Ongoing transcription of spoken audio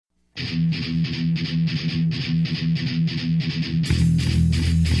What's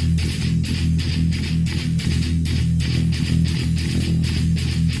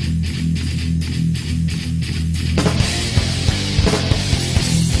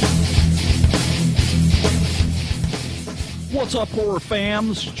up, horror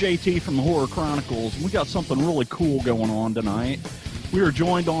fams? JT from the Horror Chronicles. We got something really cool going on tonight. We are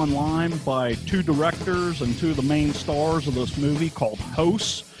joined online by two directors and two of the main stars of this movie called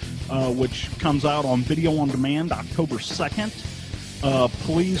Hosts, which comes out on video on demand October 2nd.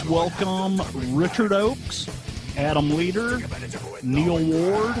 Please welcome Richard Oakes, Adam Leader, Neil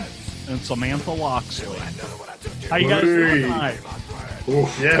Ward, and Samantha Loxley. How you guys doing tonight?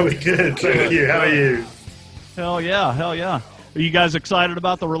 Yeah, we're good. Thank you. How are you? Hell yeah, hell yeah. Are you guys excited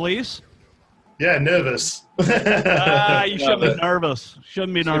about the release? Yeah, nervous. You shouldn't be nervous.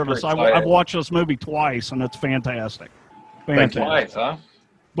 Shouldn't be nervous. I've watched this movie twice, and it's fantastic. Fantastic. Twice, huh?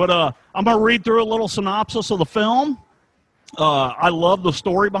 But I'm going to read through a little synopsis of the film. I love the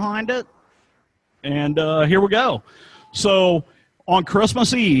story behind it. And here we go. So, on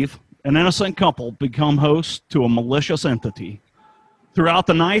Christmas Eve, an innocent couple become hosts to a malicious entity. Throughout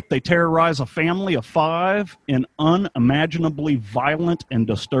the night, they terrorize a family of 5 in unimaginably violent and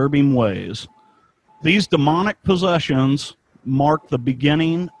disturbing ways. These demonic possessions mark the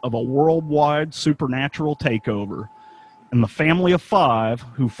beginning of a worldwide supernatural takeover, and the family of 5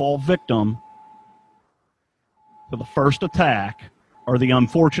 who fall victim to the first attack are the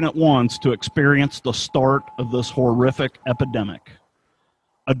unfortunate ones to experience the start of this horrific epidemic.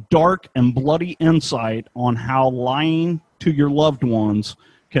 A dark and bloody insight on how lying to your loved ones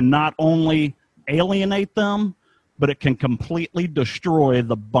can not only alienate them, but it can completely destroy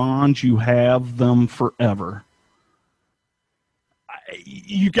the bonds you have them forever.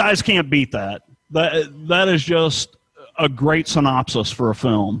 You guys can't beat that. That is just a great synopsis for a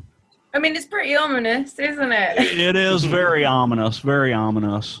film. I mean, it's pretty ominous, isn't it? It is very ominous, very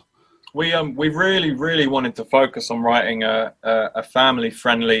ominous. We really, really wanted to focus on writing a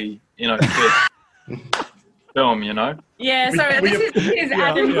family-friendly, kid film, Yeah, sorry, this is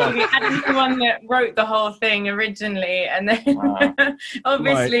Adam. Yeah. Adam's the one that wrote the whole thing originally, and then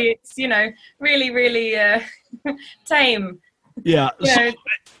obviously it's really, really tame. Yeah,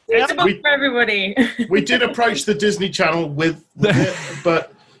 suitable for everybody. We did approach the Disney Channel with it,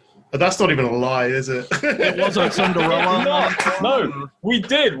 but that's not even a lie, is it? It wasn't Cinderella. No, we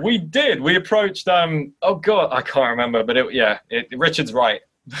did. We approached. Oh God, I can't remember, but Richard's right.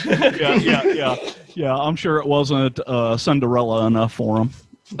 Yeah. I'm sure it wasn't Cinderella enough for him.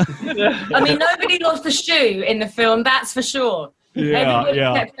 I mean, nobody lost a shoe in the film, that's for sure. Everybody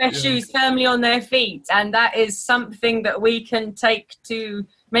kept their shoes firmly on their feet, and that is something that we can take to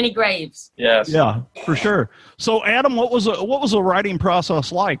many graves. Yes. Yeah, for sure. So, Adam, what was the writing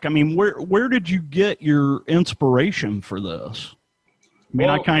process like? I mean, where did you get your inspiration for this? I mean,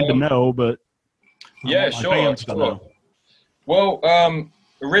 I kind of know, but sure. Know. Well,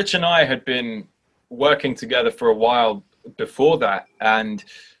 Rich and I had been working together for a while before that, and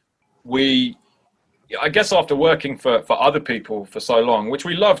I guess after working for other people for so long, which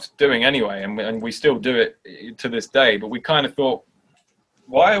we loved doing anyway, and we still do it to this day, but we kind of thought,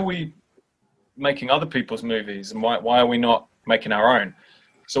 why are we making other people's movies, and why are we not making our own?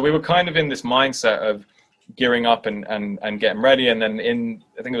 So we were kind of in this mindset of gearing up and getting ready, and then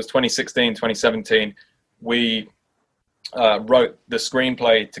I think it was 2016, 2017, we wrote the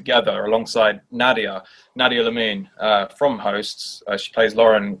screenplay together alongside Nadia Lamine from Hosts. She plays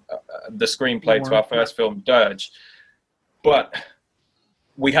Lauren, the screenplay to our first film, Dirge. But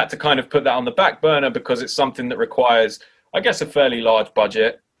we had to kind of put that on the back burner because it's something that requires, I guess, a fairly large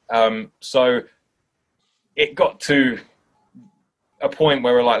budget. So it got to a point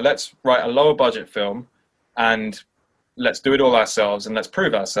where we're like, let's write a lower budget film and let's do it all ourselves and let's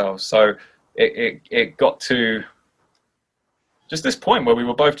prove ourselves. So it got to just this point where we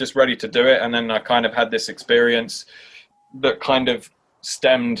were both just ready to do it. And then I kind of had this experience that kind of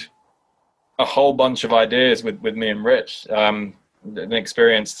stemmed a whole bunch of ideas with me and Rich. An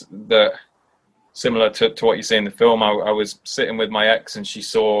experience that similar to what you see in the film. I was sitting with my ex and she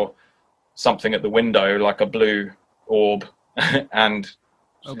saw something at the window, like a blue orb, and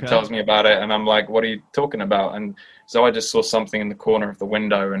she tells me about it. And I'm like, what are you talking about? And so I just saw something in the corner of the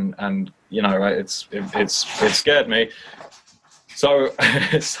window and it scared me. So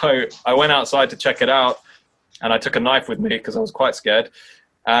I went outside to check it out, and I took a knife with me because I was quite scared,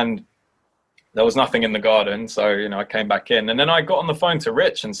 and there was nothing in the garden. So, I came back in, and then I got on the phone to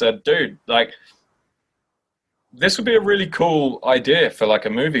Rich and said, dude, like, this would be a really cool idea for like a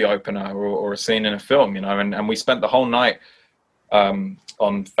movie opener or a scene in a film, and we spent the whole night on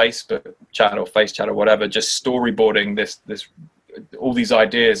Facebook chat or Face Chat or whatever, just storyboarding this all these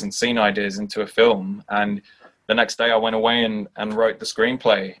ideas and scene ideas into a film. And the next day I went away and wrote the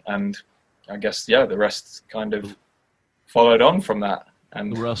screenplay, and I guess the rest kind of followed on from that.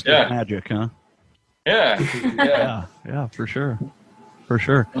 And the rest is magic, huh? Yeah. Yeah, for sure.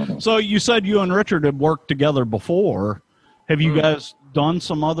 So you said you and Richard had worked together before. Have you guys done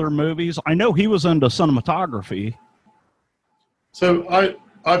some other movies? I know he was into cinematography. So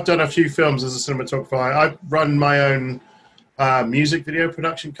I've done a few films as a cinematographer. I've run my own music video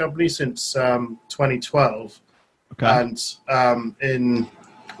production company since 2012. Okay. And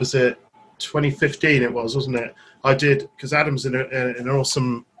was it 2015 it was, wasn't it? I did, because Adam's in an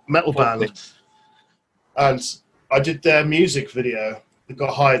awesome metal band. And I did their music video. I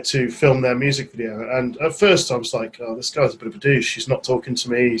got hired to film their music video. And at first I was like, oh, this guy's a bit of a douche. He's not talking to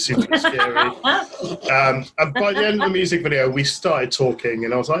me. He seems a bit scary. And by the end of the music video, we started talking.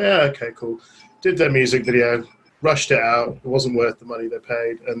 And I was like, yeah, okay, cool. Did their music video, rushed it out. It wasn't worth the money they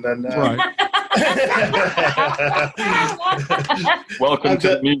paid. And then... Welcome to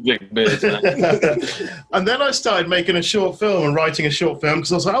the music biz. And then I started making a short film and writing a short film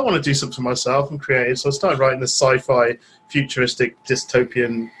because I was like, I want to do something for myself. I'm creative. So I started writing this sci-fi, futuristic,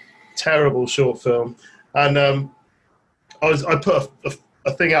 dystopian, terrible short film. And I put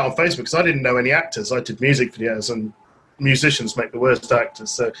a thing out on Facebook because I didn't know any actors. I did music videos, and musicians make the worst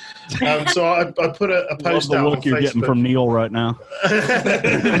actors. So I put a post out on Facebook. You're getting from Neil right now.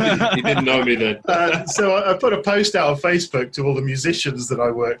 He didn't know me then. So I put a post out on Facebook to all the musicians that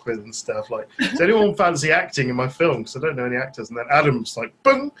I work with and stuff. Like, does anyone fancy acting in my film? Because I don't know any actors. And then Adam's like,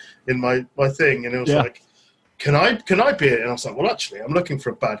 boom, in my thing. And it was like, can I be it? And I was like, well, actually, I'm looking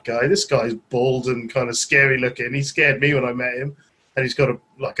for a bad guy. This guy's bald and kind of scary looking. He scared me when I met him. And he's got a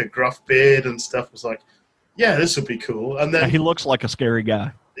gruff beard and stuff. I was like, yeah, this would be cool. And then he looks like a scary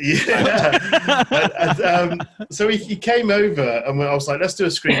guy. Yeah. So he came over, and I was like, let's do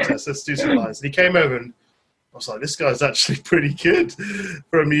a screen test. Let's do some lines. And he came over, and I was like, this guy's actually pretty good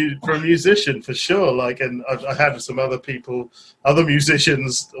for a musician, for sure. Like, and I had some other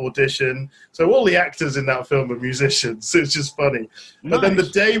musicians audition. So all the actors in that film are musicians. It's just funny. Nice. But then the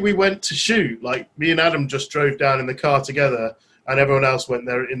day we went to shoot, like, me and Adam just drove down in the car together, and everyone else went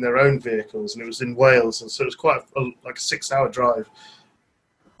there in their own vehicles, and it was in Wales, and so it was quite like a 6-hour drive.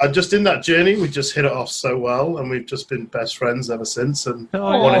 And just in that journey, we just hit it off so well, and we've just been best friends ever since, and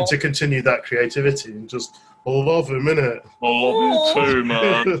wanted to continue that creativity, and just I love him, innit? I love him too,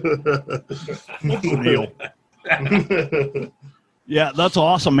 man. Yeah, that's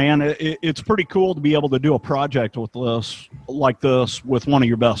awesome, man. It's pretty cool to be able to do a project with this with one of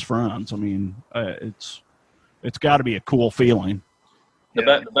your best friends. I mean, it's got to be a cool feeling.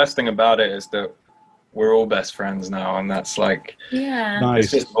 The best thing about it is that we're all best friends now, and that's like, nice.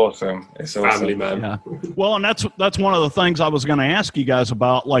 It's just awesome. It's awesome. Family, man. Yeah. Well, and that's one of the things I was going to ask you guys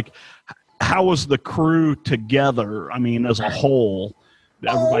about. Like, how was the crew together? I mean, as a whole, did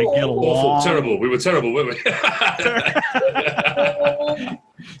everybody get along? Awful, terrible. We were terrible, weren't we?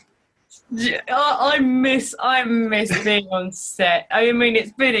 I miss being on set. I mean,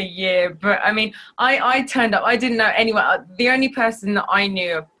 it's been a year, but I mean, I turned up. I didn't know anyone. The only person that I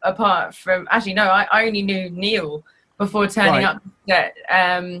knew, apart from I only knew Neil before turning up to set.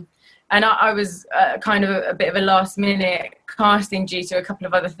 And I was kind of a bit of a last minute casting due to a couple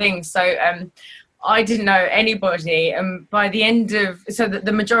of other things. So I didn't know anybody. And by the end of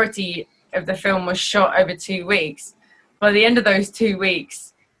the majority of the film was shot over 2 weeks. By the end of those 2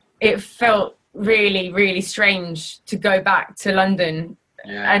 weeks, it felt really, really strange to go back to London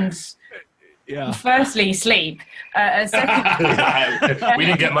and firstly sleep. We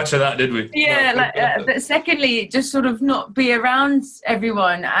didn't get much of that, did we? Yeah, but secondly, just sort of not be around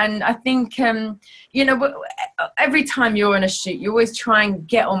everyone. And I think, every time you're on a shoot, you always try and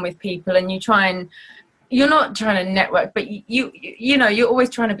get on with people, and you're not trying to network, but you're always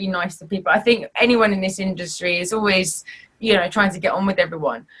trying to be nice to people. I think anyone in this industry is always, trying to get on with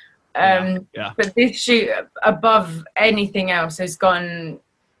everyone. But this shoot, above anything else, has gone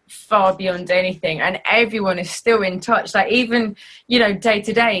far beyond anything, and everyone is still in touch. Like, even day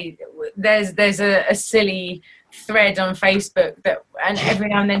to day, there's a silly thread on Facebook and every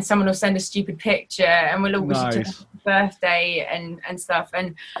now and then someone will send a stupid picture, and we'll all wish each other birthday and stuff.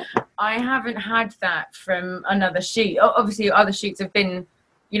 And I haven't had that from another shoot. Obviously, other shoots have been,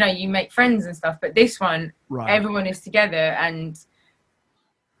 you make friends and stuff, but this one, everyone is together, and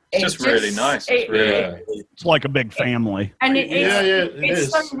It's just really nice. It's like a big family. And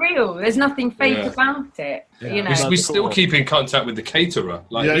it's so real. There's nothing fake about it. Yeah. You know, We still keep in contact with the caterer.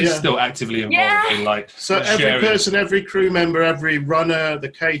 Like he's still actively involved in like. So every person, every crew member, every runner, the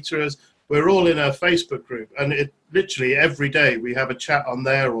caterers, we're all in a Facebook group, and it literally every day we have a chat on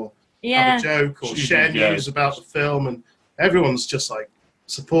there, or have a joke, or share news about the film, and everyone's just like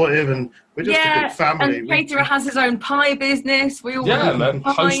supportive, and we're just a big family. And caterer has his own pie business. We all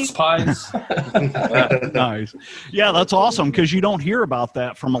hosts pies. Nice. Yeah, that's awesome, because you don't hear about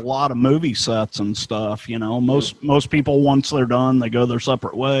that from a lot of movie sets and stuff. You know, most people, once they're done, they go their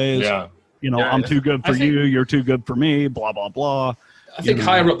separate ways. Yeah. You know, I'm too good for you, you're too good for me, blah, blah, blah. I think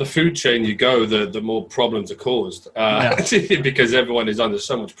higher up the food chain you go, the more problems are caused because everyone is under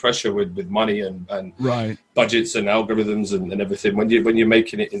so much pressure with money and budgets and algorithms and everything. When you're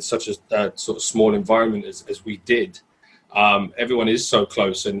making it in such a sort of small environment as we did, everyone is so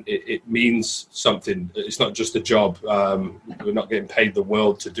close, and it means something. It's not just a job. We're not getting paid the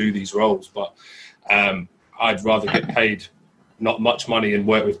world to do these roles, but I'd rather get paid not much money and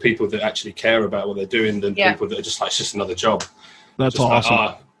work with people that actually care about what they're doing than people that are just like, it's just another job. That's just awesome.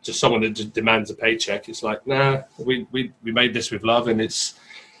 Like, just someone that just demands a paycheck. It's like, nah, we made this with love, and it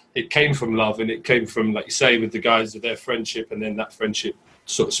came from love, and it came from, like you say, with the guys, with their friendship, and then that friendship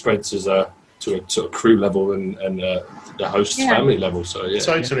sort of spreads to a sort of crew level and the host's family level. So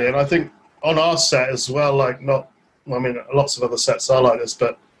totally. And I think on our set as well, lots of other sets are like this,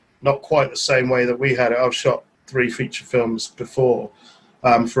 but not quite the same way that we had it. I've shot 3 feature films before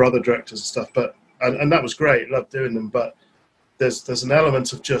for other directors and stuff, but and that was great. Loved doing them, but there's an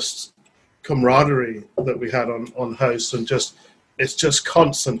element of just camaraderie that we had on Host, and it's just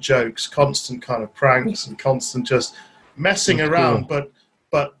constant jokes, constant kind of pranks, and constant just messing around. Cool.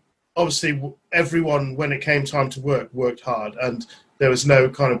 But obviously everyone, when it came time to work, worked hard, and there was no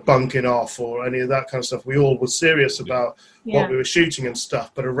kind of bunking off or any of that kind of stuff. We all were serious about what we were shooting and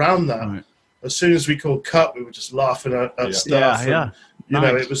stuff. But around that, as soon as we called cut, we were just laughing at stuff. And, you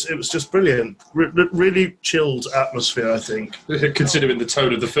know, it was just brilliant. Really chilled atmosphere, I think. Considering the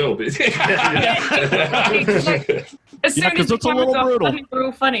tone of the film. As soon as it's a little brutal. We're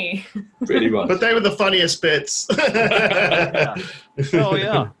all funny. Pretty much. But they were the funniest bits. Oh,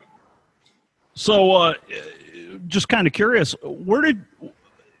 yeah. So, just kind of curious,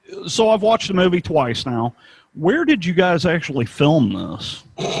 so I've watched the movie twice now. Where did you guys actually film this?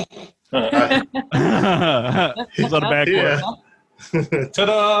 Was that a bad question?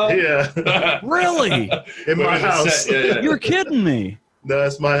 Ta-da! Yeah. Really? In my house. You're kidding me. No,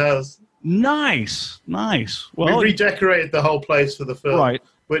 it's my house. Nice. Well, we redecorated the whole place for the film,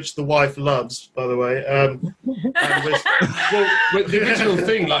 which the wife loves, by the way. Well, the original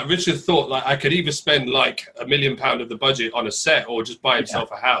thing, like Richard thought, like I could either spend like £1 million of the budget on a set or just buy himself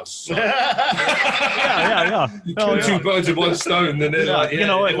a house. So. Yeah. Two birds with one stone. And then,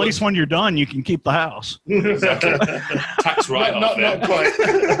 at least when you're done, you can keep the house. Exactly. Tax write-off. Not quite.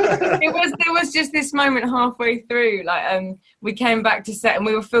 There was just this moment halfway through, like we came back to set and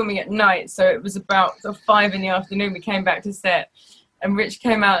we were filming at night, so it was about 5 in the afternoon. We came back to set, and Rich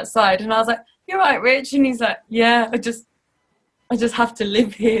came outside, and I was like, "You're right, Rich," and he's like, "Yeah, I just have to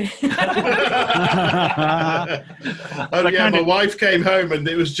live here." My wife came home, and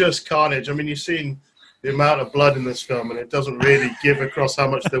it was just carnage. I mean, you've seen the amount of blood in this film, and it doesn't really give across how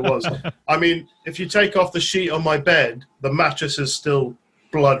much there was. I mean, if you take off the sheet on my bed, the mattress is still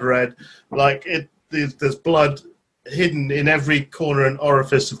blood red. Like there's blood hidden in every corner and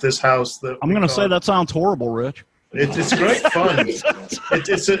orifice of this house. I'm going to say that sounds horrible, Rich. It's great fun.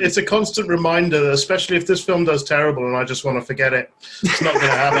 It's a constant reminder, that especially if this film does terrible and I just want to forget it, it's not going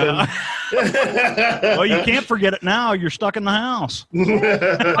to happen. Well, you can't forget it now. You're stuck in the house.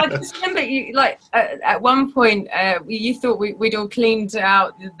 I just remember you, at one point, you thought we'd all cleaned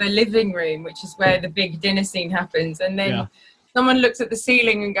out the living room, which is where the big dinner scene happens, and then someone looks at the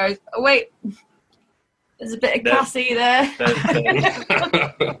ceiling and goes, "Oh wait, there's a bit of Cassie there."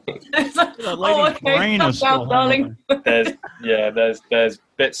 Brain is still darling. There's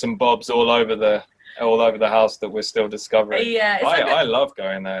bits and bobs all over the house that we're still discovering. Yeah, I love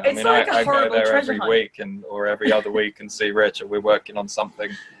going there. I mean, I go there every week or every other week and see Rich, and we're working on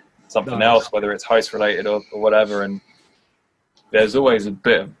something else, whether it's host related or whatever. And there's always a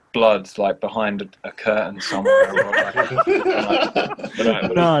bit of blood like behind a curtain somewhere.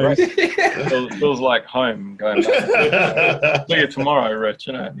 Nice. It feels like home going back. See you tomorrow, Rich.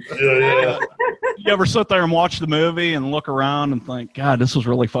 Yeah. You ever sit there and watch the movie and look around and think, God, this was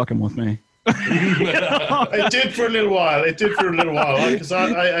really fucking with me? It did for a little while. Because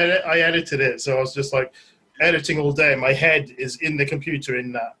I edited it, so I was just like, editing all day, and my head is in the computer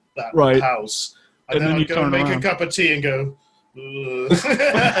in that right. house. And then I'd go and make a cup of tea and go,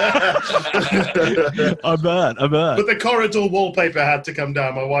 I bet. But the corridor wallpaper had to come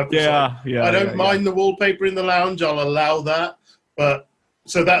down. My wife was I don't mind the wallpaper in the lounge. I'll allow that. But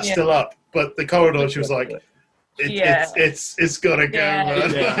so that's still up. But the corridor, she was like, it's gotta go.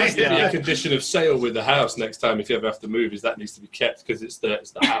 Man. It's the condition of sale with the house next time if you ever have to move is that needs to be kept because it's the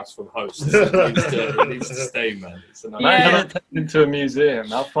house from host. It needs to stay, man. It's into a museum.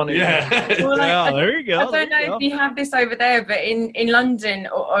 How funny! Well, there you go. I don't know if you have this over there, but in London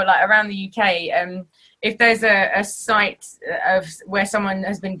or like around the UK, if there's a site of where someone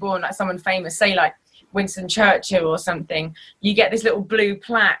has been born, like someone famous, say like Winston Churchill or something, you get this little blue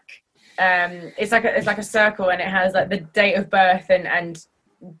plaque. It's like a circle, and it has like the date of birth and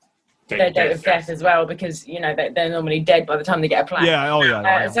their date of death as well, because they're normally dead by the time they get a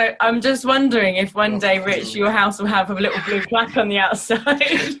plaque. So I'm just wondering if one day, Rich, your house will have a little blue plaque on the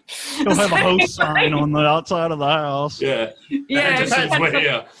outside. You'll have a host sign on the outside of the house. Yeah.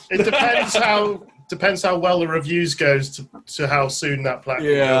 It depends how well the reviews goes to how soon that plaque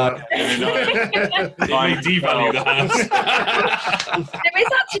will go up. I devalue the house. There is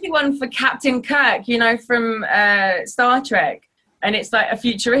actually one for Captain Kirk, from Star Trek, and it's like a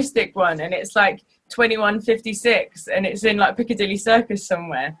futuristic one, and it's like 2156, and it's in like Piccadilly Circus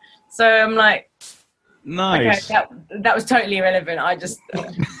somewhere. So I'm like, nice. Okay, that was totally irrelevant. I just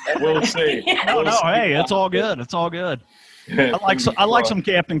we'll see. No, hey, it's all good. It's all good. I like some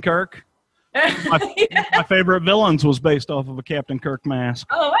Captain Kirk. My favorite villains was based off of a Captain Kirk mask.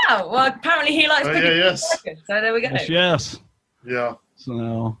 Oh wow! Well, apparently he likes. Yes. So there we go. Yes. Yeah.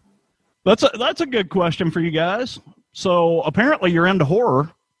 So that's a good question for you guys. So apparently you're into horror.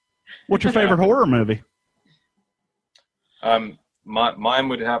 What's your favorite horror movie? Mine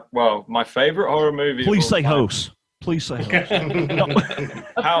would have my favorite horror movie. Please say Host. Please say Host.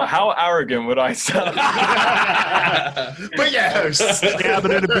 How arrogant would I sound? But yeah, Hosts. Yeah,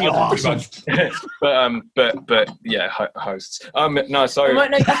 but it'd be awesome. but yeah, Hosts. No, so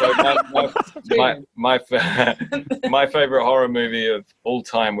my favorite horror movie of all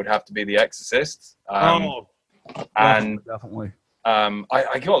time would have to be The Exorcist. Definitely.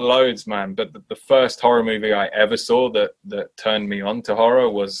 I got loads, man, but the first horror movie I ever saw that turned me on to horror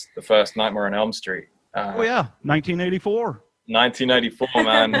was the first Nightmare on Elm Street. 1984. 1984,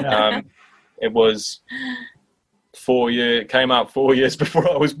 man. It was 4 years. It came out 4 years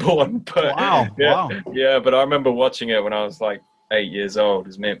before I was born. But, wow. Yeah, but I remember watching it when I was like 8 years old.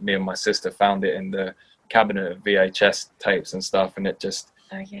 Because me and my sister found it in the cabinet of VHS tapes and stuff, and it just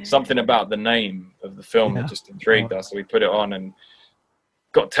something about the name of the film that just intrigued us. So we put it on and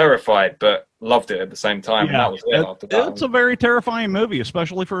got terrified, but loved it at the same time. And that was it after that. It's a very terrifying movie,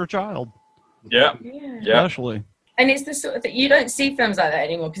 especially for a child. Yeah. Especially. And it's the sort of thing, you don't see films like that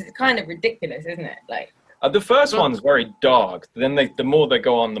anymore because it's kind of ridiculous, isn't it? Like the first one's very dark. Then the more they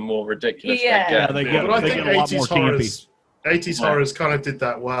go on, the more ridiculous they get. They get a lot more campy. 80s horrors kind of did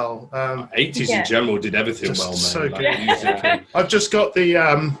that well. 80s in general did everything well, man. So good. I've just got the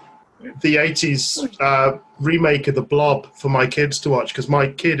 80s remake of The Blob for my kids to watch because my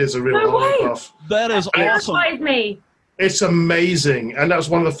kid is a real horror buff. That is awesome. Me. It's amazing, and that was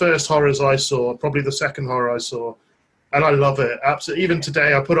one of the first horrors I saw, probably the second horror I saw, and I love it. Absolutely. Even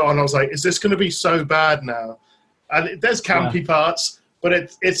today, I put it on, I was like, is this going to be so bad now? And there's campy parts,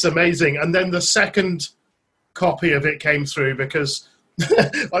 but it's amazing. And then the second copy of it came through because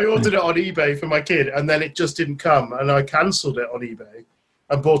I ordered it on eBay for my kid, and then it just didn't come, and I cancelled it on eBay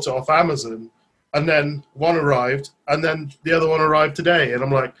and bought it off Amazon, and then one arrived, and then the other one arrived today, and I'm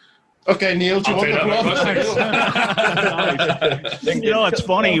like, okay, Neil, do you want the Blob? It's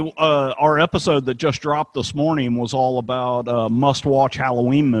funny. Our episode that just dropped this morning was all about must-watch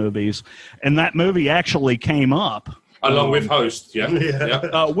Halloween movies, and that movie actually came up. Along with Host,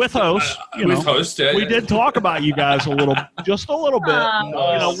 with Host, with Host, we did talk about you guys just a little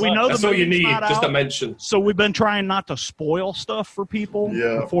bit. We know that's all you need, just a mention. So we've been trying not to spoil stuff for people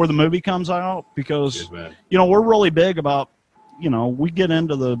before the movie comes out because we're really big about. We get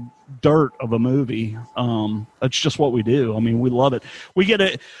into the dirt of a movie. It's just what we do. I mean, we love it. We get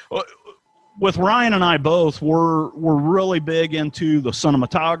it with Ryan and I both. We're really big into the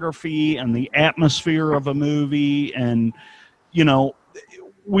cinematography and the atmosphere of a movie, and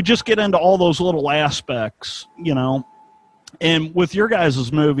we just get into all those little aspects. And with your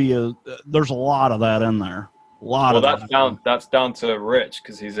guys' movie, there's a lot of that in there. Well, that's down to Rich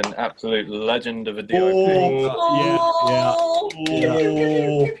because he's an absolute legend of a DOP.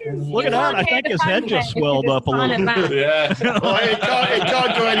 Look at that! I think his head just swelled up a little bit. Yeah, it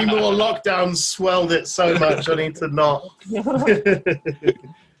can't go any more. Lockdown swelled it so much. I need to not.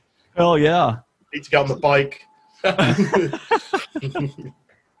 Hell yeah! Need to get on the bike.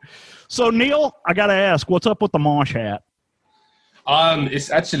 So Neil, I gotta ask, what's up with the mosh hat? It's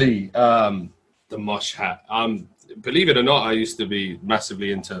actually the mosh hat. Believe it or not, I used to be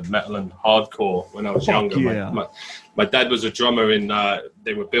massively into metal and hardcore when I was younger. Yeah. My dad was a drummer in,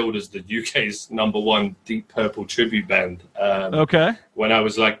 they were billed as the UK's #1 Deep Purple tribute band. Okay. When I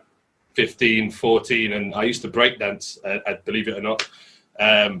was like 15, 14, and I used to breakdance, believe it or not,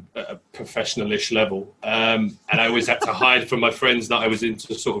 at a professional-ish level. And I always had to hide from my friends that I was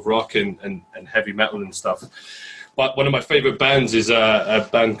into sort of rock and heavy metal and stuff. But one of my favorite bands is a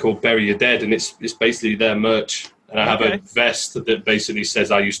band called Bury Your Dead, and it's basically their merch. And I have a vest that basically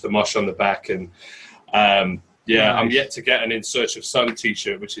says I used to mosh on the back. And nice. I'm yet to get an In Search of Sun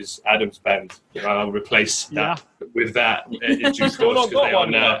t-shirt, which is Adam's band. I'll replace that with that in due course.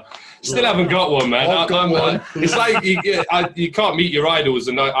 Still haven't got one, man. It's like you can't meet your idols,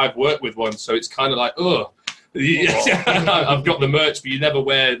 and I've worked with one, so it's kind of like, I've got the merch, but you never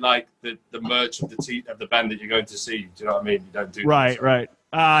wear like the merch of the band that you're going to see. Do you know what I mean? You don't do right.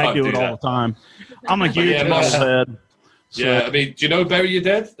 I do it all the time. I'm a huge metalhead. So. Yeah, I mean, do you know Bury Your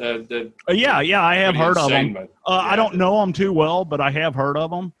Dead? Yeah, I have heard of them. I don't know them too well, but I have heard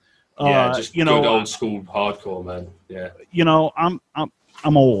of them. Just good old school hardcore, man. Yeah.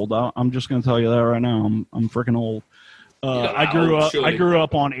 I'm old. I'm just going to tell you that right now. I'm freaking old. I grew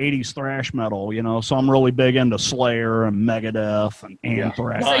up on 80s thrash metal, so I'm really big into Slayer and Megadeth and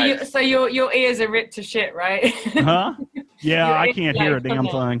Anthrax. So your ears are ripped to shit, right? Huh? Yeah, I can't hear a damn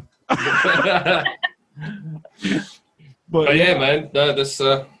thing. But yeah, man, that's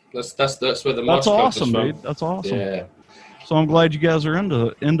where the That's awesome, dude. That's awesome. Yeah. So I'm glad you guys are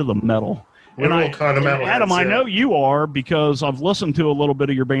into the metal. We're all kind of metal. Adam, I know you are because I've listened to a little bit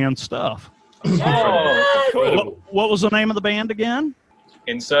of your band's stuff. Oh, cool. What was the name of the band again?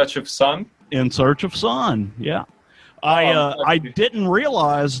 In Search of Sun. In Search of Sun. Yeah. I didn't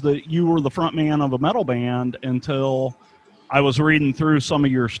realize that you were the front man of a metal band until I was reading through some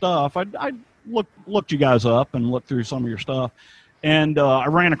of your stuff. I looked you guys up and looked through some of your stuff, and I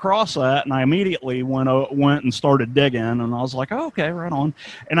ran across that, and I immediately went and started digging, and I was like, oh, okay, right on.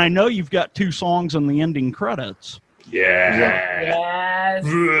 And I know you've got 2 songs in the ending credits. Yes.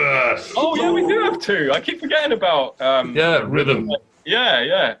 Oh yeah, we do have 2. I keep forgetting about. Rhythm.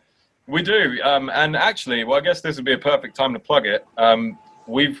 Yeah, we do. And actually, I guess this would be a perfect time to plug it.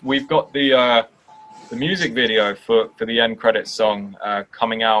 We've got the music video for the end credits song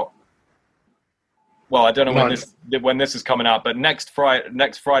coming out. Well, I don't know when this is coming out, but next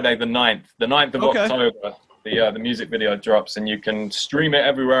Friday the 9th of October, the music video drops, and you can stream it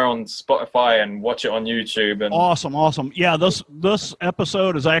everywhere on Spotify and watch it on YouTube. And awesome. Yeah, this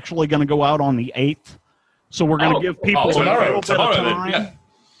episode is actually going to go out on the 8th, so we're going to give people a little bit of time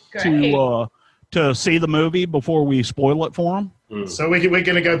to see the movie before we spoil it for them. So we're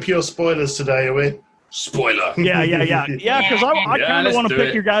going to go pure spoilers today, are we? Spoiler. Yeah, because I kind of want to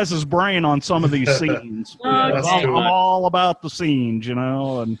pick your guys' brain on some of these scenes. I'm all about the scenes,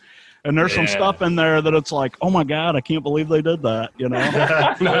 and there's some stuff in there that it's like, oh my God, I can't believe they did that,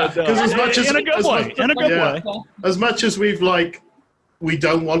 Because as much as in a good way, as much as we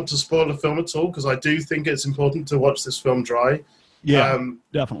don't want to spoil the film at all, because I do think it's important to watch this film dry. Yeah,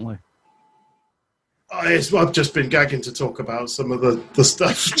 definitely. I've just been gagging to talk about some of the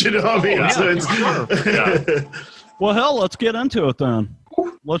stuff. Do you know what I mean? Sure. Well, hell, let's get into it then.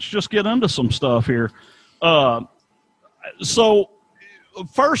 Let's just get into some stuff here. So,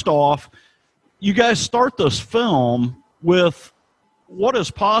 first off, you guys start this film with what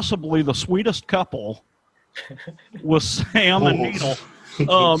is possibly the sweetest couple with Sam and Needle.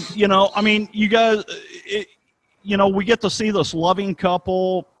 You guys, we get to see this loving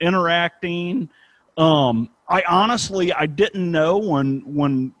couple interacting. I didn't know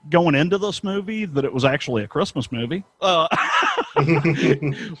when going into this movie that it was actually a Christmas movie. But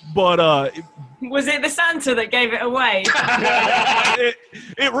was it the Santa that gave it away?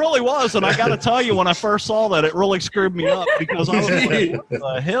 It really was, and I got to tell you, when I first saw that, it really screwed me up because I was like, "What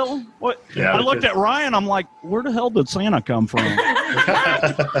the hell?" I looked at Ryan. I'm like, "Where the hell did Santa come from?"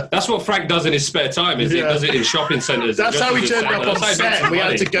 That's what Frank does in his spare time. He does it in shopping centres. That's how he turned up on set. We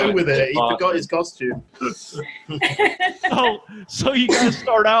had to go with it. He forgot his costume. So you guys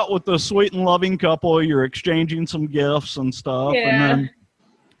start out with the sweet and loving couple. You're exchanging some gifts and stuff, and then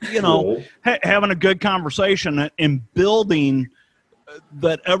having a good conversation and building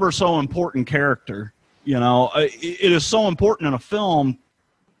that ever so important character. It is so important in a film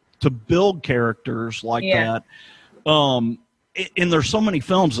to build characters like that. And there's so many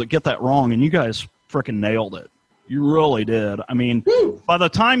films that get that wrong, and you guys freaking nailed it. You really did. I mean, by the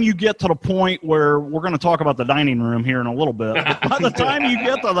time you get to the point where we're going to talk about the dining room here in a little bit, but by the time you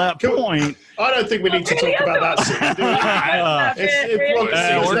get to that point, I don't think we need to talk about that scene.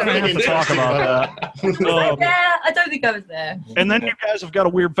 We're going to talk about that. I don't think I was there. And then you guys have got a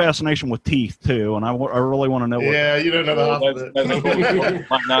weird fascination with teeth too, and I really want to know. Yeah, you don't know the half of it.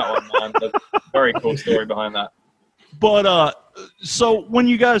 Behind that one, man. There's a very cool story behind that. But so when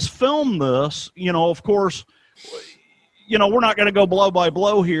you guys film this, of course. We're not going to go blow by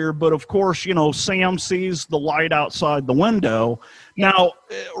blow here, but of course, Sam sees the light outside the window. Now,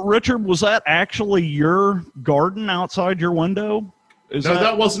 Richard, was that actually your garden outside your window?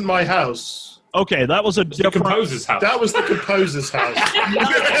 That wasn't my house. Okay, that was the composer's house. That was the composer's house.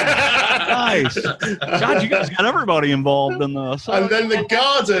 Nice. God, you guys got everybody involved in this. And then the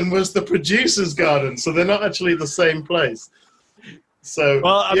garden was the producer's garden, so they're not actually the same place. So,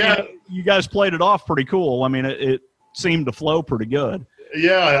 I mean, you guys played it off pretty cool. I mean, it seemed to flow pretty good.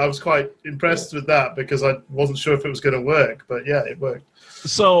 Yeah, I was quite impressed with that because I wasn't sure if it was going to work, but yeah, it worked.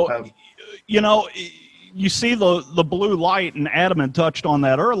 So, you see the blue light, and Adam had touched on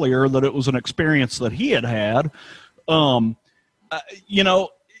that earlier, that it was an experience that he had. And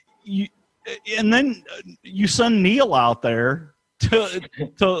then you send Neil out there to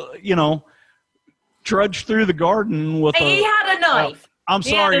trudge through the garden with he had a knife. I'm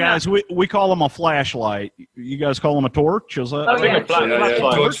sorry, guys. We call them a flashlight. You guys call them a torch? Is that?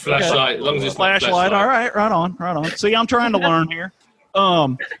 Torch, flashlight. As long as it's flashlight. All right, right on. See, I'm trying to learn here.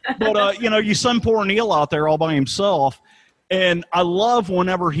 But you send poor Neil out there all by himself, and I love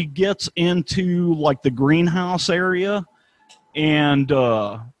whenever he gets into like the greenhouse area, and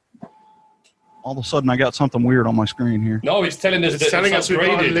all of a sudden I got something weird on my screen here. No, it's telling us it's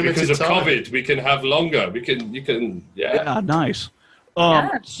upgraded because of time. COVID. We can have longer. You can. Yeah, nice.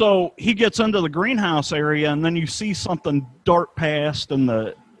 So he gets into the greenhouse area, and then you see something dart past in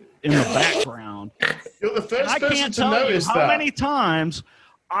the background. You're the first person to notice notice how many times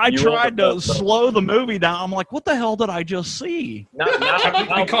I tried to slow the movie down. I'm like, what the hell did I just see?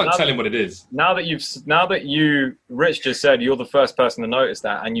 I can't tell him what it is. Now that Rich just said you're the first person to notice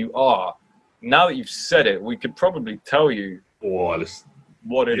that, and you are. Now that you've said it, we could probably tell you what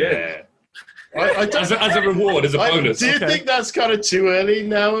it is. As a reward, as a bonus. Do you think that's kind of too early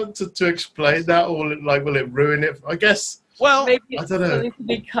now to explain that, or will it ruin it? I guess. Well, maybe I don't know. To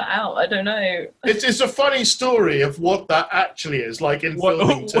be cut out. I don't know. It's a funny story of what that actually is, like in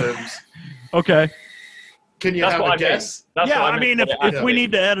filming terms. Okay. Can you have a guess? I mean, if we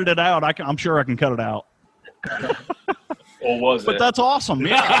need to edit it out, I'm sure I can cut it out. Or was it? But that's awesome.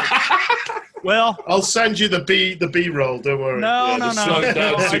 Yeah. Well, I'll send you the B roll. Don't worry. No. Slow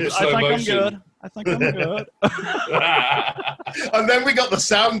down, slow motion. I think I'm good. And then we got the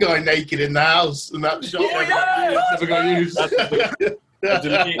sound guy naked in the house, and that shot never got used. The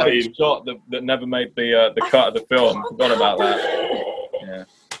deleted shot that never made the cut of the film. Forgot about that. Yeah.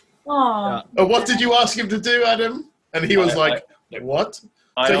 Aww. What did you ask him to do, Adam? And he was like, what?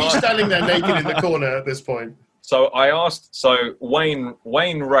 So he's standing there naked in the corner at this point. So I asked. So Wayne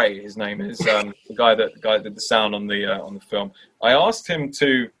Ray, his name is, the guy that did the sound on the film. I asked him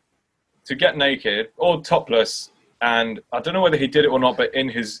to get naked or topless, and I don't know whether he did it or not, but in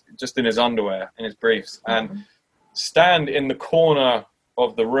his underwear, in his briefs, and stand in the corner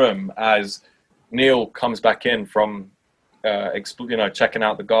of the room as Neil comes back in from, checking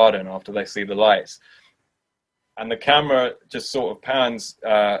out the garden after they see the lights, and the camera just sort of pans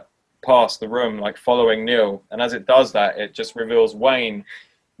past the room, like following Neil, and as it does that, it just reveals Wayne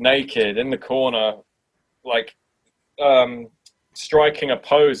naked in the corner, like striking a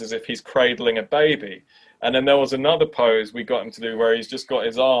pose as if he's cradling a baby. And then there was another pose we got him to do where he's just got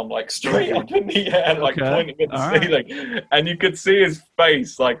his arm like straight up in the air, like pointing at the ceiling. Right. And you could see his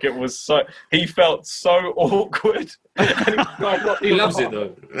face, like it was he felt so awkward. He loves it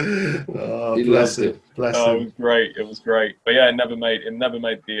though. Oh, he loves it. Bless him. It was great. But yeah, it never made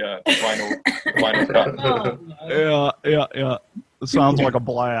the final cut. Yeah. It sounds like a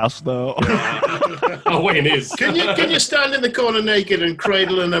blast, though. Oh, Wayne is. Can you stand in the corner naked and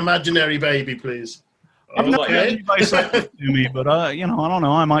cradle an imaginary baby, please? I'm not anybody said it to me, but I don't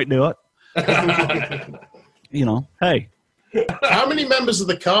know. I might do it. Hey. How many members of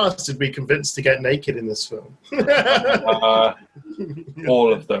the cast did we convince to get naked in this film?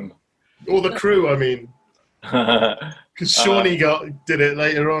 All of them. All the crew, I mean. Because Shawnee did it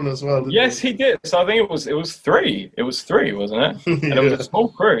later on as well. Yes, he did. So I think it was 3. It was 3, wasn't it? And it was a small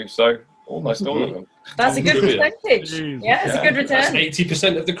crew, so almost all of them. That's a good percentage. Yeah, it's a good return. That's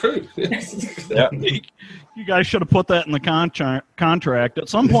 80% of the crew. Yeah. You guys should have put that in the contract. At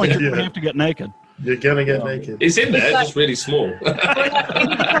some point, you're going to have to get naked. You're going to get naked. It's in there, just really small.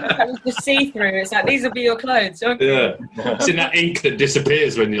 It's just see-through. It's like, these will be your clothes. Yeah. It's in that ink that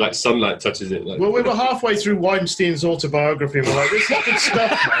disappears when sunlight touches it. Well, we were halfway through Weinstein's autobiography, and we're like, this is good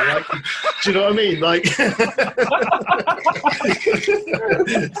stuff, man. Like, do you know what I mean? Like...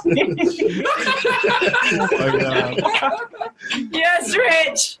 Oh, my God. Yes,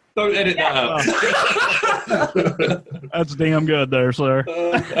 Rich! Don't edit that out. That's damn good there, sir.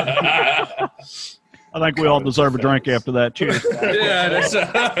 I think we all deserve a drink after that. Cheers. Yeah, that's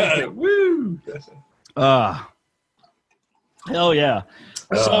woo. Hell yeah.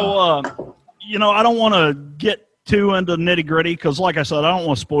 So, I don't want to get too into nitty gritty because, like I said, I don't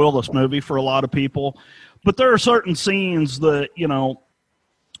want to spoil this movie for a lot of people. But there are certain scenes that,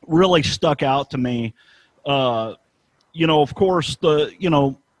 really stuck out to me. Of course,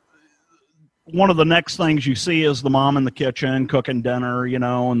 one of the next things you see is the mom in the kitchen cooking dinner,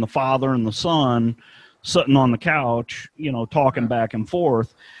 and the father and the son sitting on the couch, talking back and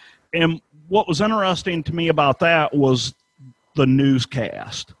forth. And what was interesting to me about that was the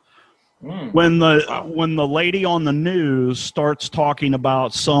newscast. When the lady on the news starts talking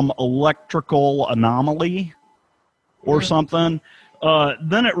about some electrical anomaly or something,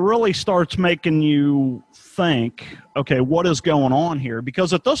 then it really starts making you think, okay, what is going on here?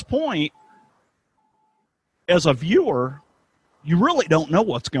 Because at this point, as a viewer, you really don't know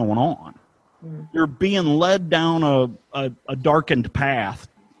what's going on. You're being led down a darkened path,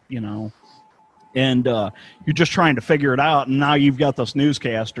 and you're just trying to figure it out. And now you've got this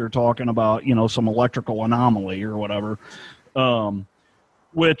newscaster talking about, some electrical anomaly or whatever,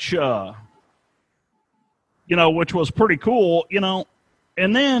 which was pretty cool,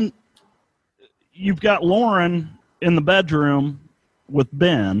 And then you've got Lauren in the bedroom with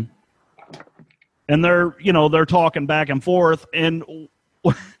Ben. And they're talking back and forth. And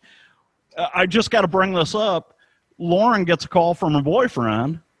I just got to bring this up. Lauren gets a call from her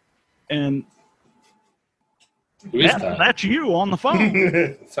boyfriend, and that's you on the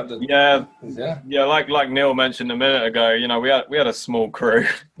phone. Yeah. Like Neil mentioned a minute ago, we had a small crew,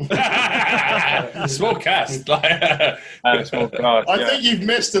 small cast, and a small cast. I think you've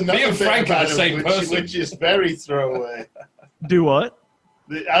missed another thing about it, which is very throwaway. Do what?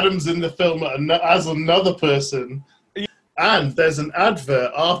 Adam's in the film as another person, and there's an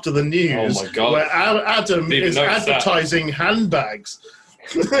advert after the news where Adam is advertising handbags.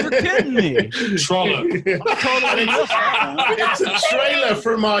 You're kidding me. Trollop. It's a trailer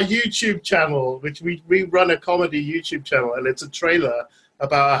from our YouTube channel, which we run a comedy YouTube channel, and it's a trailer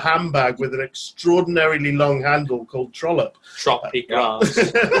about a handbag with an extraordinarily long handle called Trollop. Tropical.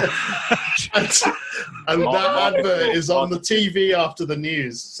 and that advert is on the TV after the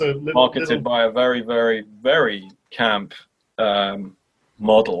news. So marketed by a very, very, very camp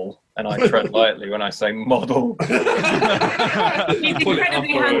model, and I tread lightly when I say model. He's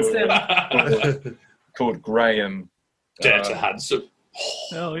incredibly handsome. Called Graham. Dare to handsome.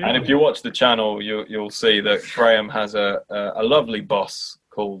 Hell yeah. And if you watch the channel, you'll see that Graham has a lovely boss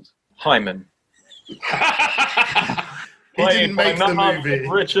called Hyman. He didn't make the movie.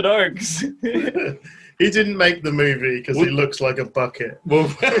 Richard Oakes. He didn't make the movie because he looks like a bucket. We'll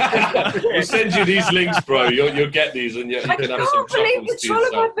send you these links, bro. You'll get these, and you can have some I can't believe the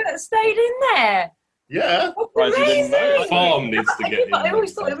Trollop stayed in there. Yeah. Amazing. Farm needs to get in. I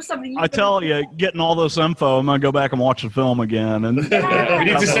always thought it was something. I tell you, getting all this info, I'm gonna go back and watch the film again. And we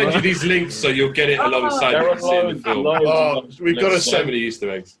need to send you these links so you'll get it alongside there what you see in the film. We've got to so many Easter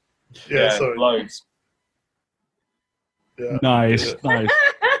eggs. Yeah, sorry. Loads. Yeah. Nice.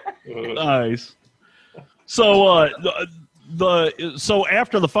 So so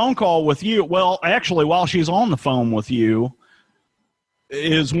after the phone call with you, well, actually, while she's on the phone with you,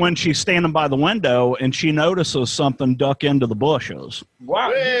 is when she's standing by the window and she notices something duck into the bushes.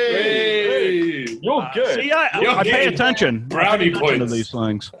 Wow. Hey. You're good. See, I pay attention. Brownie points to these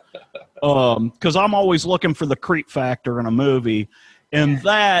things. Because I'm always looking for the creep factor in a movie. And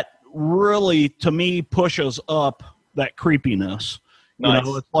that really, to me, pushes up that creepiness. Nice.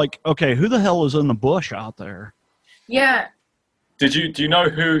 It's like, okay, who the hell is in the bush out there? Yeah. Do you know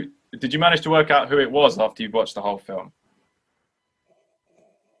who? Did you manage to work out who it was after you watched the whole film?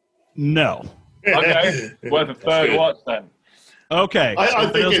 No. Okay, worth a third watch then. Okay.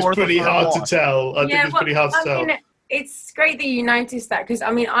 I think it's pretty hard to tell. I think it's pretty hard to tell. It's great that you noticed that because,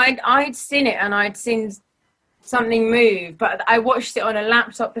 I'd seen it and I'd seen something move, but I watched it on a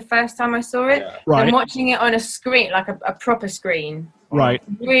laptop the first time I saw it. Right. And watching it on a screen, like a proper screen, right,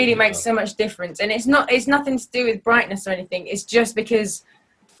 really makes so much difference. And it's nothing to do with brightness or anything. It's just because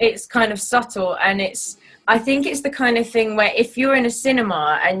it's kind of subtle, and I think it's the kind of thing where if you're in a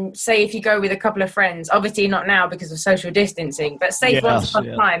cinema and say if you go with a couple of friends, obviously not now because of social distancing, but say once upon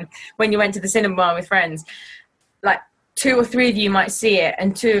a time when you went to the cinema with friends, like 2 or 3 of you might see it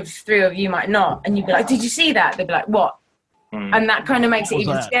and 2 or 3 of you might not, and you'd be like, did you see that? They'd be like, what? And that kind of makes it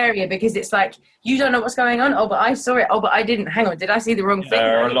even scarier, because it's like, you don't know what's going on. Oh, but I saw it. Oh, but I didn't. Hang on, did I see the wrong thing?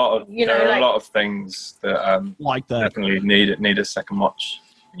 There are a lot of things that like that definitely need a second watch.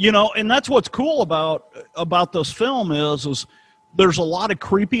 You know, and that's what's cool about this film is there's a lot of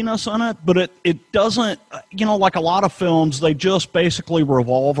creepiness in it, but it doesn't, you know, like a lot of films, they just basically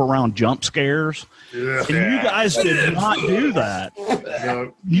revolve around jump scares. Yeah. And you guys did not do that.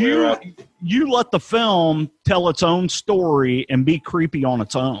 You let the film tell its own story and be creepy on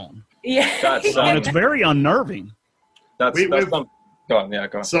its own. Yeah. And it's very unnerving. Go on, yeah,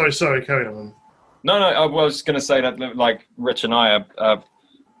 go on. Sorry, carry on. No, I was going to say that, like, Rich and I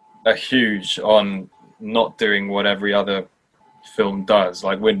are huge on not doing what every other film does.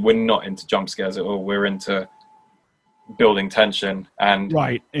 Like, we're not into jump scares at all. We're into building tension. And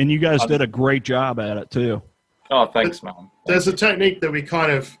you guys did a great job at it too. Oh, thanks, man. There's a technique that we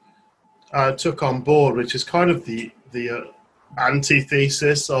kind of took on board, which is kind of the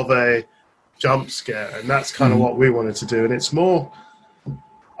antithesis of a jump scare, and that's kind of what we wanted to do. And it's more,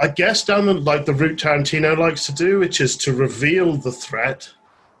 I guess, down the route Tarantino likes to do, which is to reveal the threat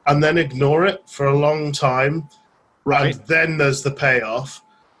and then ignore it for a long time. Right. And then there's the payoff,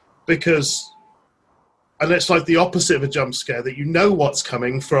 and it's like the opposite of a jump scare, that you know what's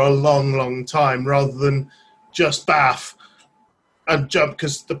coming for a long, long time, rather than just baff and jump.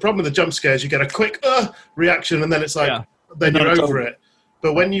 Because the problem with the jump scare is you get a quick reaction, and then it's like, then you're over it.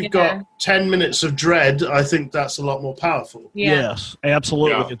 But when you've got 10 minutes of dread, I think that's a lot more powerful. Yeah. Yes,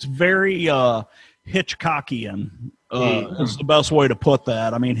 absolutely. Yeah. It's very Hitchcockian. Is the best way to put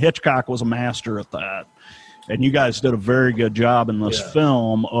that. I mean, Hitchcock was a master at that. And you guys did a very good job in this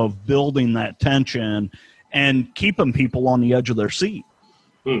film of building that tension and keeping people on the edge of their seat.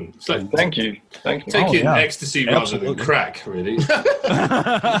 So, thank you. Taking ecstasy rather than crack, really.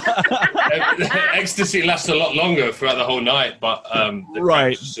 Ecstasy lasts a lot longer throughout the whole night, but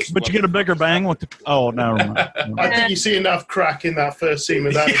but you get a bigger bang with the. Oh, never mind. I think you see enough crack in that first scene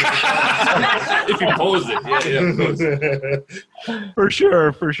with that. If you pause it, of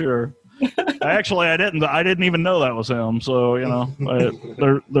course. For sure. Actually, I didn't even know that was him. So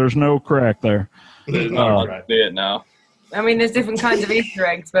there's no crack there. There's no crack. See it now. I mean, there's different kinds of Easter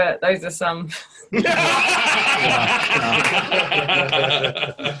eggs, but those are some.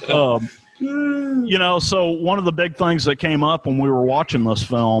 So one of the big things that came up when we were watching this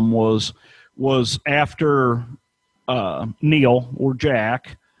film was after Neil or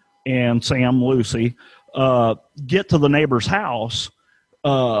Jack and Sam Lucy get to the neighbor's house.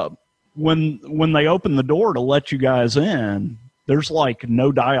 When they open the door to let you guys in, there's like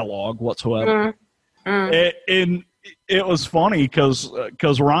no dialogue whatsoever. It was funny because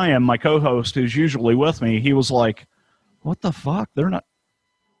Ryan, my co-host, who's usually with me, he was like, "What the fuck?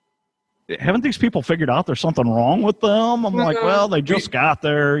 Haven't these people figured out there's something wrong with them?" I'm like, "Well, they just got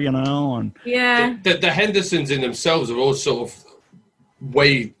there, and the Hendersons in themselves are all sort of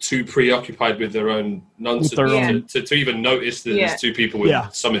way too preoccupied with their own nonsense to even notice that there's two people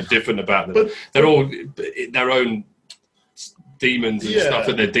with something different about them. But they're all their own demons and stuff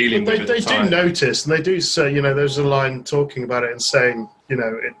that they're dealing with. They do notice, and they do say, there's a line talking about it and saying,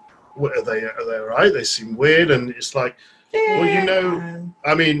 are they all right? They seem weird, and it's like,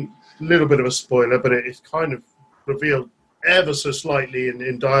 I mean, a little bit of a spoiler, but it's kind of revealed ever so slightly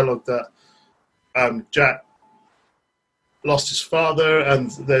in dialogue that Jack lost his father, and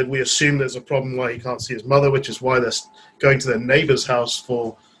that we assume there's a problem why he can't see his mother, which is why they're going to their neighbor's house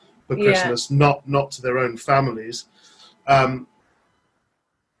for Christmas, not to their own families.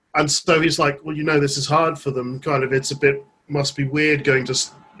 And so he's like, well, this is hard for them. Kind of, must be weird going to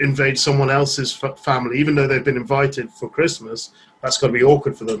invade someone else's family, even though they've been invited for Christmas. That's got to be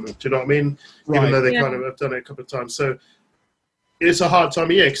awkward for them. Do you know what I mean? Right. Even though they kind of have done it a couple of times. So it's a hard time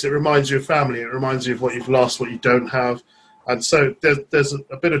of year because it reminds you of family. It reminds you of what you've lost, what you don't have. And so there's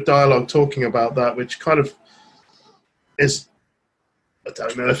a bit of dialogue talking about that, which kind of is, I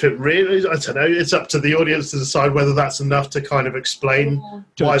don't know if it really is. I don't know. It's up to the audience to decide whether that's enough to kind of explain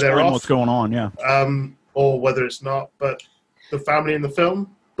why they're off. What's going on, or whether it's not. But the family in the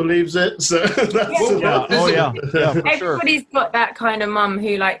film, believes it. So everybody's got that kind of mum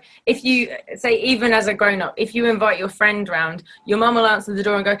who, like, if you say, even as a grown-up, if you invite your friend round, your mum will answer the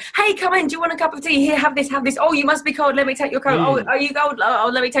door and go, hey, come in, do you want a cup of tea? Here, have this. Oh, you must be cold, let me take your coat. Oh, are you cold? Oh,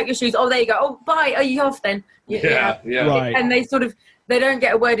 let me take your shoes. Oh, there you go. Oh, bye, are you off then? Yeah. Right. And they don't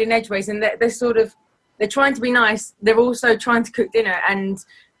get a word in edgeways, and they're trying to be nice, they're also trying to cook dinner, and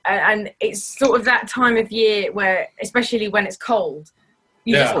it's sort of that time of year where, especially when it's cold,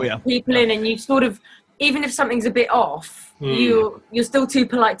 you just put people in, and you sort of, even if something's a bit off, you're still too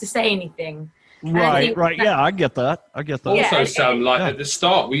polite to say anything. Right. Yeah, I get that. Also, Sam, at the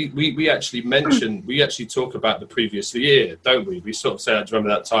start, we actually mentioned, we actually talk about the previous year, don't we? We sort of say, I remember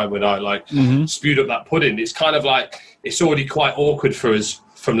that time when I spewed up that pudding. It's kind of like, it's already quite awkward for us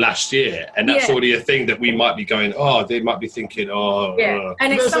from last year, and that's already a thing that we might be going, they might be thinking,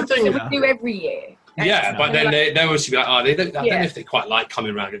 and it's something that we do every year. But then they obviously be like, I don't know if they quite like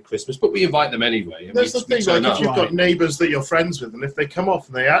coming around at Christmas, but we invite them anyway. That's the thing, like, if you've got neighbours that you're friends with, and if they come off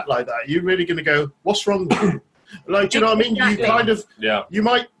and they act like that, you're really going to go, what's wrong with you? Like, do you know what I mean? You kind of, you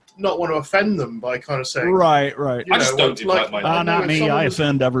might not want to offend them by kind of saying, right. I just don't invite my neighbours. Not me. I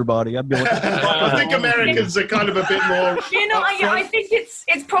offend everybody. I'd be like, I think Americans are kind of a bit more. I think it's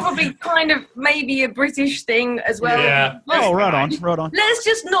probably kind of maybe a British thing as well. Yeah. Right on. Let's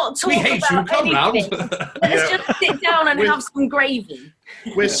just not talk about anything. Let's just sit down and have some gravy.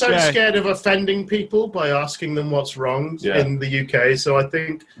 We're so scared of offending people by asking them what's wrong in the UK. So I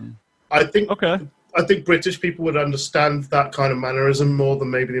think. Okay. I think British people would understand that kind of mannerism more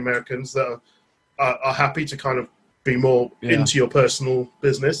than maybe the Americans that are happy to kind of be more into your personal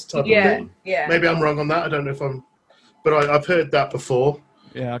business type of thing. Yeah. Maybe I'm wrong on that. I don't know if but I've heard that before.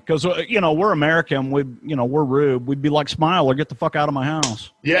 Yeah, because we're American. We're rude. We'd be like, smile or get the fuck out of my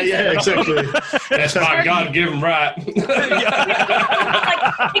house. Yeah, exactly. That's my God-given right. Excuse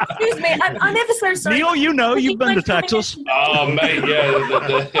me, I'm ever so sorry. Neil, you've been to Texas. Oh,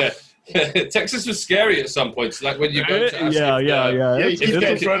 mate, Texas was scary at some points, like when you go to you keep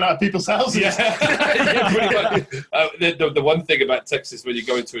getting thrown out of people's houses. Pretty much. The one thing about Texas, when you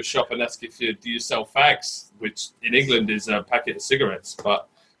go into a shop and ask if do you sell fags, which in England is a packet of cigarettes, but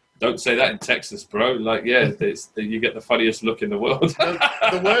don't say that in Texas, bro. Like, you get the funniest look in the world.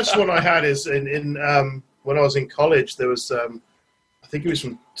 The worst one I had is in when I was in college. There was I think it was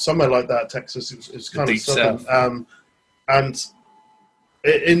from somewhere like that, Texas. It was kind of southern, and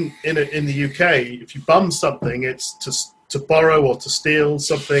in the UK, if you bum something, it's to borrow or to steal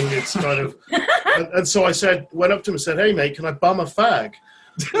something. It's kind of, and so I went up to him and said, "Hey mate, can I bum a fag?"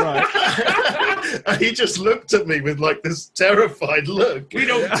 Right. And he just looked at me with like this terrified look. We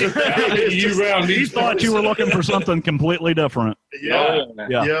don't take you round. He thought you were looking for something completely different. Yeah.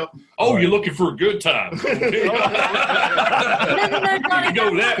 Oh, you're looking for a good time. No, you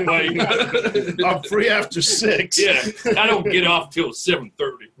go that way. I'm free after 6. Yeah, I don't get off till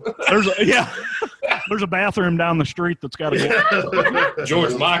 7:30. There's a bathroom down the street that's got to go.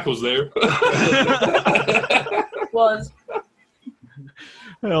 George Michael's there. Was.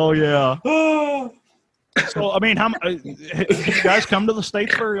 Hell yeah. So, I mean, have you guys come to the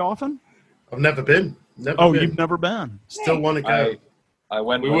States very often? I've never been. You've never been? Still want to go. I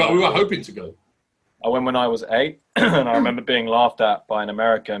went. We were hoping to go. I went when I was 8, and I remember being laughed at by an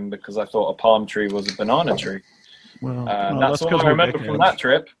American because I thought a palm tree was a banana tree. Well, that's all I remember from that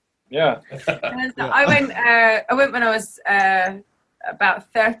trip. Yeah. I went when I was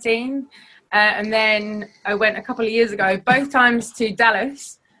about 13. And then I went a couple of years ago, both times to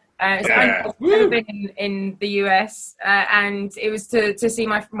Dallas. I've never been in the US, and it was to see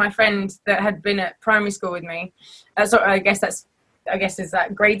my friend that had been at primary school with me. So I guess is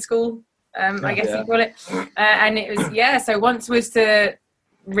that grade school? I guess you call it. And it was So once was to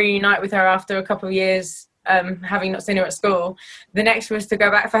reunite with her after a couple of years, having not seen her at school. The next was to go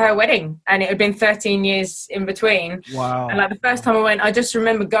back for her wedding, and it had been 13 years in between. Wow! And like the first time I went, I just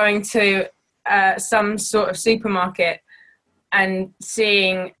remember going to some sort of supermarket and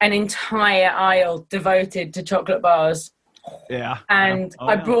seeing an entire aisle devoted to chocolate bars. Yeah. And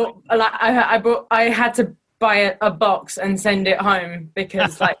I had to buy a box and send it home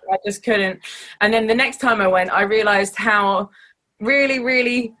because I just couldn't. And then the next time I went, I realized how really,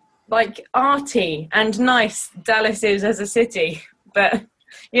 really arty and nice Dallas is as a city. But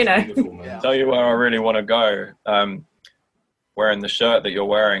Tell you where I really want to go. Wearing the shirt that you're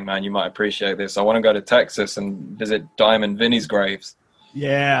wearing, man, you might appreciate this. I want to go to Texas and visit Diamond Vinny's graves.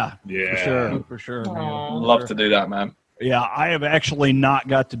 Yeah, for sure. Love to do that, man. Yeah, I have actually not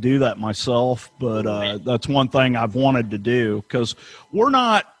got to do that myself, but that's one thing I've wanted to do because we're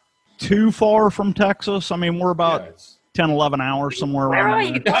not too far from Texas. I mean, we're about 10, 11 hours somewhere around. Where are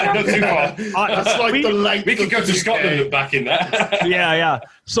you? Not too far. That's like the length. We could go to Scotland and back in that. Yeah.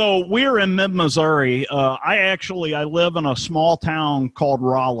 So we're in mid-Missouri. I live in a small town called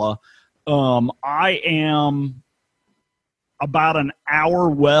Rolla. I am about an hour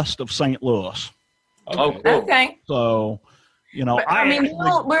west of St. Louis. Oh, cool. Okay. So,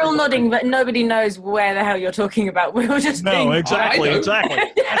 but, we're all nodding, but nobody knows where the hell you're talking about. We're all just exactly.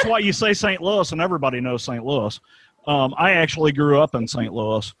 That's why you say St. Louis, and everybody knows St. Louis. I actually grew up in St.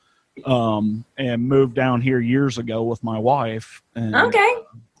 Louis and moved down here years ago with my wife. And,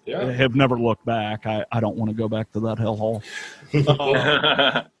 have never looked back. I don't want to go back to that hellhole.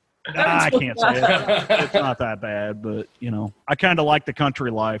 I can't say it. It's not that bad, but, I kind of like the country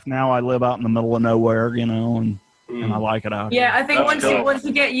life. Now I live out in the middle of nowhere, and I like it out here. Yeah, I think once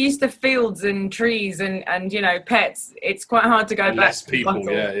you get used to fields and trees and pets, it's quite hard to go back. Less people,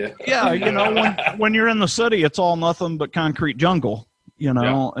 Yeah, when you're in the city, it's all nothing but concrete jungle,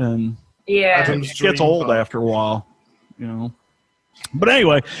 and it gets old after a while, But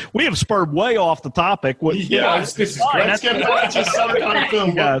anyway, we have spurred way off the topipic. This is great. Let's get back to some kind of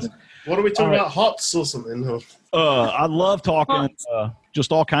film, guys. What are we talking about? Hots or something? I love talking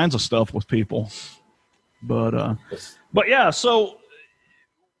just all kinds of stuff with people. But yeah, so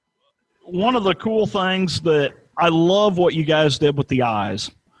one of the cool things that I love what you guys did with the eyes,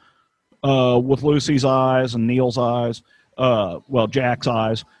 with Lucy's eyes and Neil's eyes, Jack's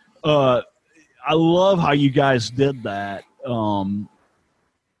eyes. I love how you guys did that.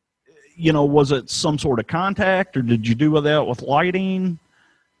 Was it some sort of contact, or did you do that with lighting?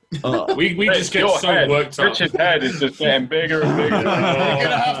 We just get so worked up. Richard's head is just getting bigger and bigger. You're going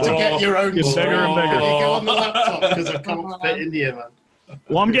to have to get your own bigger and bigger. You go on the laptop because I can't fit in here, man.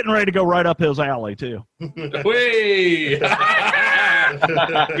 Well, I'm getting ready to go right up his alley, too. We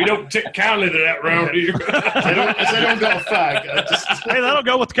don't take kindly to that round here. They don't got a fag. Hey, that'll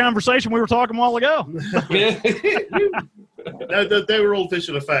go with the conversation we were talking a while ago. No, they were all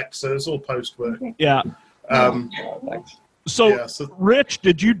visual effects, so it's all post work. Yeah. Thanks. So, Rich,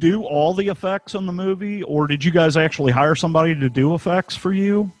 did you do all the effects in the movie, or did you guys actually hire somebody to do effects for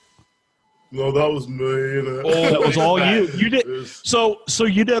you? No, that was me. That was all you. You did. So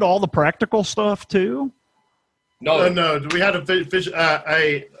you did all the practical stuff too? No. We had a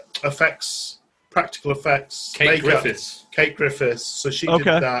practical effects. Kate Griffiths. So she did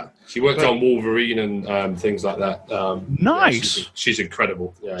that. She worked on Wolverine and things like that. Nice. Yeah, she's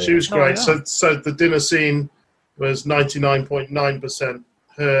incredible. Yeah, she was great. Oh, yeah. So the dinner scene was 99.9%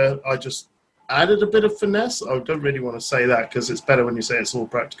 her. I just added a bit of finesse. I don't really want to say that because it's better when you say it's all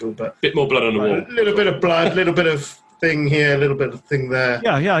practical. But bit more blood on the wall. A little bit of blood, a little bit of thing here, a little bit of thing there.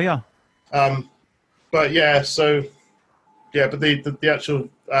 Yeah. But yeah, so yeah, but the actual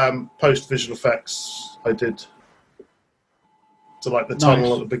post visual effects I did. So like the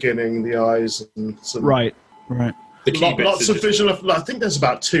tunnel at the beginning, the eyes, and some right. The key lots of visual. I think there's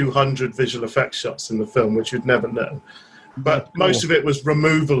about 200 visual effects shots in the film, which you'd never know. But most of it was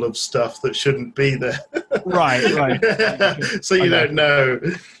removal of stuff that shouldn't be there. Right. So you don't know.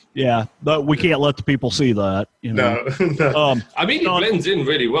 Yeah, but we can't let the people see that. No. I mean, it blends in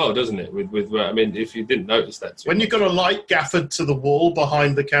really well, doesn't it? With I mean, if you didn't notice that. When you've got a light gaffered to the wall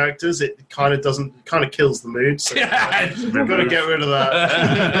behind the characters, it kind of kills the mood. So we've got to get rid of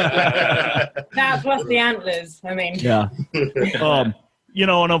that. That plus the antlers. I mean. Yeah.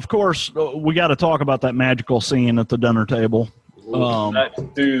 And of course, we got to talk about that magical scene at the dinner table. Let's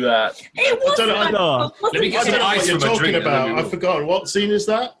do that. Let me get some ice from a drink. I've forgotten. What scene is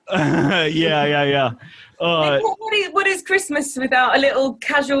that? Yeah. What is Christmas without a little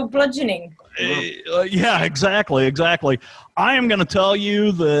casual bludgeoning? Yeah, exactly. I am going to tell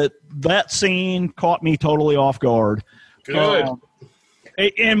you that scene caught me totally off guard. Good.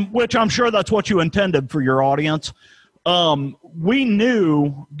 In which I'm sure that's what you intended for your audience. We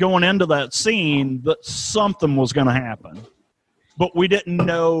knew going into that scene that something was going to happen. But we didn't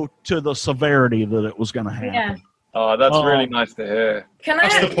know to the severity that it was going to happen. Yeah. Oh, that's really nice to hear. Can I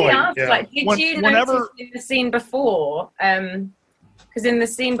actually ask, did you notice in the scene before? Because in the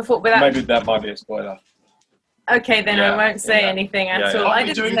scene before... Maybe that might be a spoiler. Okay, then I won't say anything at all. I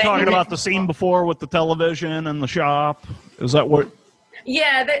didn't say talking about the scene before with the television and the shop. Is that what...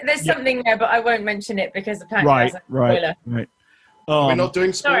 Yeah, there's something there, but I won't mention it because apparently there's a spoiler. Right. We're not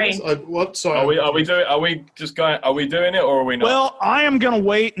doing spoilers. Are Sorry. we doing it, or are we not? Well, I am going to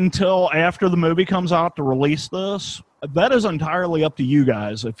wait until after the movie comes out to release this. That is entirely up to you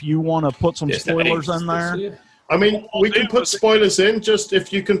guys. If you want to put some spoilers in there. I mean, we can put spoilers in. Just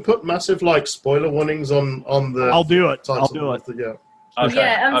if you can put massive spoiler warnings on the. I'll do it. I'll do it. Okay.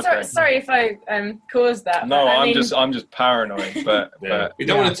 Yeah, I'm sorry if I caused that. No, I'm just paranoid. But we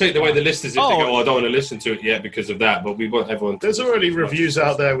don't want to take away the listeners if they go, I don't want to listen to it yet because of that. But we want everyone. There's already reviews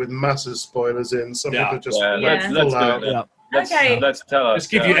out there with massive spoilers in. Some people just let's do it. Let's tell us. Let's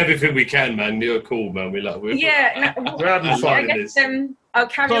give you everything we can, man. You're cool, man. We're having fun in this. I'll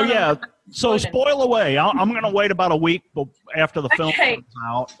carry on. So spoil away. I'm going to wait about a week after the film comes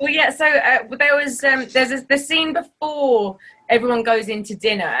out. Well, yeah. So there was there's the scene before everyone goes into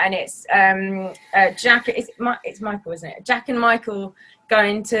dinner, and it's Jack. It's Michael, isn't it? Jack and Michael go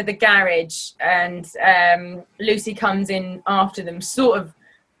into the garage, and Lucy comes in after them, sort of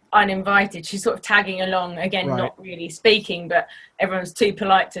uninvited. She's sort of tagging along again, not really speaking, but everyone's too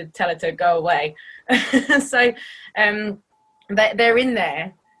polite to tell her to go away. So they're in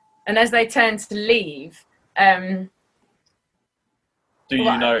there. And as they turn to leave, do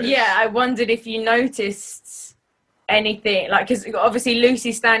you notice? Yeah, I wondered if you noticed anything, like, because obviously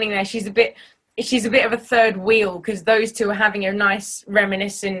Lucy's standing there. She's a bit of a third wheel because those two are having a nice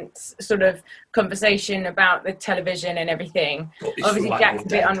reminiscent sort of conversation about the television and everything. Obviously, Jack's a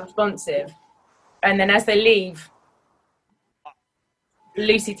bit unresponsive, and then as they leave,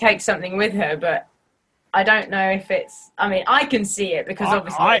 Lucy takes something with her, but I don't know if it's. I mean, I can see it because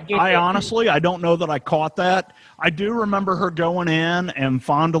obviously. I honestly, I don't know that I caught that. I do remember her going in and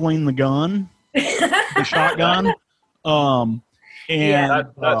fondling the gun, the shotgun. And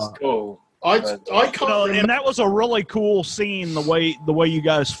that's cool. I can't. And that was a really cool scene. The way you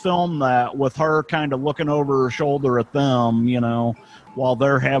guys filmed that with her kind of looking over her shoulder at them, while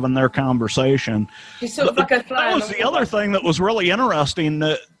they're having their conversation. She's sort of like a fly. That was the other thing that was really interesting.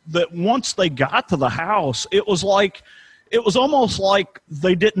 That once they got to the house, it was almost like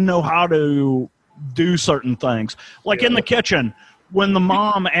they didn't know how to do certain things. Like in the kitchen, when the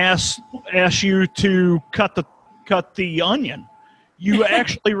mom asks you to cut the onion, you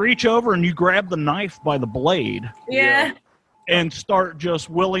actually reach over and you grab the knife by the blade. Yeah. And start just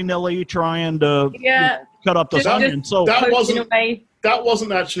willy-nilly trying to cut up this onion. So that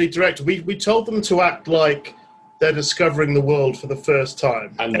wasn't actually direct. We told them to act like they're discovering the world for the first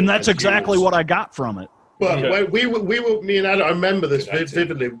time. And that's exactly what I got from it. Well, we were, me and Adam, I remember this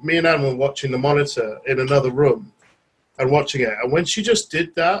vividly. Me and Adam were watching the monitor in another room and watching it. And when she just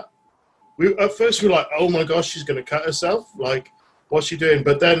did that, at first we were like, oh my gosh, she's going to cut herself. Like, what's she doing?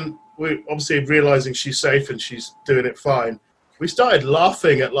 But then we obviously realizing she's safe and she's doing it fine. We started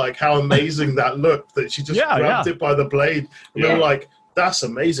laughing at like how amazing that looked, that she just grabbed it by the blade. And we were like, that's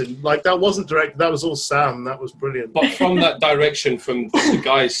amazing. Like, that wasn't direct. That was all Sam. That was brilliant. But from that direction, from the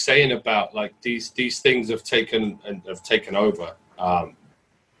guys saying about like these things have taken over.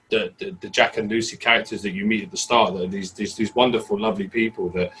 The Jack and Lucy characters that you meet at the start, that these wonderful, lovely people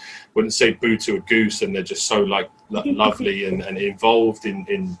that wouldn't say boo to a goose, and they're just so like lovely and involved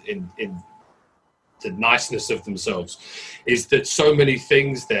in the niceness of themselves. Is that so many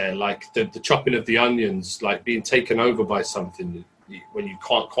things there, like the chopping of the onions, like being taken over by something when you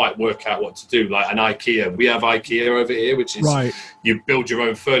can't quite work out what to do, like an IKEA. We have IKEA over here, which is you build your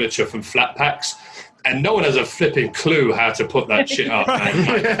own furniture from flat packs. And no one has a flipping clue how to put that shit up.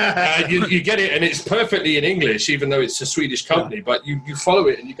 You get it, and it's perfectly in English, even though it's a Swedish company. But you follow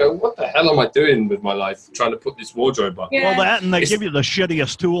it, and you go, what the hell am I doing with my life trying to put this wardrobe up? Yeah. Well, that, and they give you the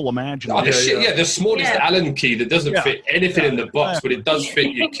shittiest tool imaginable. The smallest Allen key that doesn't fit anything in the box, but it does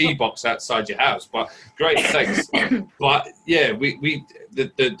fit your key box outside your house. But great, thanks. But yeah,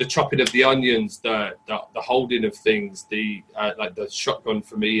 the chopping of the onions, the holding of things, like the shotgun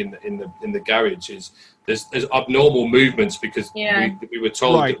for me in the garage is there's abnormal movements because we were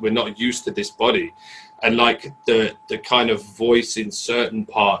told that we're not used to this body, and like the kind of voice in certain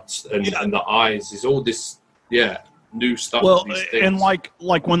parts and the eyes is all this new stuff. Well, and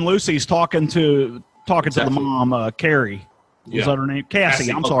like when Lucy's talking to the mom, Carrie. Is that her name?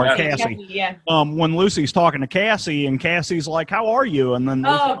 Cassie. I'm sorry, Cassie. Yeah. When Lucy's talking to Cassie, and Cassie's like, "How are you?" And then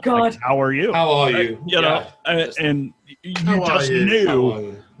oh God, like, "How are you?" How are you? And you just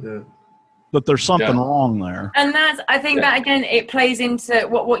knew that there's something wrong there. And I think that again, it plays into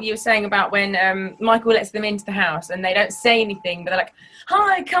what you were saying about when Michael lets them into the house and they don't say anything, but they're like,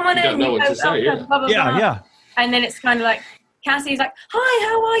 "Hi, come on in." Don't know what to say. Blah, blah, blah. Yeah. And then it's kind of like Cassie's like, "Hi,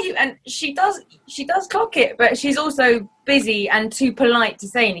 how are you?" And she does clock it, but she's also busy and too polite to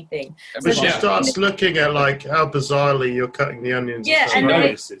say anything. But she starts looking at like how bizarrely you're cutting the onions. Yeah, and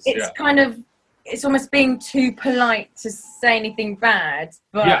it's kind of, it's almost being too polite to say anything bad.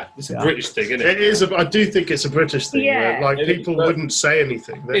 But it's a British thing, isn't it? It is. I do think it's a British thing. Yeah. Where, like people wouldn't say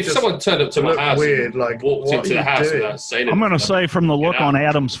anything. If someone turned up to my house, weird, like walked into the house without saying anything, I'm going to say from the look on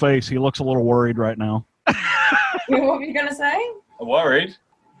Adam's face, he looks a little worried right now. What were you going to say? Worried?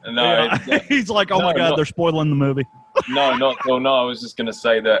 No. Yeah. He's like, oh my God, they're spoiling the movie. No, not at all. No, I was just going to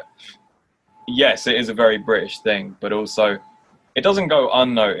say that, yes, it is a very British thing, but also it doesn't go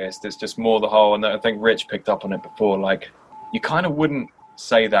unnoticed. It's just more the whole, and I think Rich picked up on it before, like, you kind of wouldn't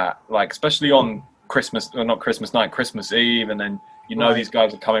say that, like, especially on Christmas, or not Christmas night, Christmas Eve, and then, these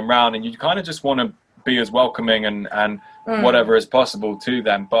guys are coming round, and you kind of just want to be as welcoming and whatever as possible to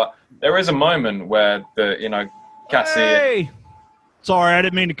them. But there is a moment where Cassie... Hey! Sorry, I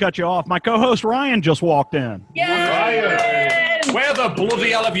didn't mean to cut you off. My co-host Ryan just walked in. Ryan! Where the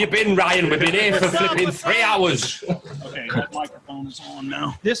bloody hell have you been, Ryan? We've been here for flipping 3 hours. Okay, that microphone is on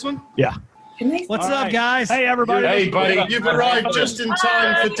now. This one? Yeah. What's up, guys? Hey, everybody. Hey, buddy. You've arrived just in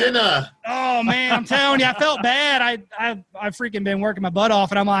time for dinner. Oh, man, I'm telling you, I felt bad. I freaking been working my butt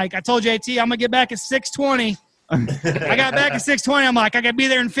off, and I'm like, I told JT I'm going to get back at 6:20. I got back at 6:20. I'm like, I got to be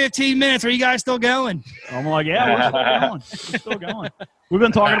there in 15 minutes. Are you guys still going? I'm like, yeah, we're still going. We've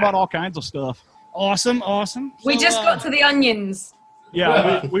been talking about all kinds of stuff. Awesome. We just got to the onions.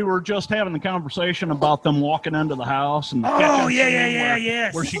 Yeah, we were just having the conversation about them walking into the house and where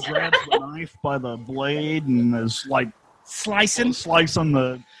she grabs the knife by the blade and is like slicing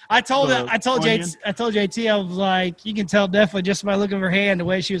the. I told JT, I was like, you can tell definitely just by looking at her hand the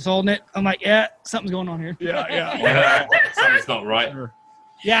way she was holding it. I'm like, yeah, something's going on here. Yeah. Something's not right.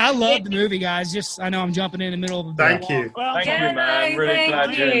 Yeah, I love the movie, guys. I know I'm jumping in the middle of a Thank you. Well, thank you, man. Really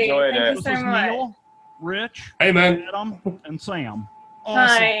glad you enjoyed it. Thank you so much. Neil, Rich, hey, man, Adam, and Sam.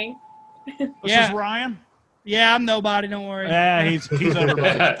 Awesome. Hi. This is Ryan. Yeah, I'm nobody. Don't worry. Yeah, he's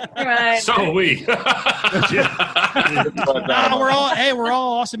everybody. Right. So are we. We're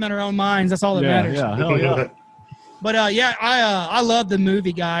all awesome in our own minds. That's all that matters. Yeah, hell yeah. But I love the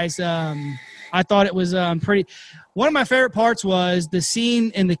movie, guys. I thought it was pretty. One of my favorite parts was the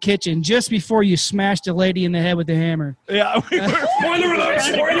scene in the kitchen just before you smashed a lady in the head with the hammer. Yeah. Spoiler alert!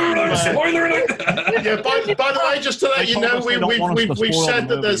 Spoiler alert! Yeah. By the way, just to let you know, we've said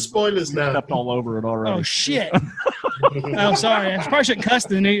that there's spoilers now. Stepped all over it already. Oh shit! Oh, sorry. I probably shouldn't cuss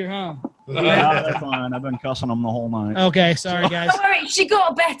in either, huh? No, that's fine. I've been cussing them the whole night. Okay, sorry guys. Don't worry, she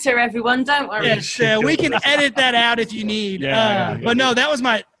got better, everyone. Don't worry. Yes, we can edit that out if you need. But no, that was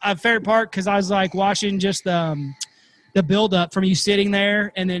my favorite part because I was like watching just the build up from you sitting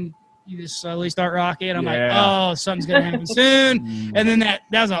there and then you just slowly start rocking. I'm like, oh, something's gonna happen soon. And then that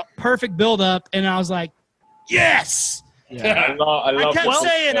was a perfect build up, and I was like, yes. Yeah.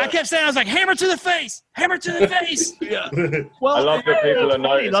 I kept saying, I was like, hammer to the face. Yeah. Well, I love that people are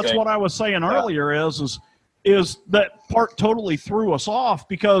noticing. That's what I was saying earlier is that part totally threw us off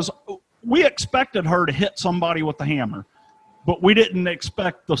because we expected her to hit somebody with the hammer, but we didn't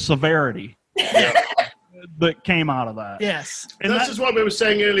expect the severity that came out of that. Yes. And this is what we were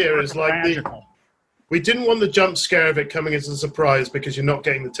saying earlier is like we didn't want the jump scare of it coming as a surprise because you're not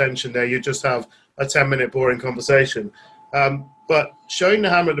getting the tension there. You just have a 10-minute boring conversation. But showing the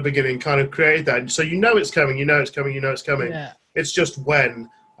hammer at the beginning kind of created that. So you know it's coming. Yeah. It's just when.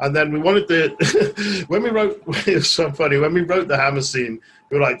 And then we wanted when we wrote, it was so funny, when we wrote the hammer scene,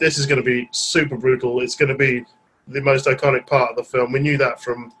 we were like, this is going to be super brutal. It's going to be the most iconic part of the film. We knew that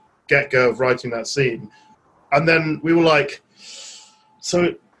from get-go of writing that scene. And then we were like,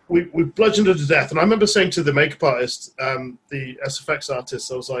 so we bludgeoned her to death. And I remember saying to the makeup artist, the SFX artist,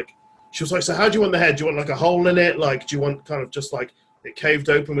 she was like, so how do you want the head? Do you want like a hole in it? Like, do you want kind of just like it caved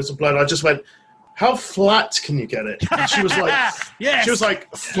open with some blood? I just went, how flat can you get it? And she was like, yes. She was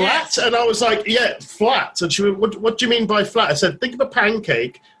like, flat? Yes. And I was like, yeah, flat. And she went, what do you mean by flat? I said, think of a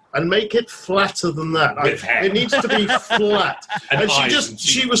pancake and make it flatter than that. It needs to be flat. and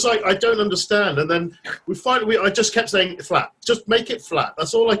she was like, I don't understand. And then I just kept saying flat. Just make it flat.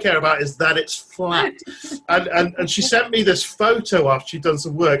 That's all I care about is that it's flat. and she sent me this photo after she'd done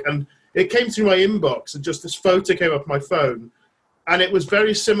some work, and it came through my inbox, and just this photo came up my phone, and it was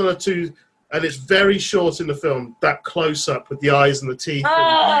very similar to, and it's very short in the film, that close-up with the eyes and the teeth.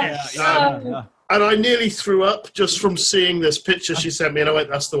 And I nearly threw up just from seeing this picture she sent me, and I went,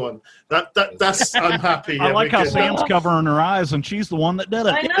 that's the one. That's I'm happy. I like how Sam's covering her eyes, and she's the one that did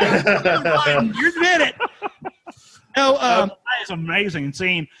it. I know. You did it. No, that is an amazing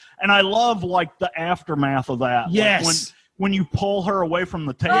scene. And I love, like, the aftermath of that. Yes. Like when you pull her away from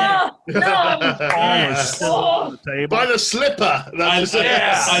the table. Oh, no. On the table. By the slipper.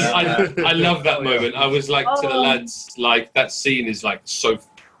 I love that moment. I was like to the lads, like, that scene is, like, so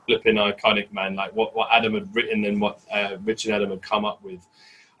flipping iconic, man. Like, what Adam had written and what Rich and Adam had come up with.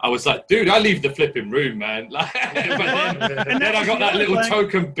 I was like, dude, I leave the flipping room, man. Like, and then I got that little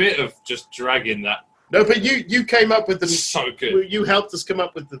token bit of just dragging that No, but you came up with the so good. You helped us come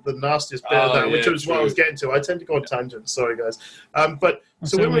up with the nastiest bit of that, which was what I was getting to. I tend to go on tangents. Sorry, guys. But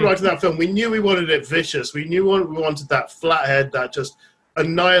so when we were writing that film, we knew we wanted it vicious. We knew we wanted that flathead, that just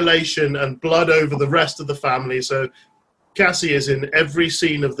annihilation and blood over the rest of the family. So Cassie is in every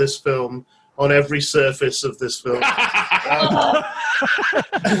scene of this film, on every surface of this film.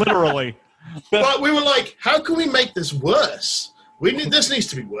 Literally. But we were like, how can we make this worse? This needs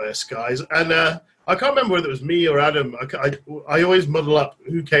to be worse, guys. And I can't remember whether it was me or Adam. I always muddle up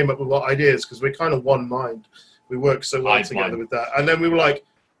who came up with what ideas because we're kind of one mind. We work so well together with that. And then we were like,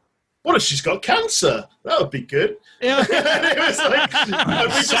 what if she's got cancer? That would be good. Yeah. And it was like,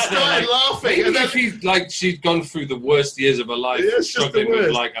 and we just started laughing. And then she'd gone through the worst years of her life, struggling with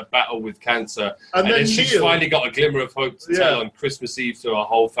like a battle with cancer, and then she's finally got a glimmer of hope to tell on Christmas Eve to our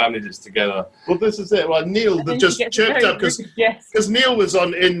whole family that's together. Well, this is it. Like Neil just chirped up because Neil was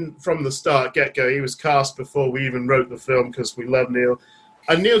in from the start, get-go. He was cast before we even wrote the film because we love Neil,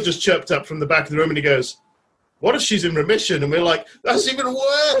 and Neil just chirped up from the back of the room and he goes, what if she's in remission? And we're like, that's even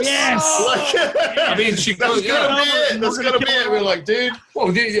worse. Yes. I mean, that's gotta be it. That's gotta be it. We're like, dude.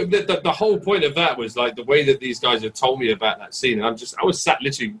 Well, the whole point of that was like the way that these guys had told me about that scene. And I was sat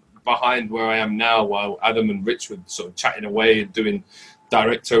literally behind where I am now while Adam and Rich were sort of chatting away and doing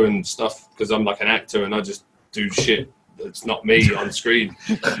director and stuff because I'm like an actor and I just do shit. It's not me on screen.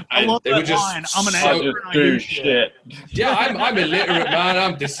 And they were just line. I'm an actor. Do shit. Yeah, I'm illiterate, man.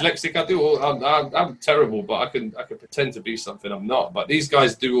 I'm dyslexic. I'm terrible, but I can pretend to be something I'm not. But these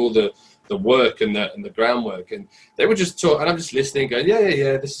guys do all the work and the groundwork, and they were just talking. And I'm just listening, going,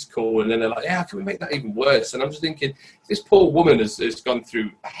 yeah, this is cool. And then they're like, yeah, how can we make that even worse? And I'm just thinking, this poor woman has gone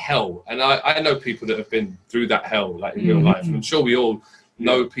through hell, and I know people that have been through that hell, like in real life. And I'm sure we all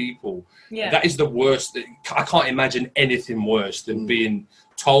know people. Yeah. That is the worst. I can't imagine anything worse than being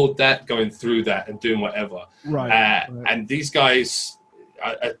told that, going through that, and doing whatever. Right. And these guys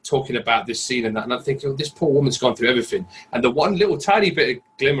are talking about this scene and that, and I'm thinking, this poor woman's gone through everything. And the one little tiny bit of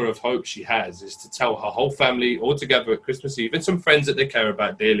glimmer of hope she has is to tell her whole family all together at Christmas Eve, and some friends that they care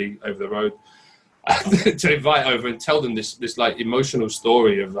about dearly over the road, to invite over and tell them this like emotional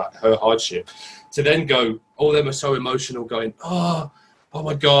story of like her hardship. To then go, all of them are so emotional, going, oh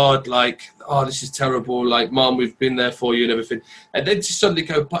my God, like, this is terrible. Like, Mom, we've been there for you and everything. And then just suddenly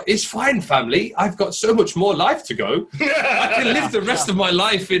go, but it's fine, family. I've got so much more life to go. I can live the rest of my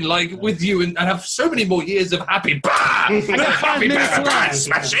life with you and have so many more years of happy.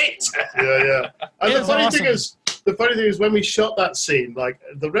 Smash it. Yeah. And the funny thing is, when we shot that scene, like,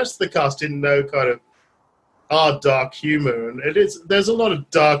 the rest of the cast didn't know kind of our dark humor, and there's a lot of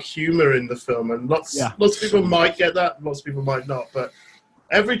dark humor in the film, and lots of people might get that, lots of people might not, but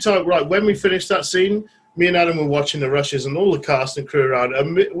every time, when we finished that scene, me and Adam were watching the rushes and all the cast and crew around,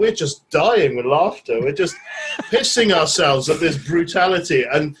 and we're just dying with laughter. We're just pissing ourselves at this brutality,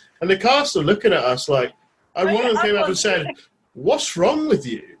 and the cast are looking at us like, and one of them came up and said, what's wrong with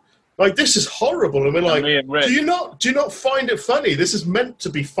you? Like, this is horrible. And we're like, do you not find it funny? This is meant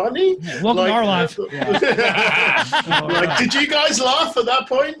to be funny? Yeah, welcome to our life. Like, did you guys laugh at that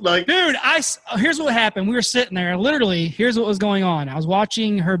point? Like, dude, here's what happened. We were sitting there. Literally, here's what was going on. I was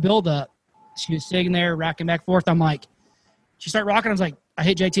watching her build up. She was sitting there, rocking back and forth. I'm like, she started rocking. I was like, I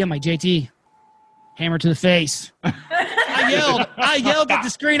hit JT. I'm like, JT, hammer to the face. I yelled at the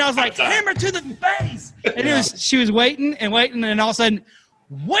screen. I was like, hammer to the face. And she was waiting, and all of a sudden,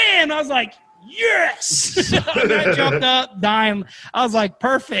 wham! I was like, yes! I jumped up, dying. I was like,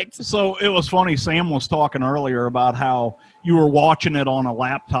 perfect. So it was funny. Sam was talking earlier about how you were watching it on a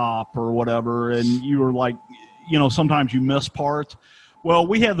laptop or whatever, and you were like, sometimes you miss parts. Well,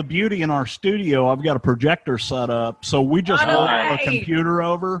 we have the beauty in our studio. I've got a projector set up, so we just moved our computer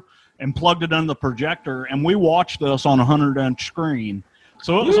over and plugged it in the projector, and we watched this on a 100-inch screen.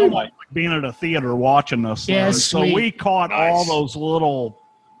 So it was almost like being at a theater watching this. Yeah, so we caught all those little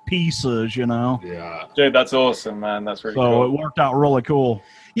pieces, Yeah. Dude, that's awesome, man. That's really cool. So it worked out really cool.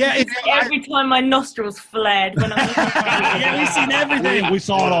 Yeah, every time my nostrils flared when I was we've seen everything. We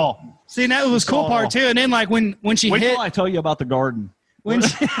saw it all. See, that was cool part too. And then like when she Wait hit, till I tell you about the garden. You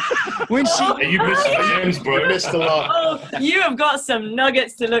missed a lot. Oh, you have got some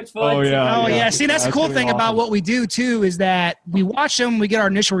nuggets to look forward to. Oh yeah. See, that's the cool thing about what we do too is that we watch them, we get our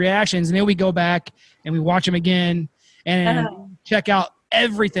initial reactions, and then we go back and we watch them again and check out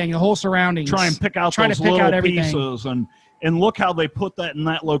everything, the whole surroundings. Try and pick out those little pieces and look how they put that in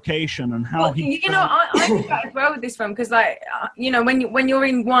that location and how I think that as well with this film because when you're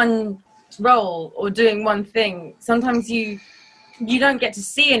in one role or doing one thing, sometimes you don't get to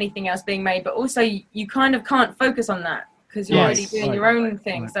see anything else being made, but also you kind of can't focus on that because you're already doing your own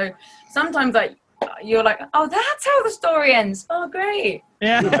thing. Right. So sometimes you're like, oh, that's how the story ends. Oh, great.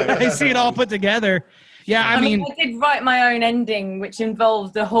 Yeah, they see it all put together. Yeah, I mean, I did write my own ending, which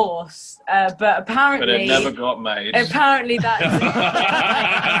involved a horse, but apparently... But it never got made. Apparently that's...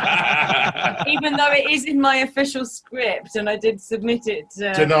 Even though it is in my official script, and I did submit it to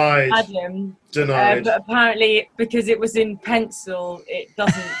Adam. Denied. But apparently, because it was in pencil, it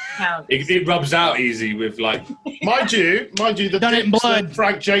doesn't count. It rubs out easy with, like... Mind you, the tips that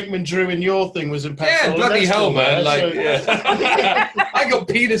Frank Jakeman drew in your thing was in pencil. Yeah, bloody hell, man. I got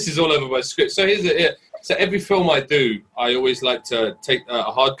penises all over my script. So So every film I do, I always like to take a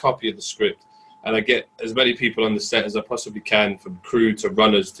hard copy of the script, and I get as many people on the set as I possibly can, from crew to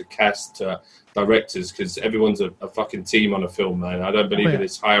runners to cast to directors, because everyone's a fucking team on a film, man. I don't believe in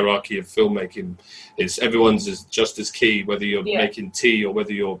this hierarchy of filmmaking. Everyone's just as key, whether you're making tea or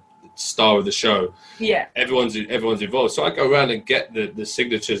whether you're star of the show. Yeah. Everyone's involved. So I go around and get the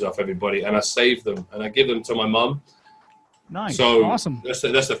signatures off everybody, and I save them, and I give them to my mum. Nice. So awesome. That's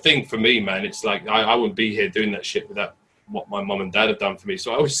the thing for me, man. It's like I wouldn't be here doing that shit without what my mum and dad have done for me.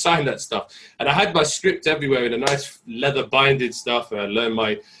 So I always sign that stuff, and I had my script everywhere in a nice leather binded stuff, and I learned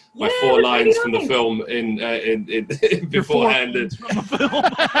my 4 lines from the film in beforehand.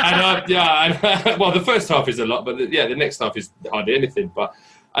 Well, the first half is a lot, but the next half is hardly anything.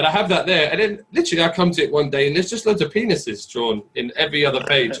 And I have that there, and then literally I come to it one day, and there's just loads of penises drawn in every other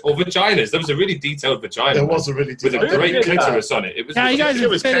page, or vaginas. There was a really detailed vagina. There was a really detailed with a great clitoris on it. It was. Yeah, you guys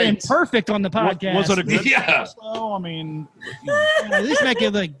have fit in perfect on the podcast. Was it a good? Yeah. I mean, at least make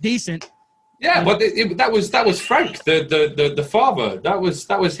it look decent. Yeah, but that was Frank, the father. That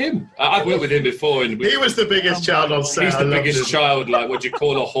was him. I've worked with him before, and he was the biggest child on set. He's the biggest child. Like, what do you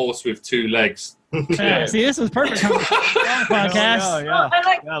call a horse with 2 legs? Yeah. See, this is perfect podcast.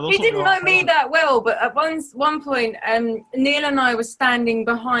 He didn't know me that well, but at one point, Neil and I were standing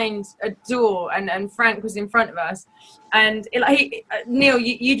behind a door, and Frank was in front of us. And Neil,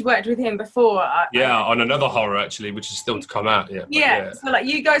 you'd worked with him before. On another horror actually, which is still to come out. Yeah. So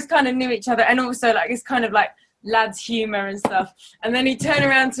you guys kind of knew each other, and also it's kind of like lads' humour and stuff. And then he'd turn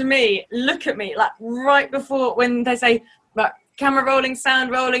around to me, look at me, right before when they say, camera rolling,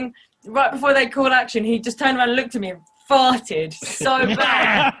 sound rolling. Right before they call action, he just turned around and looked at me and farted so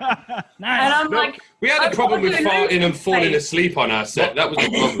bad. Nice. And I'm we had a problem with farting and falling asleep on our set. That was the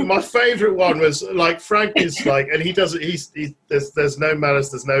problem. My favourite one was Frank is and he doesn't. There's no malice.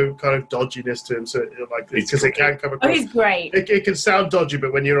 There's no kind of dodginess to him. So because it can come across. Oh, he's great. It can sound dodgy,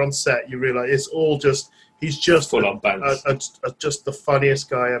 but when you're on set, you realise it's all just. He's just full on balance. Just the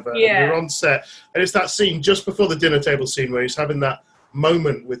funniest guy ever. Yeah. You're on set, and it's that scene just before the dinner table scene where he's having that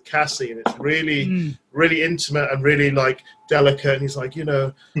moment with Cassie, and it's really really intimate and really delicate, and he's like,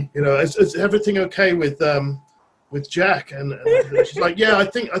 is everything okay with Jack? And she's like, yeah, I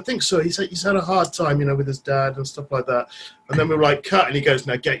think so. He's had a hard time, with his dad and stuff like that. And then we're cut, and he goes,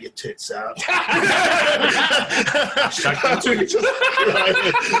 now get your tits out.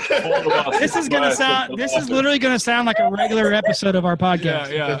 This is literally gonna sound like a regular episode of our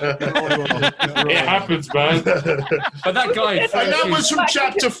podcast. Yeah. It happens, man. But that guy, and that was from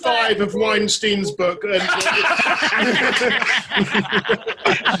chapter 5 of Weinstein's book.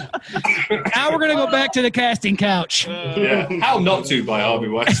 Now we're gonna go back to the casting couch. How Not To by Harvey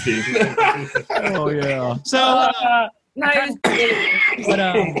Weinstein. Oh yeah. So. No, it was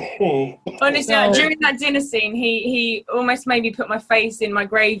brilliant. Honestly, during that dinner scene, he almost made me put my face in my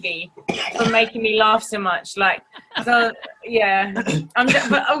gravy for making me laugh so much. But also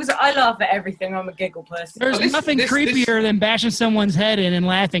I laugh at everything. I'm a giggle person. There's nothing creepier than bashing someone's head in and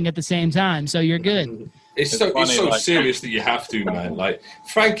laughing at the same time. So you're good. It's so serious that you have to, man.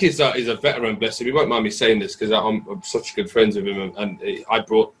 Frank is a veteran, bless him. He won't mind me saying this because I'm such good friends with him, and I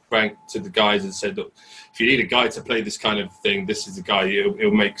brought Frank to the guys and said, look, if you need a guy to play this kind of thing, this is the guy.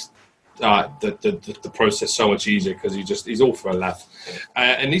 He'll make the process so much easier because he's all for a laugh,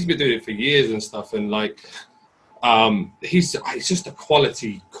 and he's been doing it for years and stuff. And he's just a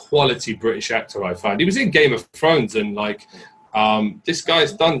quality British actor. I find he was in Game of Thrones, and this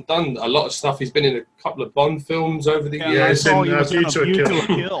guy's done a lot of stuff. He's been in a couple of Bond films over the years. View to a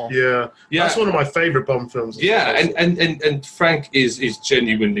Kill. Yeah, that's one of my favourite Bond films. Yeah, and Frank is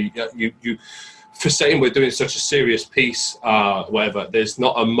genuinely you. For saying we're doing such a serious piece, whatever, there's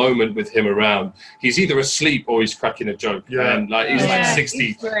not a moment with him around. He's either asleep or he's cracking a joke. Yeah. And he's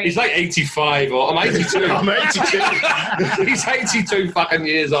 60. He's 85 or I'm 82. I'm 82. He's 82 fucking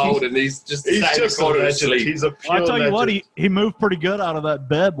years old and he's just sat in the corner asleep. He's a pure I'll tell you legend. what, he moved pretty good out of that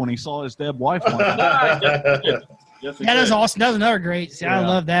bed when he saw his dead wife. Yes, that was awesome. That was another great scene. I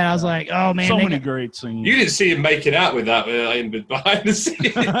love that. I was like, oh man, so many great scenes. You didn't see him making out with that behind the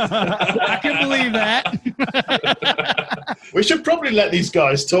scenes. I can believe that. We should probably let these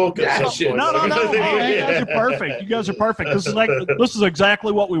guys talk at some point. No. You guys are perfect. You guys are perfect. This is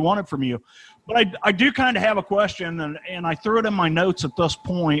exactly what we wanted from you. But I do kind of have a question, and I threw it in my notes at this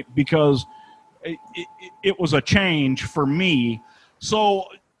point because it was a change for me. So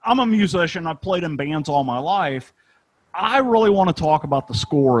I'm a musician. I've played in bands all my life. I really want to talk about the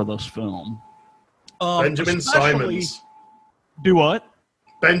score of this film. Benjamin Simons. Do what?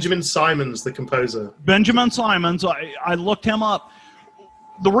 Benjamin Simons, the composer. Benjamin Simons. I looked him up.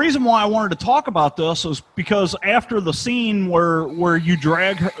 The reason why I wanted to talk about this is because after the scene where you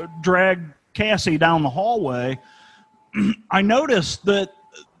drag Cassie down the hallway, I noticed that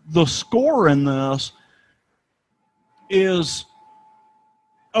the score in this is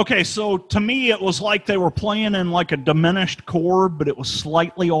okay. So to me, it was like they were playing in like a diminished chord, but it was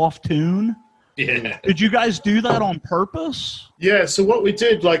slightly off tune. Yeah. Did you guys do that on purpose? Yeah. So what we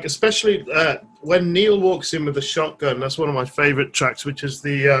did, like especially when Neil walks in with the shotgun, that's one of my favorite tracks, which is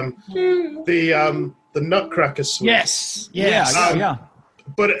the Nutcracker Suite. Yes. Yeah.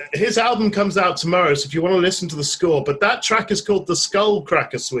 But his album comes out tomorrow, so if you want to listen to the score, but that track is called the Skull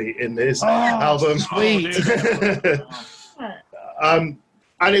Cracker Suite in his album. Sweet. And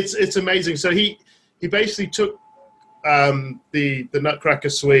it's amazing. So he basically took the Nutcracker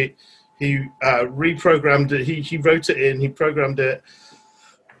Suite, he reprogrammed it, he wrote it in, he programmed it,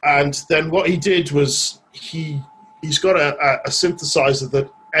 and then what he did was he's got a synthesizer that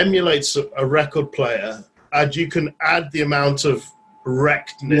emulates a record player, and you can add the amount of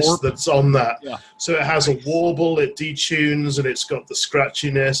wreckedness that's on that. Yeah. So it has a warble, it detunes, and it's got the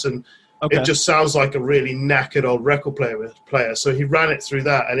scratchiness, and it just sounds like a really knackered old record player. So he ran it through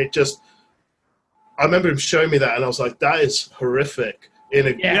that, and I remember him showing me that, and I was like, that is horrific in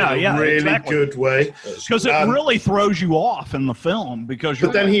a really good way. Because it really throws you off in the film.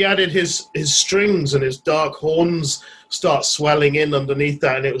 But then he added his strings, and his dark horns start swelling in underneath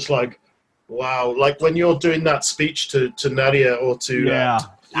that, and it was like, wow, like when you're doing that speech to Nadia or to...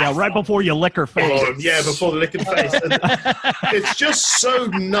 right before you lick her face. Before the lick her face. It's just so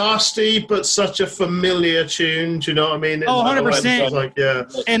nasty, but such a familiar tune, do you know what I mean? 100%. Like,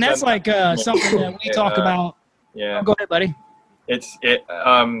 and that's like something that we talk about. Yeah. Oh, go ahead, buddy.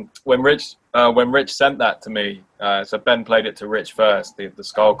 When Rich sent that to me, so Ben played it to Rich first, the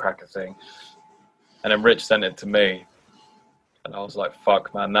Skullcracker thing, and then Rich sent it to me. And I was like,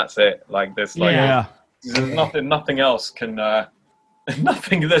 "Fuck, man, that's it." Like this, there's nothing else can.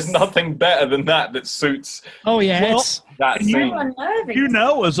 There's nothing better than that suits. Oh yeah, that scene.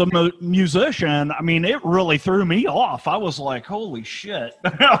 As a musician, I mean, it really threw me off. I was like, "Holy shit!"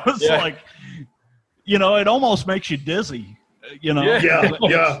 I was like, it almost makes you dizzy. It's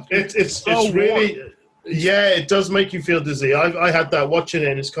really. Warm. Yeah, it does make you feel dizzy. I had that watching it,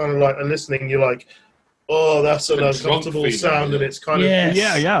 and it's kind of like, and listening, you're like, oh, that's an uncomfortable sound, and it's kind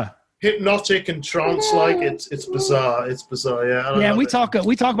of hypnotic and trance-like. It's bizarre. It's bizarre. And we talk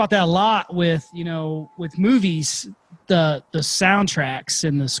about that a lot with movies. The soundtracks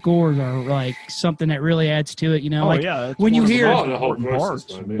and the scores are like something that really adds to it. When you hear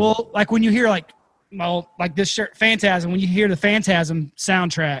when you hear like this Phantasm, when you hear the Phantasm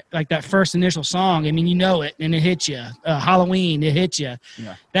soundtrack, like that first initial song, I mean, it, and it hits you. Halloween, it hits you.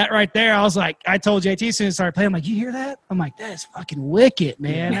 Yeah. That right there, I was like, I told JT as soon as I started playing, I'm like, you hear that? I'm like, that is fucking wicked,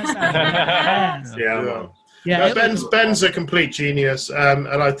 man. That sounds Ben's a complete genius, and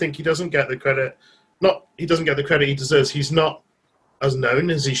I think he doesn't get the credit. He doesn't get the credit he deserves. He's not as known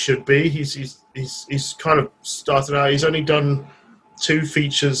as he should be. He's kind of started out. He's only done 2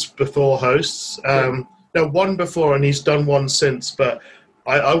 features before Hosts. One before, and he's done one since. But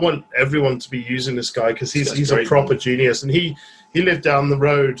I want everyone to be using this guy because he's a proper genius. And he lived down the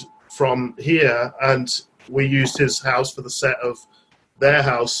road from here, and we used his house for the set of their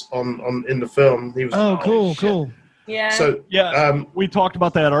house in the film. He was cool. Yeah. So we talked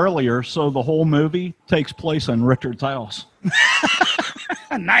about that earlier. So the whole movie takes place in Richard's house.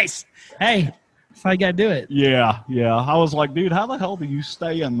 Nice. Hey. That's how you gotta do it. Yeah. I was like, dude, how the hell do you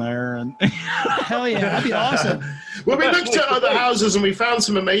stay in there? And hell yeah, that'd be awesome. Well, we looked at other houses and we found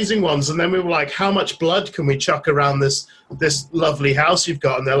some amazing ones, and then we were like, how much blood can we chuck around this lovely house you've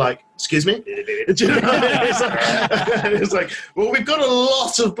got? And they're like, excuse me? It's like, well, we've got a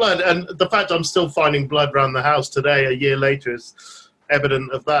lot of blood, and the fact I'm still finding blood around the house today, a year later, is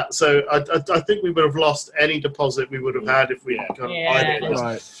evident of that. So I think we would have lost any deposit we would have had if we had kind of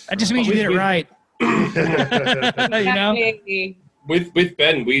Right. That just means you did it right. with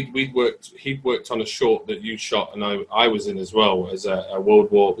Ben, he worked on a short that you shot, and I was in as well as a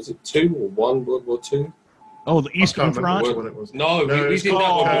World War. Was it 2 or 1? World War 2? Oh, the Eastern Front. No, we did that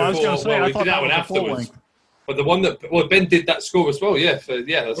one before. I was going to say, we did that one afterwards. But the one that Ben did that score as well. Yeah, he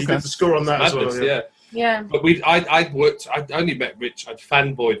did the score on that as well. Yeah. Yeah. But I only met Rich. I'd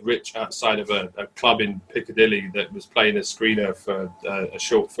fanboyed Rich outside of a club in Piccadilly that was playing a screener for a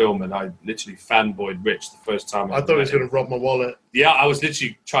short film, and I literally fanboyed Rich the first time. I thought he was going to rob my wallet. Yeah, I was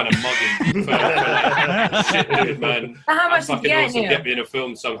literally trying to mug him for like, shit, dude, man. How much did you get me in a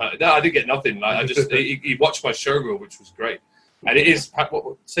film somehow? No, I didn't get nothing. Like, he watched my showreel, which was great. And it is,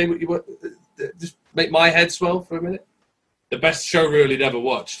 say what you want, just make my head swell for a minute. The best showreel he'd ever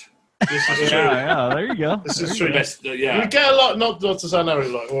watched. This is true. Yeah, there you go. This is true. Best, We get a lot, not to sound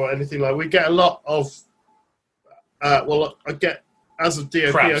like or anything like. We get a lot of. I get as a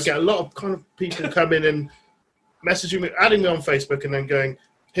DOP, Crabs. I get a lot of kind of people come in and messaging me, adding me on Facebook, and then going,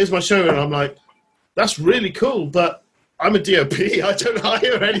 "Here's my show," and I'm like, "That's really cool," but I'm a DOP. I don't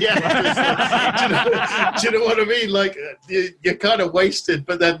hire any actors. Do you know what I mean? Like you're kind of wasted.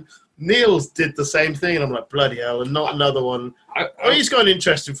 But then Neil's did the same thing, and I'm like, bloody hell, and not another one. He's got an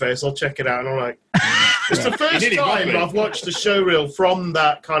interesting face. I'll check it out. And I'm like, it's the first time I've watched a showreel from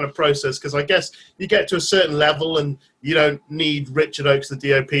that kind of process, because I guess you get to a certain level and you don't need Richard Oakes, the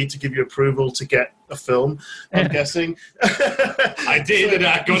DOP, to give you approval to get a film, I'm guessing. I did, and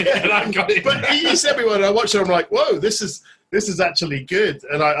I got it. But he said me when I watched it, I'm like, whoa, this is actually good.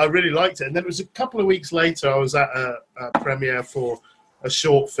 And I really liked it. And then it was a couple of weeks later, I was at a premiere for a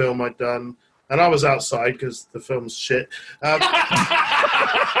short film I'd done. And I was outside because the film's shit.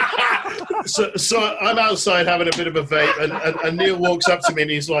 So I'm outside having a bit of a vape, and Neil walks up to me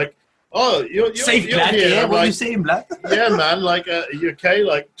and he's like, "Oh, you're safe, you're Black. here." Yeah, I'm what like, are you saying, Black? "Yeah, man. Like, are you okay?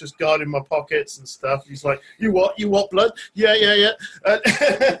 Like, just guarding my pockets and stuff." He's like, "You what? You what, blood? Yeah."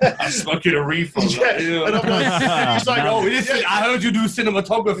 I'm smoking a reefer. Yeah. And I'm like, he's like, "Oh, listen, I heard you do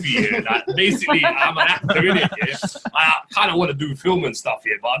cinematography here. Basically, I'm an actor in it. Yeah. I kind of want to do film and stuff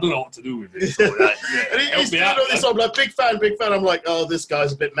here, but I don't know what to do with it." So, and he's doing all this. I'm like, big fan. I'm like, "Oh, this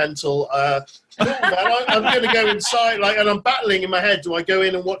guy's a bit mental." Cool, man. I'm going to go inside, and I'm battling in my head. Do I go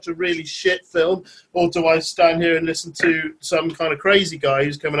in and watch a really shit film, or do I stand here and listen to some kind of crazy guy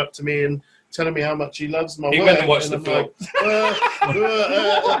who's coming up to me and telling me how much he loves my work? He went and watched the film.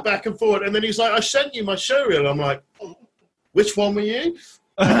 Back and forward. And then he's like, "I sent you my showreel." I'm like, "Which one were you?"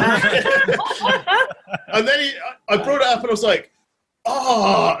 And then I brought it up and I was like,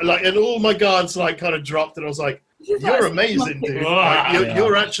 and all my guards kind of dropped, and I was like, "You're amazing, dude.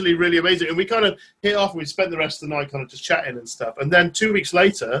 You're actually really amazing." And we kind of hit off, and we spent the rest of the night kind of just chatting and stuff. And then 2 weeks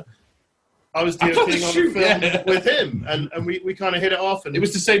later, I was DOPing on a film with him, and we kind of hit it off. And it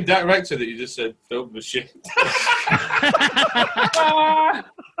was the same director that you just said filmed the shit.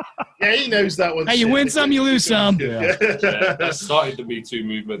 Yeah, he knows that one. Hey, you win some, you lose some. Yeah, that started the Me Too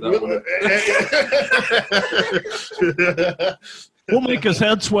movement. That one. We'll make his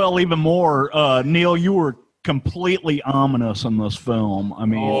head swell even more. Neil, you were completely ominous in this film. I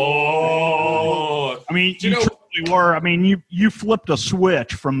mean, you truly were. I mean, you flipped a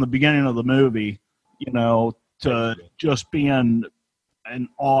switch from the beginning of the movie, to just being an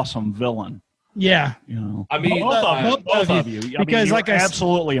awesome villain. Yeah. I mean, both of you. Because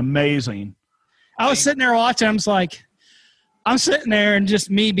absolutely amazing. I was sitting there watching. I'm sitting there, and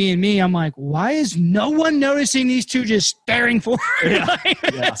just me being me, I'm like, why is no one noticing these two just staring forward?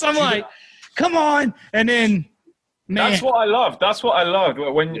 Yeah. So I'm like, come on. And then, man. That's what I loved.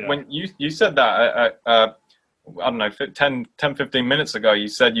 When you said that, I don't know, 10, 15 minutes ago, you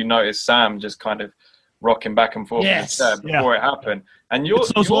said you noticed Sam just kind of rocking back and forth before it happened. And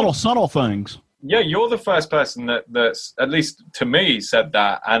it's those little subtle things. Yeah, you're the first person that's, at least to me, said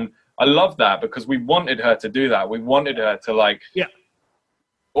that. And I love that, because we wanted her to do that. We wanted her to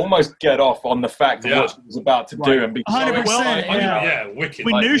almost get off on the fact of what she was about to do and be 100%. Wicked.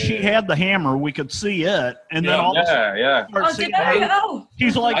 We knew she had the hammer. We could see it, and then all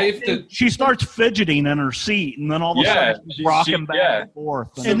she's like, she starts fidgeting in her seat, and then all of a sudden she's rocking back and forth,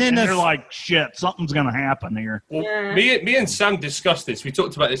 and then they're like, "Shit, something's gonna happen here." Well, me and Sam discussed this. We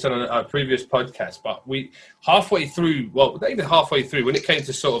talked about this on our previous podcast, but we halfway through, not even halfway through, when it came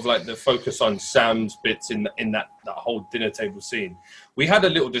to sort of the focus on Sam's bits in that whole dinner table scene, we had a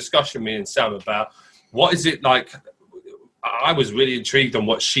little discussion, me and Sam, about what is it like. I was really intrigued on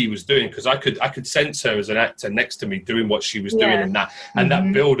what she was doing, because I could sense her as an actor next to me doing what she was doing, and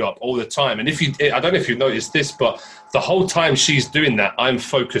that build up all the time. And I don't know if you've noticed this, but the whole time she's doing that, I'm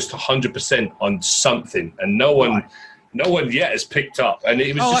focused 100% on something, and no one no one yet has picked up, and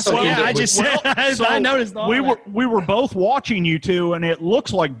it was just something I noticed. We were both watching you two, and it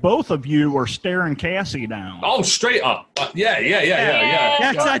looks like both of you were staring Cassie down. Oh, straight up.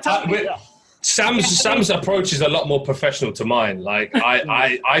 Sam's approach is a lot more professional to mine. Like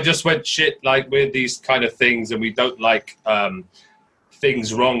I just went shit like with these kind of things, and we don't like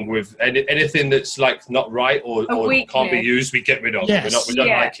things wrong with anything that's like not right or can't be used. We get rid of. Yes. We don't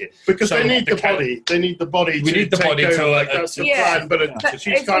like it because they need the body. They need the body. We need the body to like that's the plan. But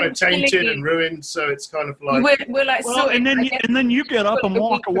she's kind of tainted and ruined, so it's kind of like we're like. Well, and then you get up and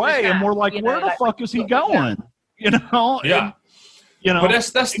walk away, and we're like, where the fuck is he going? You know? Yeah. You know, but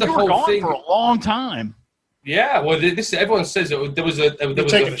that's the whole thing for a long time. Yeah, well, everyone says it. There was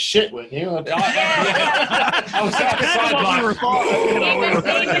taking a shit, weren't you? I was outside,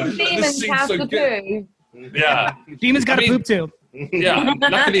 even demons have to poo. Yeah, demons got to poop too. Yeah,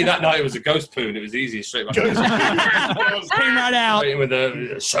 luckily that night it was a ghost poo, and it was easy, straight back. Came right out. Straight with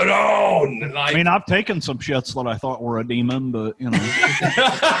the shut on. I mean, I've taken some shits that I thought were a demon, but you know,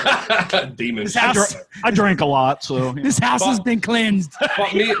 demons. I drink a lot, so this house has been cleansed.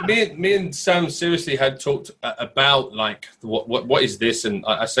 But me and Sam seriously had talked about like what is this, and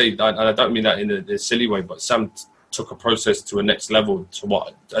I say, and I don't mean that in a silly way, but Sam took a process to a next level to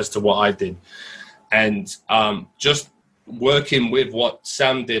what I did, and just working with what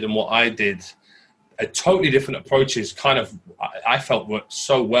Sam did and what I did, a totally different approaches kind of I felt worked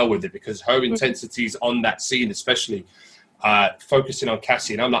so well with it, because her intensities on that scene, especially focusing on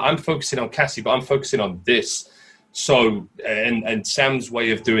Cassie, and I'm focusing on Cassie, but I'm focusing on this. So and Sam's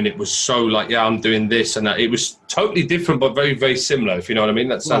way of doing it was so like, yeah, I'm doing this, and it was totally different but very, very similar, if you know what I mean.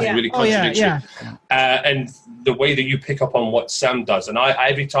 That sounds really contradictory. And the way that you pick up on what Sam does, and I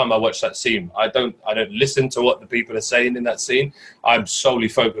every time I watch that scene, I don't listen to what the people are saying in that scene. I'm solely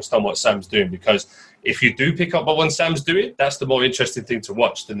focused on what Sam's doing, because if you do pick up on what Sam's doing, that's the more interesting thing to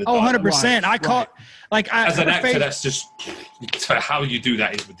watch than the 100%. I caught as an actor, that's just how you do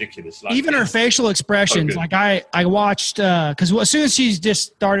that is ridiculous. Like, even her facial expressions, like I watched because as soon as she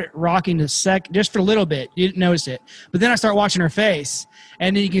just started rocking just for a little bit, you didn't notice it, but then I start watching her face,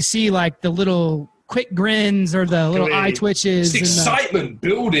 and then you can see like the little quick grins or the little eye twitches. It's excitement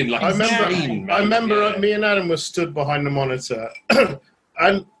building. Like I remember me and Adam were stood behind the monitor,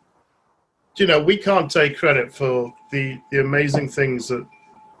 and you know, we can't take credit for the amazing things that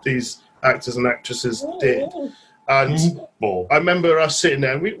these actors and actresses did. And I remember us sitting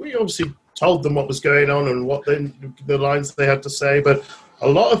there, and we obviously told them what was going on and what the lines they had to say, but a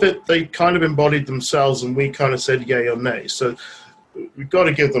lot of it they kind of embodied themselves, and we kind of said yay or nay. So we've got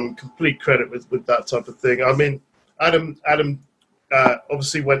to give them complete credit with that type of thing. I mean, Adam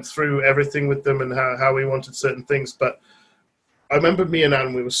obviously went through everything with them and how he wanted certain things, but I remember me and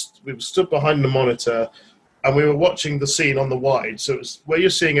Anne, we were stood behind the monitor, and we were watching the scene on the wide. So it was where you're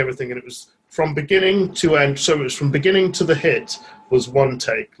seeing everything, and it was from beginning to end. So it was from beginning to the hit was one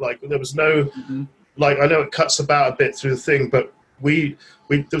take. Like there was no, like I know it cuts about a bit through the thing, but we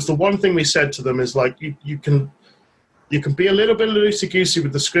there was the one thing we said to them is like you can be a little bit loosey-goosey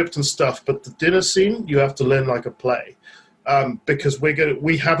with the script and stuff, but the dinner scene you have to learn like a play, because we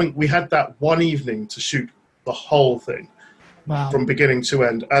had that one evening to shoot the whole thing. Wow. From beginning to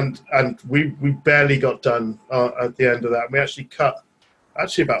end, and we barely got done at the end of that. We actually cut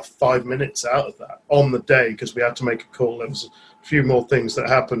about 5 minutes out of that on the day because we had to make a call. There was a few more things that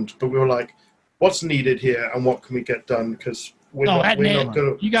happened, but we were like, what's needed here and what can we get done, because we're not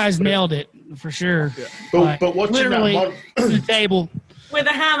gonna, you guys nailed it for sure. Yeah. But watching literally that the table with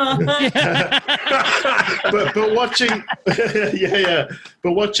a hammer. but watching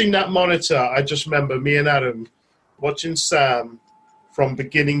but watching that monitor, I just remember me and Adam watching Sam from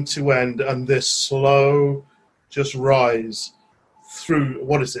beginning to end, and this slow just rise through,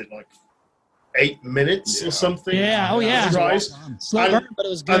 what is it, like 8 minutes or something? Yeah, oh yeah. Rise. Slow burn, but it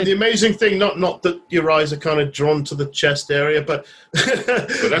was good. And the amazing thing, not that your eyes are kind of drawn to the chest area, but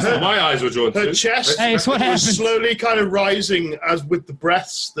that's what my eyes were drawn to. Her chest was slowly kind of rising as with the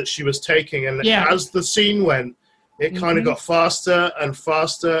breaths that she was taking, and as the scene went, it kind of got faster and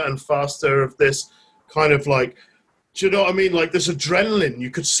faster and faster of this kind of like, do you know what I mean? Like this adrenaline you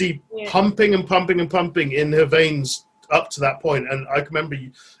could see pumping and pumping and pumping in her veins up to that point. And I remember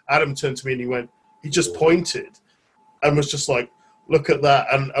Adam turned to me and he just pointed and was just like, look at that.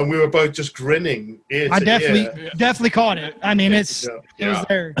 And we were both just grinning ear to ear. Definitely caught it. I mean, it was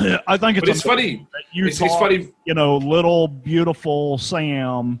there. I think it's funny. It's funny. You know, little beautiful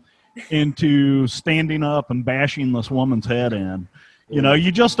Sam into standing up and bashing this woman's head in. You know,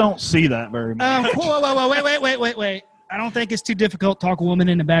 you just don't see that very much. Whoa, wait. I don't think it's too difficult to talk a woman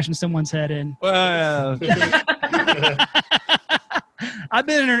into bashing someone's head in. I've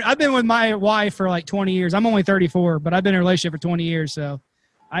been with my wife for like 20 years. I'm only 34, but I've been in a relationship for 20 years, so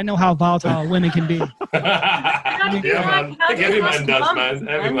I know how volatile women can be. Yeah, man. I think every man does, man.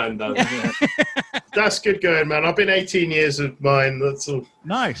 Every man does. That's good going, man. I've been 18 years of mine. That's all.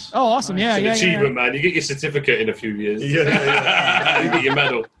 Nice. Oh, awesome. Nice. Yeah, It's an achievement, man. You get your certificate in a few years. Yeah. You get your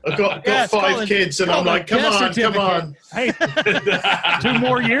medal. I've got 5 kids, and I'm like, come on. Hey, 2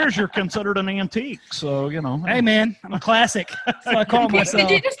 more years, you're considered an antique. So, you know. Hey, man, I'm a classic. That's what I call myself.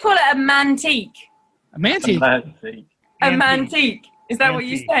 Did you just call it a mantique? A mantique? A mantique. Is that what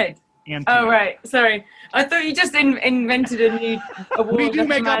you said? Antique. Oh, right. Sorry. I thought you just invented a new award. We do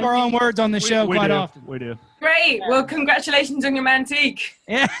make up our own words on the show quite often. We do. Great. Well, congratulations on your mantique.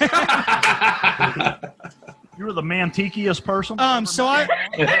 Yeah. You were the mantikiest person. So I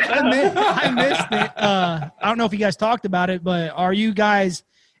missed it. I don't know if you guys talked about it, but are you guys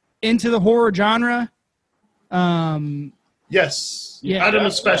into the horror genre? Yes. Yeah. Adam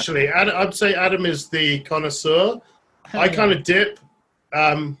especially. I'd say Adam is the connoisseur. I kind of dip.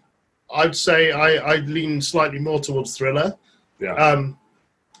 I'd say I lean slightly more towards thriller. Yeah.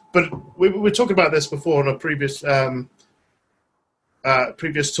 But we were talking about this before on a previous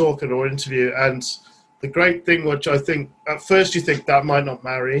talk or interview, and the great thing, which I think at first you think that might not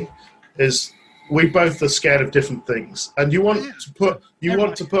marry, is we both are scared of different things, and you want to put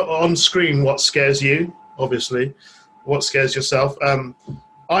on screen what scares you, obviously, what scares yourself.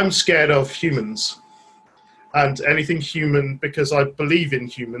 I'm scared of humans. And anything human, because I believe in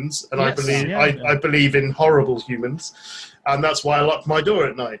humans, and I believe in horrible humans, and that's why I lock my door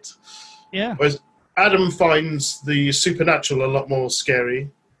at night. Yeah. Whereas Adam finds the supernatural a lot more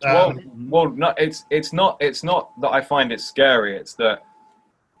scary. No, it's not that I find it scary. It's that,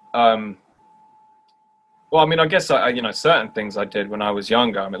 I guess certain things I did when I was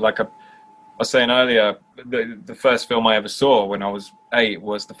younger. I mean, like I was saying earlier, the first film I ever saw when I was 8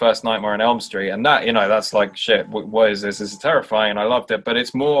 was the first Nightmare on Elm Street, and that, that's like, shit, what is this? This is terrifying. I loved it, but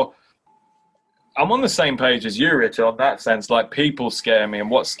it's more, I'm on the same page as you, Richard, on that sense. Like, people scare me,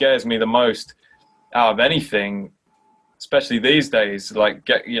 and what scares me the most out of anything, especially these days, like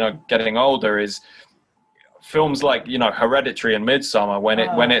getting older, is films like Hereditary and Midsommar,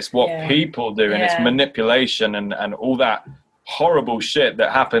 when it's what people do, and it's manipulation and all that horrible shit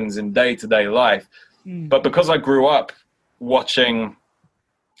that happens in day-to-day life. But because I grew up watching,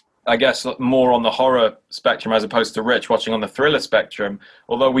 I guess, more on the horror spectrum as opposed to Rich watching on the thriller spectrum,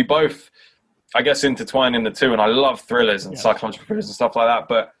 although we both, I guess, intertwine in the two, and I love thrillers and psychological thrillers and stuff like that,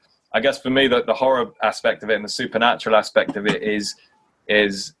 but I guess for me, the horror aspect of it and the supernatural aspect of it is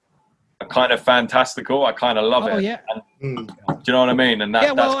a kind of fantastical. I kind of love it. Yeah. And, do you know what I mean? And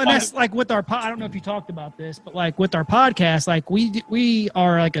that's like with our I don't know if you talked about this, but like with our podcast, like we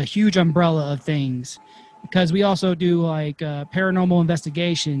are like a huge umbrella of things, because we also do like paranormal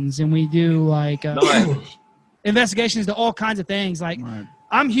investigations, and we do like investigations to all kinds of things. Like, right.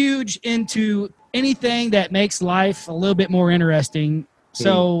 I'm huge into anything that makes life a little bit more interesting.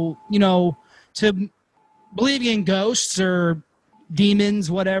 So, to believing in ghosts or demons,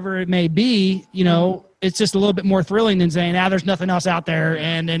 whatever it may be, it's just a little bit more thrilling than saying, there's nothing else out there,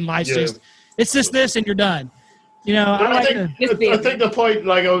 and then life's it's just this and you're done. I think the point,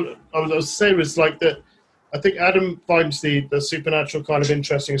 like I was saying, was like that. I think Adam finds the supernatural kind of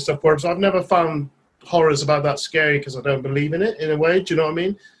interesting stuff, whereas I've never found horrors about that scary because I don't believe in it in a way. Do you know what I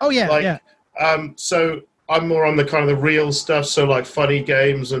mean? Oh yeah, So I'm more on the kind of the real stuff. So like funny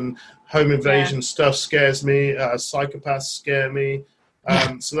games and home invasion stuff scares me. Psychopaths scare me.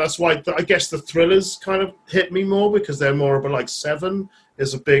 So that's why I guess the thrillers kind of hit me more, because they're more about like Seven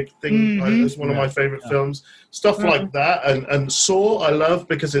is a big thing. It's one of my favorite films. Stuff like that, and Saw I love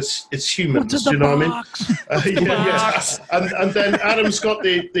because it's humans. You know box? What I mean? And then Adam's got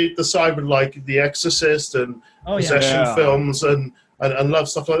the side with like The Exorcist and possession films and love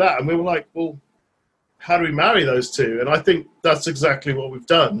stuff like that. And we were like, well, how do we marry those two? And I think that's exactly what we've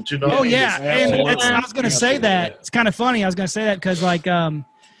done. Do you know? Oh yeah, and I was going to say that. It's kind of funny. I was going to say that because like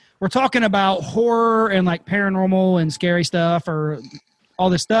we're talking about horror and like paranormal and scary stuff or all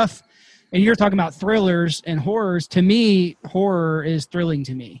this stuff, and you're talking about thrillers and horrors. To me, horror is thrilling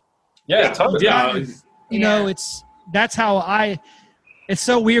to me. Yeah, totally. That's how it's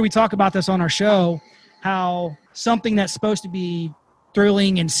so weird. We talk about this on our show, how something that's supposed to be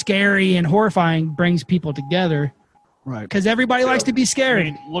thrilling and scary and horrifying brings people together. Right. Because everybody likes to be scared. I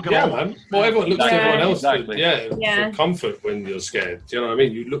mean, look at man. Well, everyone looks to everyone else for comfort when you're scared. Do you know what I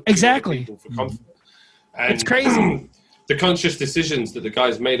mean? You look to people for comfort. And it's crazy. the conscious decisions that the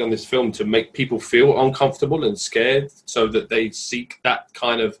guys made on this film to make people feel uncomfortable and scared so that they seek that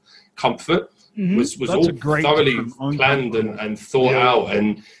kind of comfort was all thoroughly planned and thought out.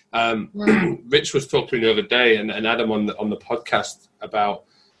 And Rich was talking to me the other day, and Adam on the podcast about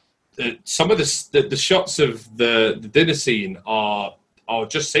some of the shots of the dinner scene are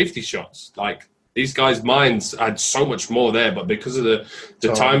just safety shots. Like, these guys' minds had so much more there, but because of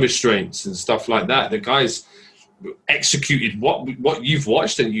the time restraints and stuff like that, the guys executed what you've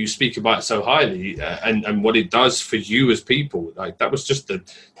watched and you speak about so highly, and what it does for you as people. Like, that was just a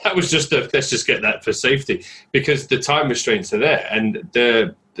let's just get that for safety, because the time restraints are there, and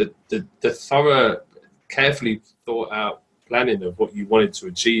the thorough, carefully thought out planning of what you wanted to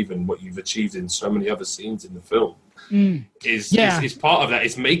achieve and what you've achieved in so many other scenes in the film is part of that.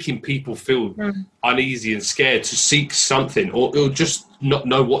 It's making people feel uneasy and scared to seek something, or just not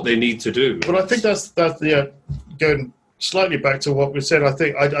know what they need to do. Well, I think that's going slightly back to what we said. I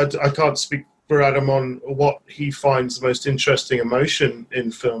think I can't speak for Adam on what he finds the most interesting emotion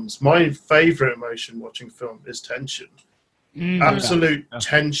in films. My favourite emotion watching film is tension. Absolute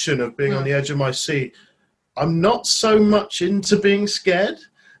tension of being on the edge of my seat. I'm not so much into being scared,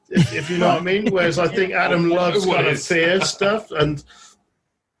 if you know what I mean. Whereas I think Adam loves kind of fear stuff, and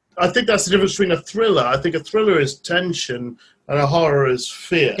I think that's the difference between a thriller. I think a thriller is tension, and a horror is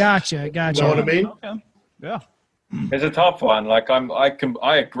fear. Gotcha. You know what I mean? Okay. Yeah. It's a tough one. Like,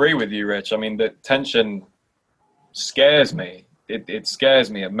 I agree with you, Rich. I mean, the tension scares me. It scares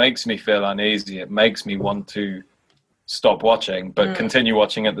me. It makes me feel uneasy. It makes me want to stop watching, but continue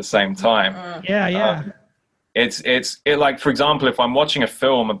watching at the same time. Yeah. It's like, for example, if I'm watching a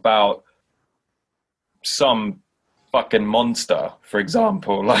film about some fucking monster, for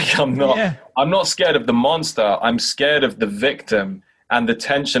example, like, I'm not scared of the monster. I'm scared of the victim and the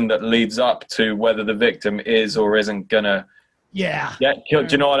tension that leads up to whether the victim is or isn't gonna get killed.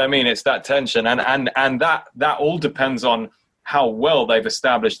 Do you know what I mean? It's that tension, and that all depends on how well they've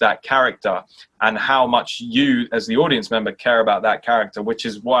established that character and how much you, as the audience member, care about that character, which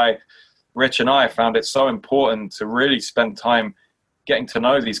is why Rich and I found it so important to really spend time getting to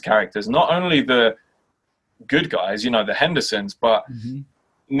know these characters, not only the good guys, you know, the Hendersons, but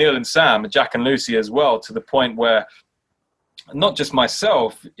Neil and Sam, Jack and Lucy as well, to the point where not just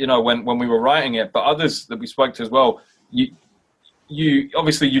myself, you know, when we were writing it, but others that we spoke to as well, you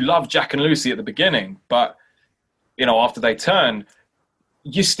obviously you love Jack and Lucy at the beginning, but, you know, after they turn,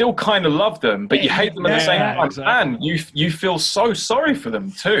 you still kind of love them, but you hate them at the same time. Exactly. And you feel so sorry for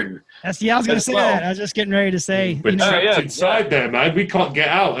them too. I was going to say that. I was just getting ready to say. We're trapped inside there, man. We can't get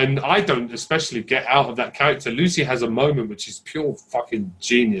out. And I don't especially get out of that character. Lucy has a moment which is pure fucking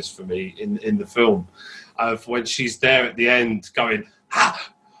genius for me in the film, of when she's there at the end going,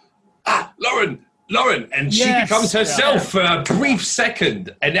 Lauren, and she becomes herself for a brief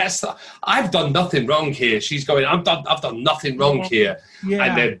second, and that's, I've done nothing wrong here. She's going, I've done nothing wrong here,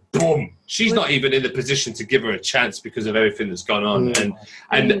 and then boom, she's not even in the position to give her a chance because of everything that's gone on,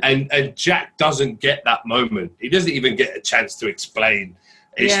 and Jack doesn't get that moment. He doesn't even get a chance to explain.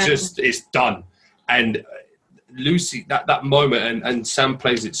 It's just, it's done. And Lucy, that moment, and Sam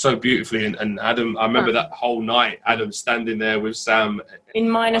plays it so beautifully, and Adam, I remember that whole night, Adam standing there with Sam in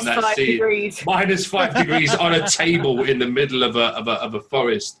 -5 degrees, -5 degrees on a table in the middle of a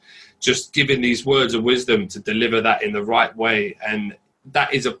forest, just giving these words of wisdom to deliver that in the right way, and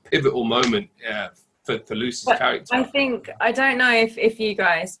that is a pivotal moment for Lucy's character. I don't know if you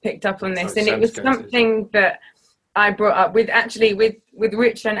guys picked up on this, and it was something that I brought up with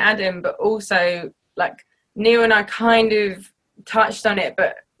Rich and Adam, but also like Neil and I kind of touched on it,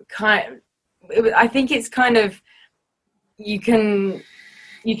 but I think it's kind of, you can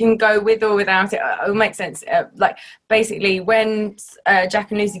go with or without it. It'll make sense. Like, basically, when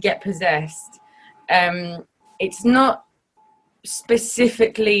Jack and Lucy get possessed, it's not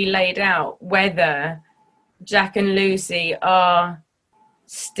specifically laid out whether Jack and Lucy are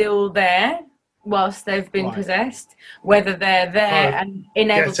still there whilst they've been possessed, whether they're there and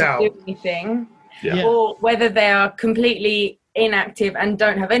unable to do anything. Or whether they are completely inactive and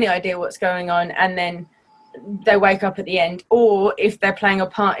don't have any idea what's going on, and then they wake up at the end, or if they're playing a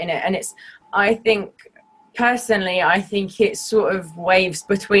part in it. And I think it sort of waves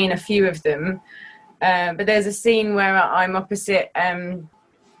between a few of them. But there's a scene where I'm opposite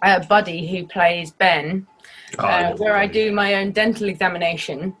Buddy, who plays Ben, where I do my own dental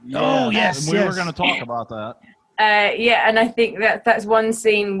examination. We were going to talk about that. And I think that's one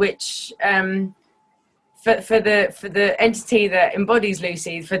scene which... for the entity that embodies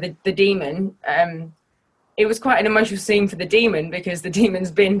Lucy, for the demon, it was quite an emotional scene for the demon because the demon's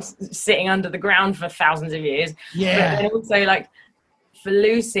been sitting under the ground for thousands of years. Yeah. But then also, like, for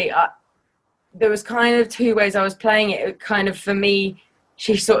Lucy, there was kind of two ways I was playing it. It kind of, for me,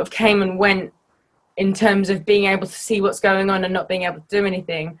 she sort of came and went in terms of being able to see what's going on and not being able to do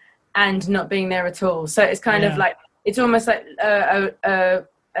anything and not being there at all. So it's kind of like, it's almost like a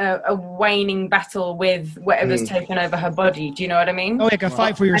waning battle with whatever's taken over her body. Do you know what I mean? Oh, like a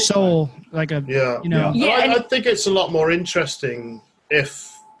fight for your soul, like a you know. Yeah, I think it's a lot more interesting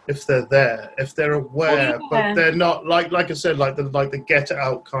if they're there, if they're aware, but they're not like I said, like the get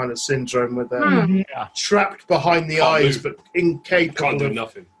out kind of syndrome where they're trapped behind the eyes, but incapable can't do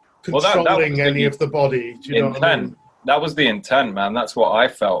nothing. Controlling any of the body. Do you know what I mean? That was the intent, man. That's what I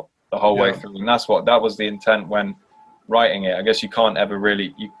felt the whole way through, and that was the intent when writing it. I guess you can't ever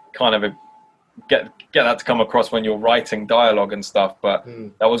get that to come across when you're writing dialogue and stuff, but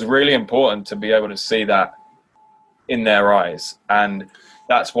that was really important to be able to see that in their eyes. And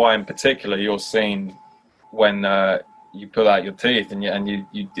that's why in particular your scene when you pull out your teeth and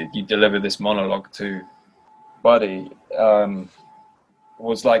you deliver this monologue to Buddy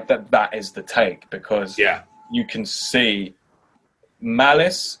was like that is the take, because you can see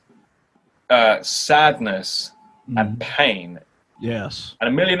malice, sadness and pain, yes, and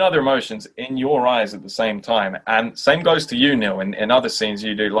a million other emotions in your eyes at the same time. And same goes to you, Neil, in other scenes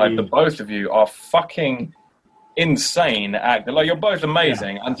you do. Like the both of you are fucking insane actor. Like, you're both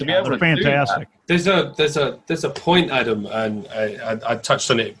amazing, and to be able to fantastic. Do that, there's a point, Adam, and I touched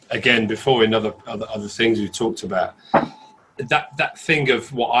on it again before in other things we talked about. That thing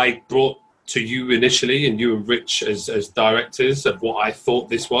of what I brought to you initially, and you and Rich as directors, of what I thought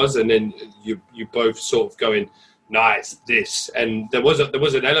this was, and then you both sort of going, nice, this. And there was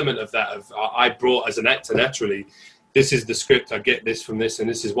an element of that of I brought as an actor naturally, this is the script, I get this from this, and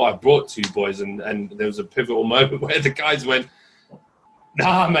this is what I brought to you boys. And there was a pivotal moment where the guys went,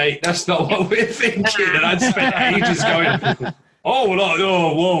 nah, mate, that's not what we're thinking. And I'd spent ages going,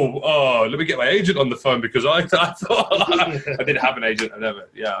 let me get my agent on the phone, because I thought I didn't have an agent.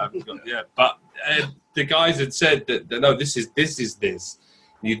 But the guys had said that no, this is this.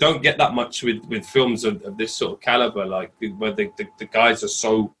 You don't get that much with films of this sort of caliber, like where the guys are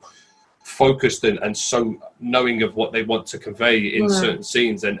so focused and so knowing of what they want to convey in certain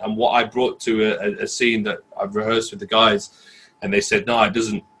scenes. And what I brought to a scene that I've rehearsed with the guys, and they said, no,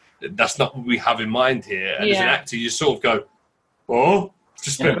 that's not what we have in mind here. And as an actor, you sort of go, oh,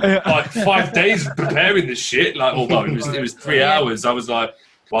 just spent like 5 days preparing this shit. Like, although it was 3 hours, I was like,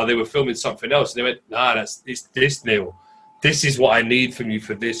 while they were filming something else, and they went, nah, it's this, Neil. This is what I need from you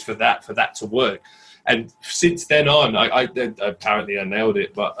for this, for that to work. And since then on, I apparently I nailed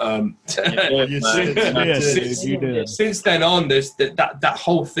it, but since then on, there's that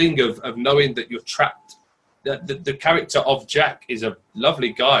whole thing of knowing that you're trapped. The character of Jack is a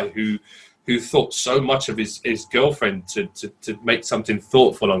lovely guy who thought so much of his girlfriend to make something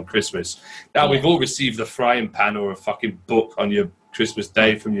thoughtful on Christmas. Now, we've all received a frying pan or a fucking book on your Christmas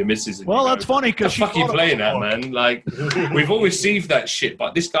Day from your missus. Well, that's funny, because she's fucking playing that, man. Like, we've all received that shit,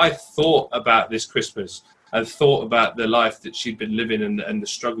 but this guy thought about this Christmas and thought about the life that she'd been living and the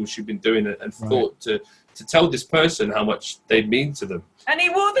struggles she'd been doing, and thought to tell this person how much they mean to them. And he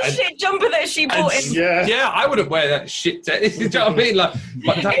wore the shit jumper that she bought him. Yeah, I wouldn't wear that shit. You know what I mean? Like,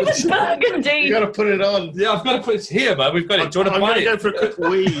 but that was burgundy. You got to put it on. Yeah, I've got to put it here, man. We've got it. Do you want to buy it? I'm going to go for a quick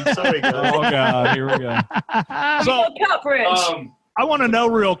weed. Sorry, guys. Oh God, here we go. So, cup, Rich. I want to know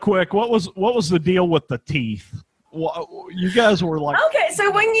real quick, what was the deal with the teeth? You guys were like, okay.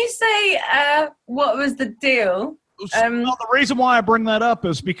 So when you say what was the deal? Well, the reason why I bring that up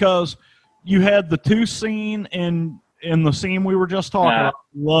is because you had the two scene in the scene we were just talking about.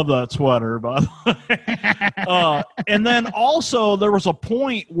 Love that sweater, by the way. And then also there was a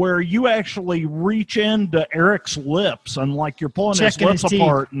point where you actually reach into Eric's lips and like you're pulling his lips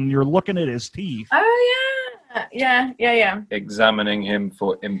apart and you're looking at his teeth. Oh yeah. Examining him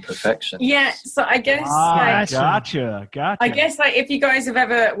for imperfection. Yeah, so I guess gotcha. I guess like if you guys have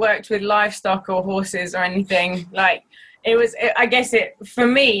ever worked with livestock or horses or anything, like for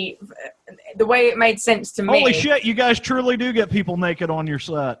me, the way it made sense to me. Holy shit, you guys truly do get people naked on your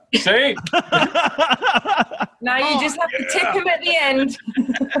set. See? Now you just have to tip him at the end.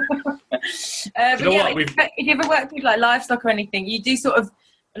 If you ever worked with like livestock or anything, you do sort of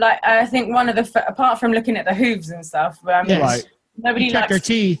like, I think one of the, apart from looking at the hooves and stuff, nobody likes their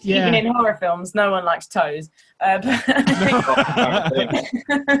teeth. Yeah. Even in horror films, no one likes toes.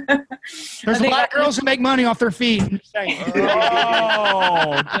 There's black girls who make money off their feet. Oh,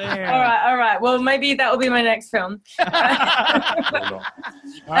 damn. All right. Well, maybe that will be my next film.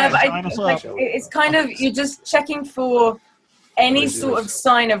 It's kind of, you're just checking for any sort of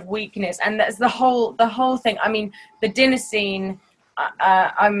sign of weakness, and that's the whole thing. I mean, the dinner scene,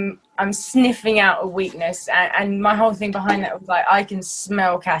 I'm sniffing out a weakness, and my whole thing behind that was like, I can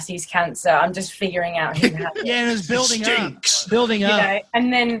smell Cassie's cancer. I'm just figuring out who has it. Yeah, and it's building up. You know?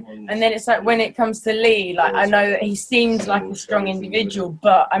 And then it's like, when it comes to Lee, like, I know that he seems like a strong individual,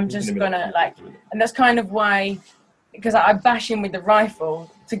 but I'm just gonna like, and that's kind of why, because I bash him with the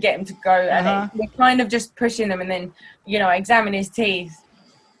rifle to get him to go, and we're kind of just pushing him, and then, you know, I examine his teeth.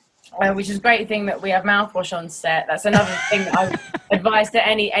 Which is a great thing that we have mouthwash on set. That's another thing that I advise to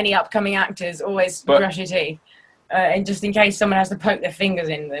any upcoming actors: always brush your teeth, and just in case someone has to poke their fingers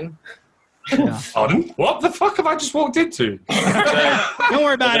in them. Yeah. Pardon? What the fuck have I just walked into? Don't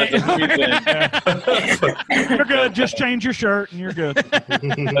worry about it. You're good. Just change your shirt and you're good.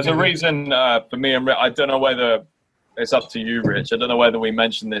 There's a reason for me and Rich. I don't know whether it's up to you, Rich. I don't know whether we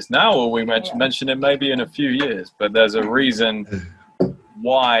mention this now or we mention it maybe in a few years. But there's a reason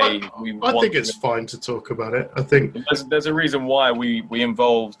why I think it's fine to talk about it. I think there's a reason why we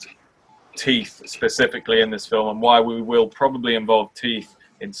involved teeth specifically in this film, and why we will probably involve teeth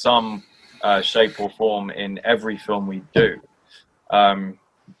in some shape or form in every film we do.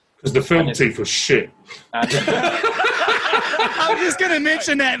 Because the film teeth was shit. I was just gonna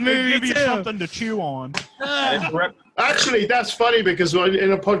mention that movie give you something to chew on. Actually, that's funny, because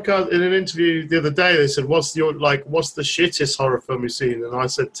in a podcast, in an interview the other day, they said, "What's the shittest horror film you've seen?" And I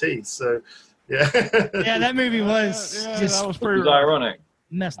said, "Teeth." So, yeah. Yeah, that movie was that was pretty ironic.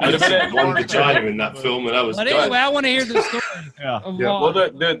 Messed up. I had one vagina in that film, and that was. But anyway, I want to hear the story. Well,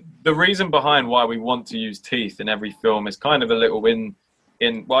 the reason behind why we want to use teeth in every film is kind of a little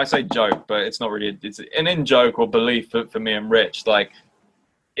well, I say joke, but it's not really. It's an in-joke or belief for me and Rich. Like,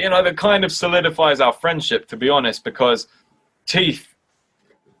 you know, that kind of solidifies our friendship, to be honest, because teeth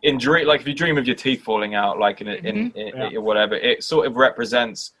like if you dream of your teeth falling out, like in whatever, it sort of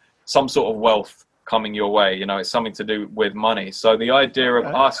represents some sort of wealth coming your way. You know, it's something to do with money. So the idea of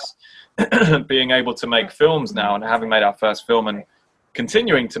us being able to make films now, and having made our first film and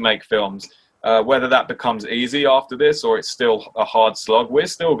continuing to make films, whether that becomes easy after this or it's still a hard slog, we're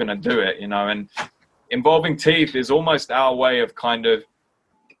still going to do it, you know. And involving teeth is almost our way of kind of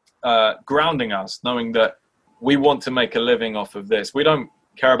grounding us, knowing that we want to make a living off of this. We don't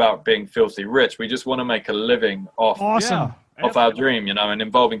care about being filthy rich. We just want to make a living off our dream, you know. And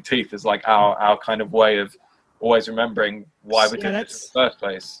involving teeth is like our kind of way of always remembering why we did this in the first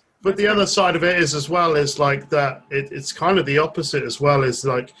place. But the other side of it is as well is like that. It's kind of the opposite as well. Is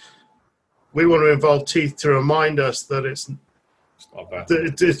like we want to involve teeth to remind us that it's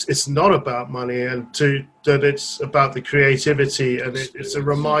not about money, and that it's about the creativity, and it's a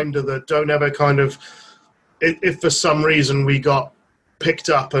reminder that don't ever kind of, if for some reason we got picked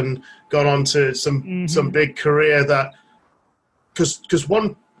up and got onto some big career, that because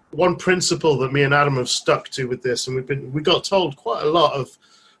one principle that me and Adam have stuck to with this, and we got told quite a lot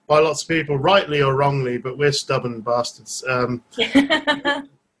by lots of people, rightly or wrongly, but we're stubborn bastards.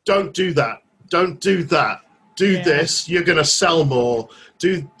 Don't do that. Don't do that. Do this, you're going to sell more.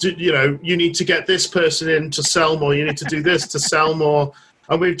 You know, you need to get this person in to sell more. You need to do this to sell more.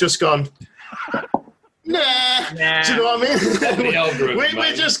 And we've just gone, nah. Do you know what I mean?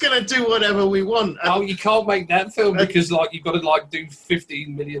 We're just going to do whatever we want. Oh, you can't make that film because, like, you've got to, do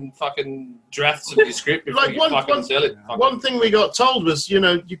 15 million fucking drafts of your script before you fucking sell it. One thing we got told was, you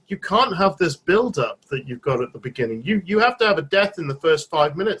know, you can't have this build-up that you've got at the beginning. You have to have a death in the first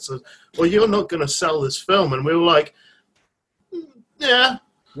 5 minutes, or you're not going to sell this film. And we were like, yeah.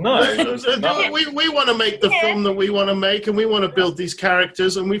 No. We want to make the film that we want to make, and we want to build these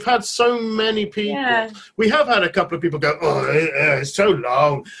characters. And we've had so many people. Yeah. We have had a couple of people go, "Oh, it's so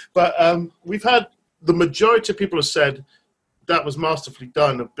long," but we've had the majority of people have said that was masterfully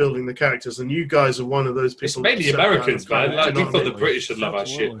done of building the characters, and you guys are one of those people. It's mainly Americans, man. Like, we thought the British would love our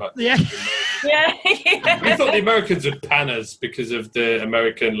shit, but yeah. We thought the Americans would pan us because of the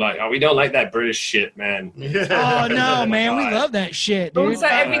American, we don't like that British shit, man. Yeah. Oh no, man, we love that shit, dude. Also,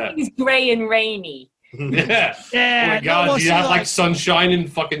 everything's grey and rainy. Yeah. Oh my God, do you have sunshine in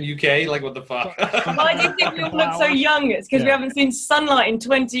fucking UK? Like, what the fuck? Why do you think we all look so young? It's because we haven't seen sunlight in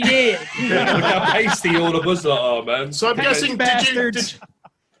 20 years. Look how pasty all of us are, man. So I'm guessing,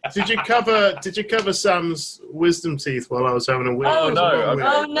 did you cover Sam's wisdom teeth while I was having a wheel?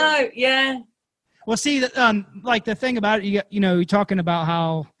 Oh no, yeah. Well, see, the thing about it, you're talking about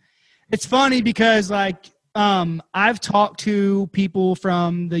how it's funny because I've talked to people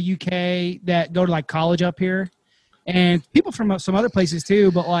from the UK that go to like college up here, and people from some other places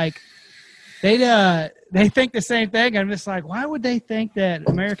too. But like, they think the same thing. I'm just like, why would they think that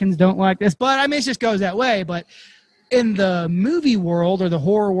Americans don't like this? But I mean, it just goes that way. But in the movie world or the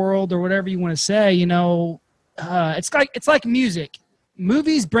horror world or whatever you want to say, you know, it's like music.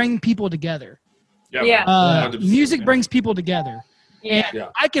 Movies bring people together. Yeah. Music brings people together. Yeah.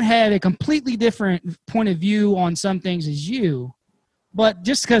 I can have a completely different point of view on some things as you, but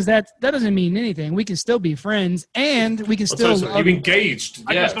just because that doesn't mean anything. We can still be friends, and we can still. You've engaged.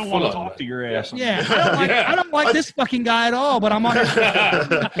 I just don't want to talk to your ass. Yeah, I don't like this fucking guy at all. But I'm on.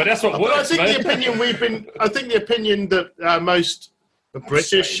 But that's what works. I think the opinion that most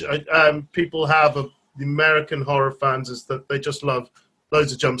British people have of the American horror fans is that they just love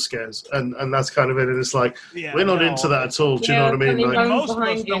loads of jump scares, and that's kind of it. And it's like, we're not into that at all. Do you know what I mean? Like, most of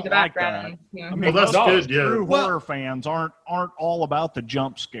us don't like that. I mean, that's good. Yeah, true horror fans aren't all about the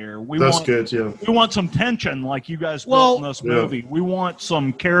jump scare. We want some tension, like you guys built in this movie. We want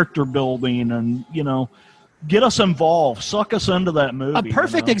some character building, and get us involved, suck us into that movie. A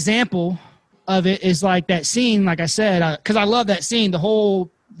perfect example of it is like that scene, like I said, because I love that scene, the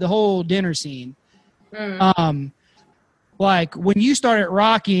whole dinner scene. Like when you started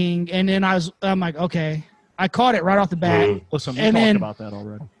rocking, and then I'm like, okay, I caught it right off the bat. Listen, we talked about that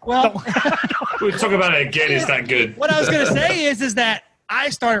already. Well, we'll talk about it again. It's that good. What I was gonna say is that I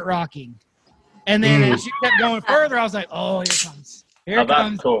started rocking, and then as you kept going further, I was like, oh, here it comes. Here it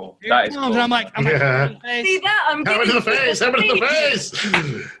comes. That's cool. That is cool. And I'm like, see that? I'm have it in the face. Have it in the face.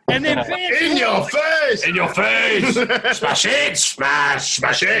 And then in your face. In your face. Smash it. Smash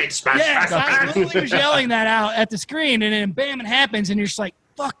it. Smash. Yes, I literally was yelling that out at the screen, and then bam, it happens, and you're just like,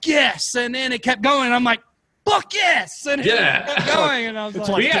 fuck yes. And then it kept going, and I'm like, fuck yes. And it kept going, and I was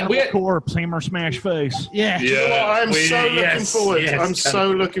like Corpse, Hammer Smash Face. Yeah. I'm so looking forward. I'm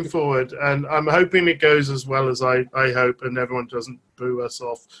so looking forward, and I'm hoping it goes as well as I hope, and everyone doesn't boo us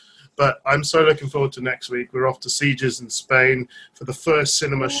off. But I'm so looking forward to next week. We're off to Sieges in Spain for the first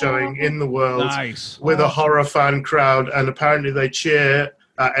cinema showing in the world with a horror fan crowd, and apparently they cheer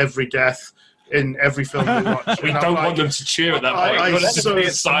at every death in every film we watch. We don't want them to cheer at that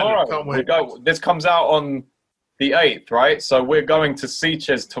point. This comes out on the 8th, right? So we're going to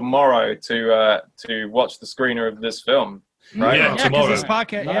Sieges tomorrow to watch the screener of this film. Right? Yeah, tomorrow. This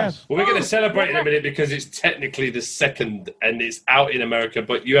podcast, Well, we're going to celebrate in a minute because it's technically the 2nd and it's out in America,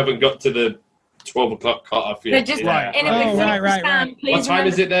 but you haven't got to the 12 o'clock cut-off yet. Right. What time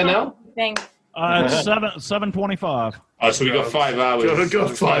is it there now? It's 7:25. Oh, so we got 5 hours. We've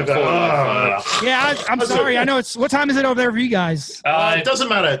got 5 hours. Yeah, I'm sorry. I know it's. What time is it over there for you guys? It doesn't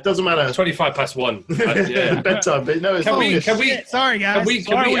matter. It doesn't matter. 25 past 1. Bedtime. But no, can we? Sorry, guys. We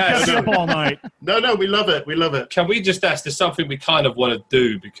kept up all night. No, we love it. We love it. Can we just ask? There's something we kind of want to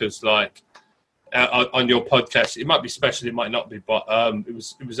do because, like, on your podcast, it might be special, it might not be, but it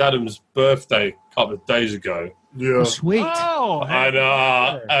was Adam's birthday a couple of days ago. Yeah, sweet. Oh,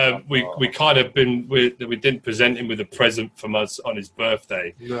 and we kind of we didn't present him with a present from us on his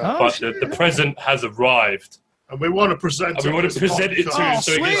birthday, but the present has arrived, and we want to present it. We want to present it to him,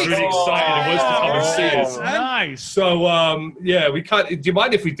 so he gets really excited and wants to come and see us. Nice. So we can't. Do you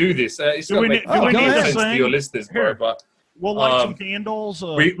mind if we do this? It's do we need to to your listeners, bro, but. We'll light some candles.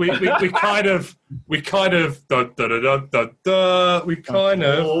 We kind of da da da da da da. We kind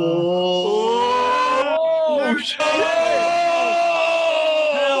of. Hell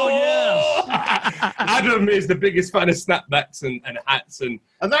yes! Adam is the biggest fan of snapbacks and hats and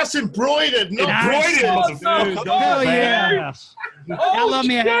that's embroidered, not embroidered. Hell yeah! I love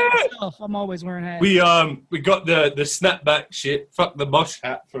me a hat myself. I'm always wearing hats. We got the snapback shit. Fuck the mosh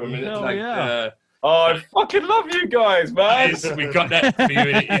hat for a minute. Hell yeah. I fucking love you guys, man. We got that for you.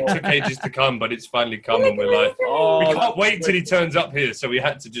 It took ages to come, but it's finally come, and we're like, we can't wait till he turns up here. So we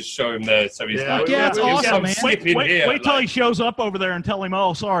had to just show him there. So he's like, it's awesome, man. Wait till he shows up over there and tell him,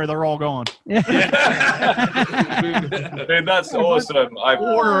 oh, sorry, they're all gone. Dude, that's awesome. I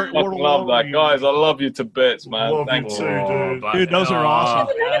love that, guys. I love you to bits, man. Thank you, dude. Those are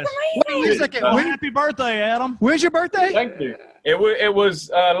awesome. Wait a second. Happy birthday, Adam. Where's your birthday? Thank you. It was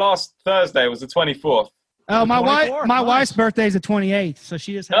last Thursday. It was the 24th. Oh, my wife's birthday is the 28th, so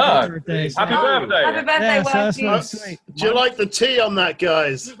she just had her birthday. Happy birthday! Happy birthday, sweet. Do you like the tea on that,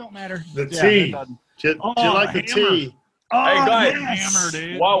 guys? It don't matter. The tea. Do you like the tea? Hey guys, hammer,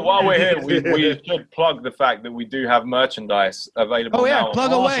 dude. While we're here, we should plug the fact that we do have merchandise available now. Oh yeah,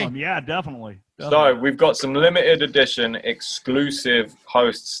 plug away. Yeah, definitely. So we've got some limited edition exclusive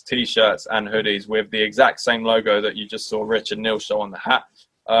hosts t-shirts and hoodies with the exact same logo that you just saw Rich and Neil show on the hat.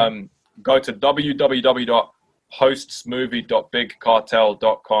 go to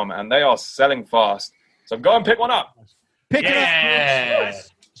www.hostsmovie.bigcartel.com, and they are selling fast. So go and pick one up. Pick it up.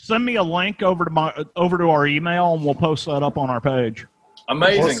 Send me a link over to our email, and we'll post that up on our page.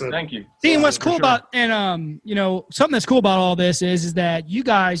 Amazing. Awesome. Thank you. Seeing what's cool about, and something that's cool about all this is that you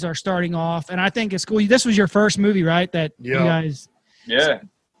guys are starting off, and I think it's cool. This was your first movie, right? That you guys. Yeah.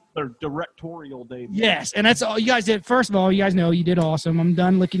 Their directorial debut. Yes, and that's all you guys did. First of all, you guys know you did awesome. I'm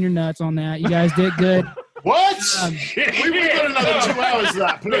done licking your nuts on that. You guys did good. What? We've got another 2 hours of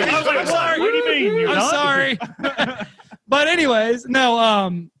that, please. I was like, sorry. What do you mean? You're I'm sorry. But anyways,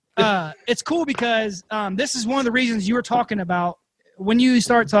 no, it's cool because this is one of the reasons you were talking about when you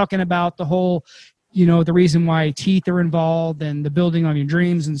start talking about the whole, the reason why teeth are involved and the building on your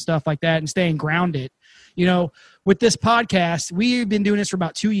dreams and stuff like that and staying grounded. With this podcast, we've been doing this for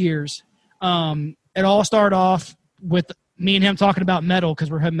about 2 years. It all started off with me and him talking about metal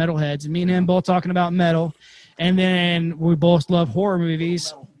because we're metalheads, and me and him both talking about metal. And then we both love horror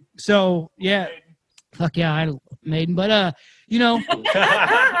movies. So, yeah. Fuck yeah, I love Maiden. But, I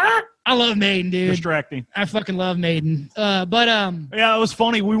love Maiden, dude. Distracting. I fucking love Maiden. Yeah, it was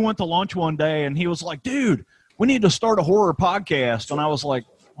funny. We went to lunch one day, and he was like, dude, we need to start a horror podcast. And I was like,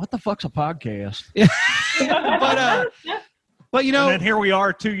 what the fuck's a podcast? But and then here we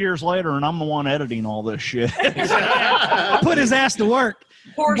are 2 years later, and I'm the one editing all this shit. Put his ass to work.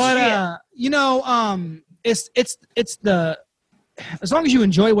 But it's the as long as you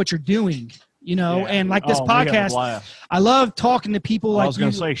enjoy what you're doing, and like this podcast, I love talking to people like. I was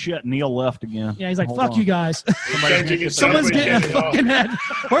going to say shit. Neil left again. Yeah, he's like, "Fuck you guys." Someone's getting a fucking head.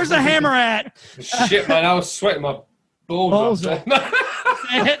 Where's the hammer at? Shit, man, I was sweating my balls off.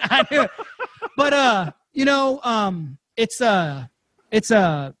 I knew it. But it's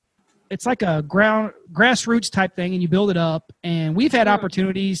like a grassroots type thing, and you build it up. And we've had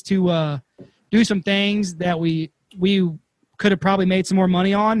opportunities to do some things that we could have probably made some more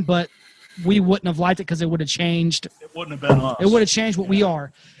money on, but we wouldn't have liked it because it would have changed. It wouldn't have been us. It would have changed what we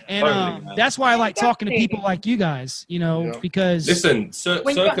are. And that's why I like talking to people like you guys, because... Listen,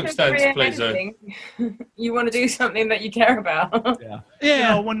 circumstance plays a... You want to do something that you care about.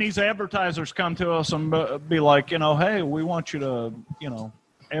 Yeah. When these advertisers come to us and be like, hey, we want you to,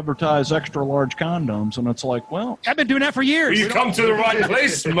 advertise extra large condoms. And it's like, well... I've been doing that for years. You come to the right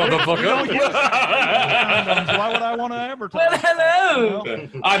place, motherfucker. Why would I want to advertise? Well, hello.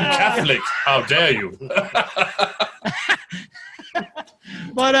 I'm Catholic. How dare you?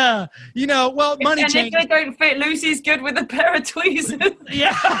 But money changes. And if they don't fit, Lucy's good with a pair of tweezers.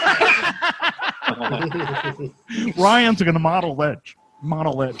 Yeah. Ryan's gonna model that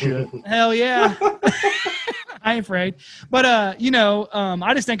shit. Hell yeah. I ain't afraid. But I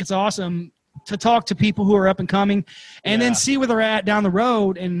just think it's awesome to talk to people who are up and coming, and then see where they're at down the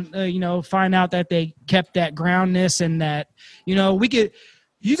road, and find out that they kept that groundness, and that we get.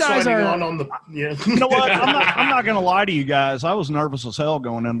 You guys are on the. Yeah. You know what? I'm not going to lie to you guys. I was nervous as hell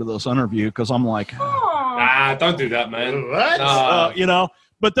going into this interview because I'm like, don't do that, man. What?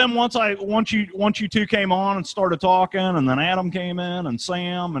 But then once you two came on and started talking, and then Adam came in and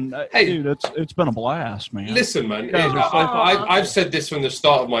Sam, and dude, it's been a blast, man. Listen, man, I've said this from the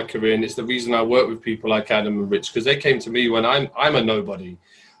start of my career, and it's the reason I work with people like Adam and Rich, because they came to me when I'm a nobody.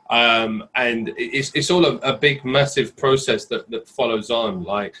 And it's all a big, massive process that follows on.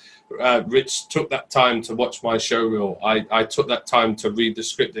 Like Rich took that time to watch my show reel. I took that time to read the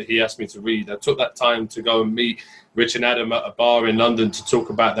script that he asked me to read. I took that time to go and meet Rich and Adam at a bar in London to talk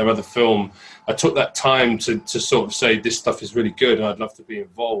about their other film. I took that time to sort of say, this stuff is really good and I'd love to be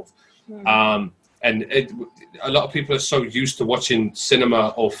involved. A lot of people are so used to watching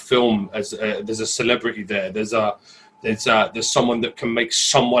cinema or film as there's a celebrity there. There's someone that can make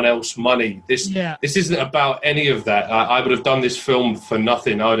someone else money. This isn't about any of that. I would have done this film for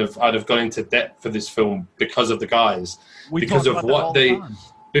nothing. I'd have gone into debt for this film because of the guys, because of what they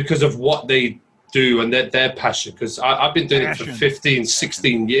do and their passion. Because I've been doing it for 15,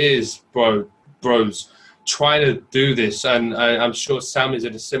 16 years, bros, trying to do this, and I'm sure Sam is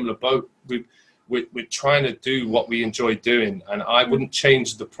in a similar boat. We're trying to do what we enjoy doing, and I wouldn't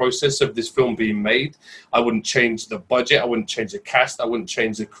change the process of this film being made. I wouldn't change the budget. I wouldn't change the cast. I wouldn't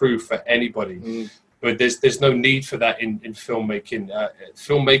change the crew for anybody. But there's no need for that in filmmaking.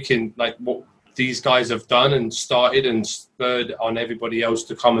 Filmmaking, like what these guys have done and started and spurred on everybody else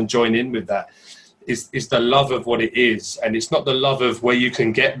to come and join in with that, is the love of what it is. And it's not the love of where you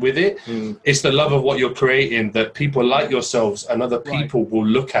can get with it. It's the love of what you're creating that people like yourselves and other people will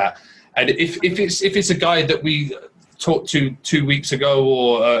look at. And if it's a guy that we talked to 2 weeks ago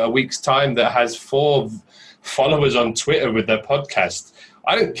or a week's time that has 4 followers on Twitter with their podcast,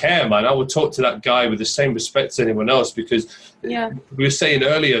 I don't care, man. I would talk to that guy with the same respect as anyone else, because we were saying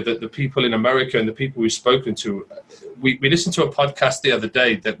earlier that the people in America and the people we've spoken to, we listened to a podcast the other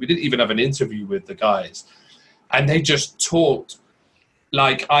day that we didn't even have an interview with the guys, and they just talked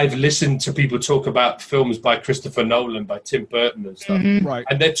like I've listened to people talk about films by Christopher Nolan, by Tim Burton and stuff. Mm-hmm. Right.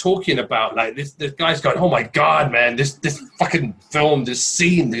 And they're talking about like this guy's going, oh my God, man, this fucking film, this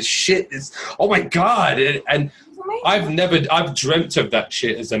scene, this shit is, oh my God. And I've dreamt of that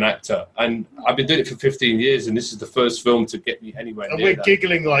shit as an actor. And I've been doing it for 15 years, and this is the first film to get me anywhere near and we're that.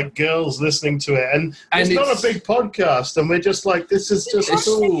 Giggling like girls listening to it. And it's not a big podcast, and we're just like, this is just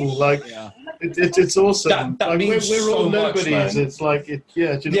cool. Like, it's awesome. That like, means we're all so nobodies. much, man. It's like, do you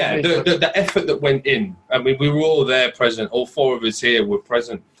know what I mean? The effort that went in. I mean, we were all there present. All four of us here were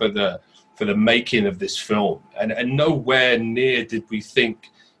present for the making of this film. And nowhere near did we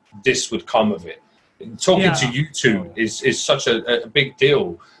think this would come of it. Talking to you two is such a big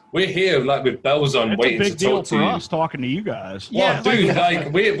deal. We're here like with bells on, waiting to talk to you. It's a big deal for us talking to you guys. Yeah, dude,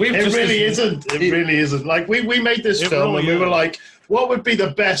 like we've it just... really isn't. It really isn't. Like we made this film, and we were like, what would be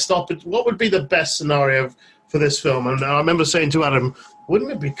the best scenario for this film? And I remember saying to Adam,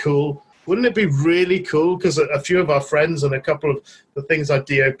 wouldn't it be cool? Wouldn't it be really cool? Because a few of our friends and a couple of the things I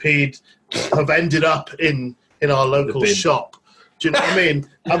DOP'd have ended up in our local shop. Do you know what I mean?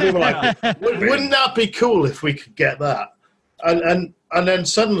 And we were like, wouldn't that be cool if we could get that? And then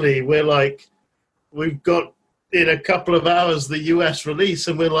suddenly we're like, we've got in a couple of hours the US release,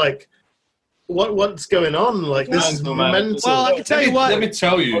 and we're like, what's going on? Like, this is mental. Well, I can tell you what. Let me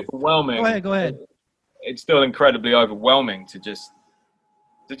tell you. Overwhelming. Go ahead. It's still incredibly overwhelming to just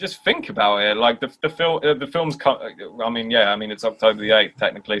think about it. Like the film's I mean, it's October the 8th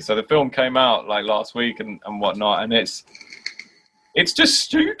technically, so the film came out like last week and whatnot, and it's just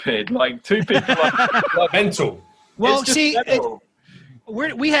stupid. Like two people like mental. Well, see,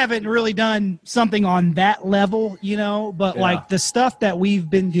 we haven't really done something on that level, you know, but like the stuff that we've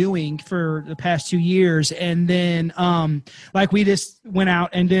been doing for the past 2 years, and then like we just went out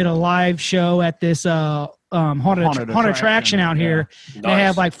and did a live show at this haunted attraction out here. Nice. They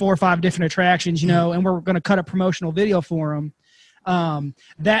have like 4 or 5 different attractions, you know, and we're going to cut a promotional video for them.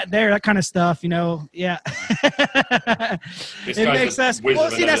 That kind of stuff, you know. Yeah. It makes us.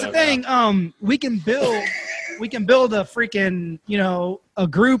 Well, see, that's the thing. We can build a freaking, you know, a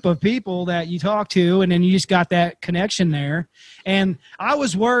group of people that you talk to, and then you just got that connection there. And I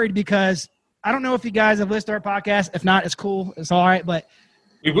was worried because I don't know if you guys have listened to our podcast. If not, it's cool. It's all right. But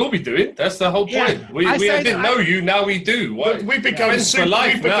we will be doing. That's the whole point. We didn't know you. Now we do. We've become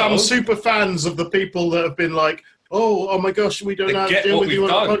super fans of the people that have been like, oh my gosh, we don't know how to deal with you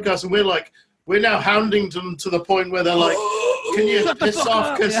on the podcast. And we're now hounding them to the point where they're like, can you piss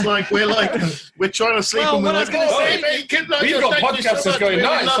off? Because we're trying to sleep, and we're like, we've got podcasts that's going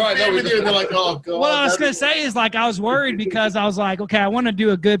nice. Right, and they're like, oh God. What I was going to say is, like, I was worried because I was like, okay, I want to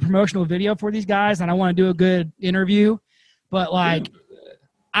do a good promotional video for these guys, and I want to do a good interview, but like,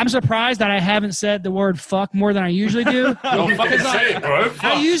 I'm surprised that I haven't said the word fuck more than I usually do. Don't fucking say it, bro.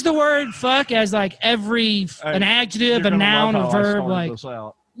 I use the word fuck as like an adjective, a noun, a verb. Like,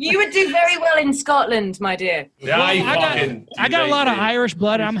 you would do very well in Scotland, my dear. Yeah, well, I got a lot of Irish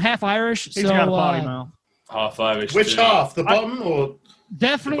blood. I'm half Irish. He's got a potty mouth. Half Irish. Which half? The bottom or?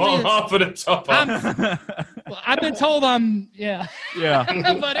 Definitely. Half of the top. I've been told I'm, yeah.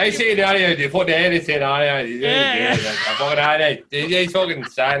 But I see you put the anything on it. He's fucking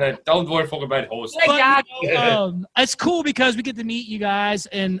saying, don't worry fucking about horse. It's cool because we get to meet you guys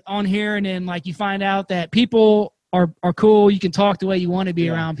and on here, and then like you find out that people are cool. You can talk the way you want to be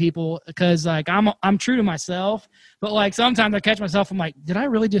around people, because like I'm true to myself, but like sometimes I catch myself, I'm like, did I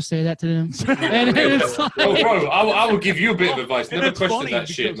really just say that to them? And it's like, bro, I will give you a bit of advice. Never question that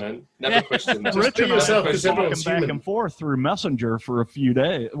shit, man. Never question that. Rich and I have been talking back and forth through Messenger for a few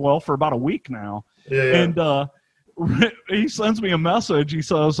days. Well, for about a week now. And he sends me a message. He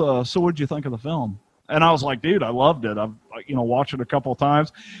says, so what'd you think of the film? And I was like, dude, I loved it. I've watched it a couple of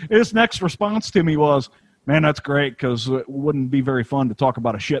times. His next response to me was, man, that's great, because it wouldn't be very fun to talk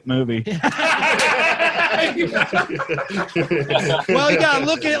about a shit movie. Well, you got to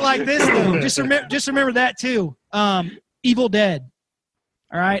look at it like this, though. Just remember that, too. Evil Dead.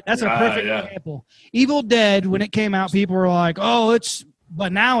 All right? That's a perfect example. Evil Dead, when it came out, people were like,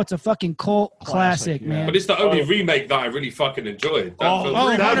 but now it's a fucking cult classic, man. But it's the only remake that I really fucking enjoyed.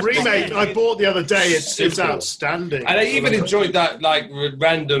 That remake I bought the other day, it's outstanding. And I even enjoyed that like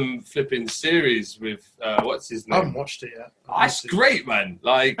random flipping series with what's his name? I haven't watched it yet. That's great, man.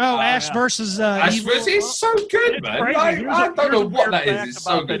 Like Ash versus Ash versus. It's so good, man. Like, I don't know what that is. It's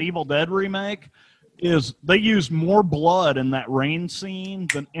so good. That Evil Dead remake. is they use more blood in that rain scene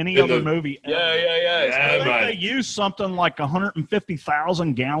than any other movie ever. Yeah, I think they use something like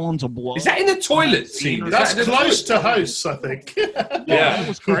 150,000 gallons of blood. Is that in the toilet scene? That's close to House, I think. Yeah, it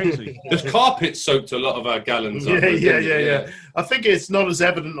was crazy. The carpet soaked a lot of our gallons. Yeah. I think it's not as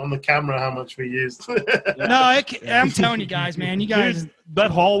evident on the camera how much we used. No, I'm telling you guys, man. You guys. Dude, that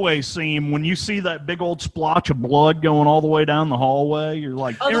hallway scene, when you see that big old splotch of blood going all the way down the hallway, you're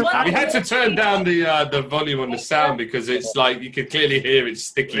like... We had to turn down the volume on the sound because it's like you could clearly hear it's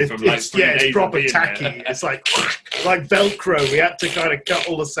sticky from like 3 days. It's proper tacky. It's like Velcro. We had to kind of cut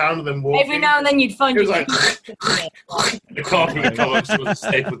all the sound of them walking. Every now and then you'd find it was like... the carpet would come up so it wasn't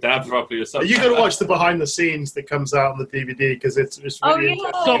stapled down properly or something. You got to watch the behind the scenes that comes out on the DVD because it's really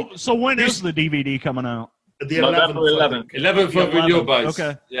interesting. So when is the DVD coming out? The November 11th. 11th with your buds.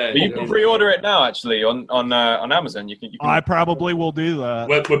 Okay. Yeah, you can pre-order it now, actually, on Amazon. You can. I probably will do that.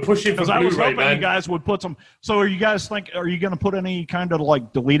 We're pushing for Blu-ray, I was hoping man. you guys would put some. So, are you going to put any kind of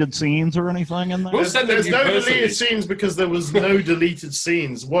like deleted scenes or anything in there? There's no deleted scenes because there was no deleted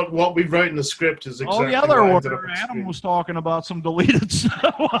scenes. What we wrote in the script is exactly. There were. Adam was talking about some deleted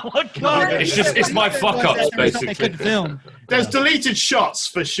stuff. It's my fuck ups basically. There's deleted shots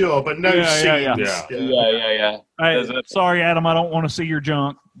for sure, but no scenes. Yeah. Sorry, Adam, I don't want to see your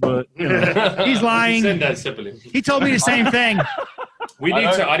junk, but you know. He's lying. Send that separately. He told me the same thing. I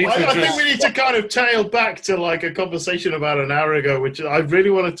think we need to kind of tail back to like a conversation about an hour ago, which I really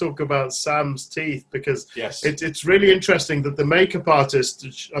want to talk about Sam's teeth because it's really interesting that the makeup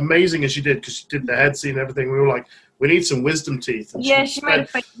artist, amazing as she did, because she did the head scene and everything, we were like, we need some wisdom teeth. And she made a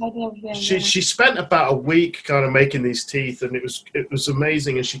fake idea of them. She spent about a week kind of making these teeth, and it was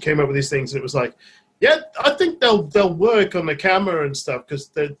amazing. And she came up with these things, and it was like, yeah, I think they'll work on the camera and stuff because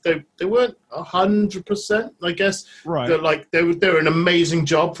they weren't 100%, I guess. Right. They're an amazing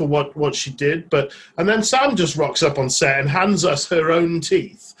job for what she did, and then Sam just rocks up on set and hands us her own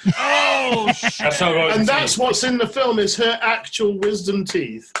teeth. Oh shit! And that's what's in the film is her actual wisdom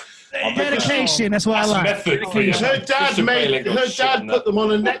teeth. Dedication. That's what I like. Her dad put them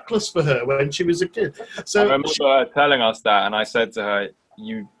on a necklace for her when she was a kid. So I remember her telling us that, and I said to her,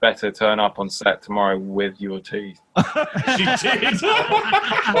 "You better turn up on set tomorrow with your teeth." She did.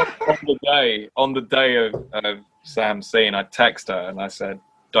 on the day of Sam's scene, I text her and I said,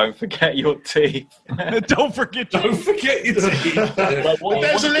 "Don't forget your teeth." Don't forget your teeth.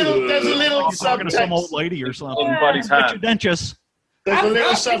 There's a little talking to some old lady or something. Everybody's hat. Dentist. There's a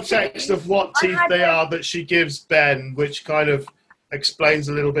little subtext of what teeth they are that she gives Ben, which kind of explains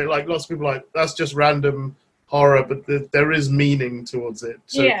a little bit. Like lots of people are like, that's just random horror, but there is meaning towards it.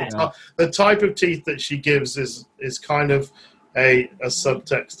 So the type of teeth that she gives is kind of a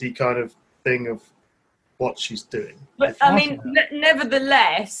subtexty kind of thing of what she's doing. But I mean,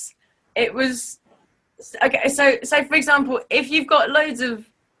 nevertheless, it was okay. So for example, if you've got loads of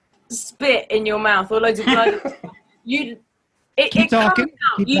spit in your mouth or loads of blood, it comes out.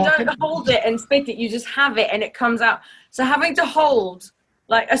 Don't hold it and spit it. You just have it and it comes out. So having to hold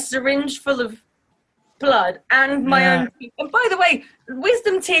like a syringe full of blood and my own teeth. And by the way,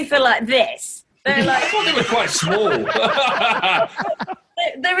 wisdom teeth are like this. They're like, I thought they were quite small.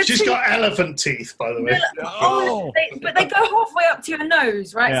 She's got elephant teeth, by the way. But they go halfway up to your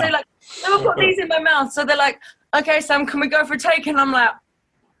nose, right? So like, I've got these in my mouth. So they're like, okay, Sam, can we go for a take? And I'm like,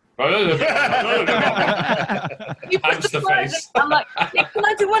 you put the face. I'm like, can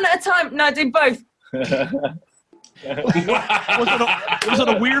I do one at a time? No, do both. Was it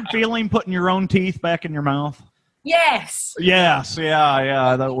a weird feeling putting your own teeth back in your mouth? Yes. Yes.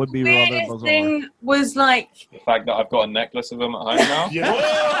 Yeah. That would be rather bizarre. The thing was like the fact that I've got a necklace of them at home now.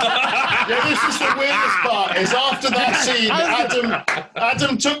 This is the weirdest part. Is after that scene,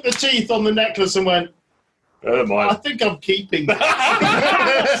 Adam took the teeth on the necklace and went, I think I'm keeping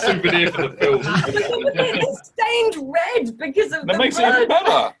that. Souvenir for the film. It's stained red because of that makes it even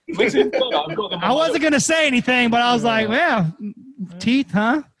better. I wasn't going to say anything, but I was like, teeth,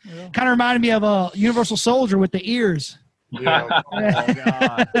 huh? Yeah. Kind of reminded me of a Universal Soldier with the ears. Yeah. Like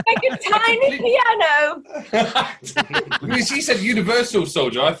a tiny piano. I mean, she said Universal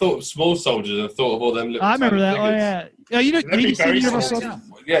Soldier. I thought of Small Soldiers and thought of all them little. I remember that. Figures. Oh, yeah. You see Universal Soldier?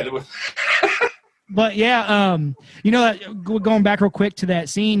 Yeah. They were. But going back real quick to that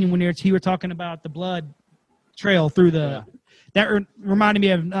scene when you were talking about the blood trail through the, that reminded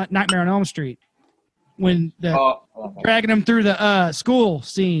me of Nightmare on Elm Street when dragging them through the school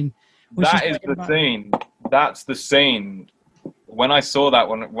scene. That is the scene. That's the scene. When I saw that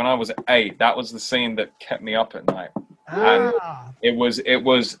when I was 8, that was the scene that kept me up at night. And it was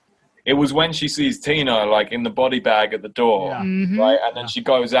it was when she sees Tina like in the body bag at the door, right? And then she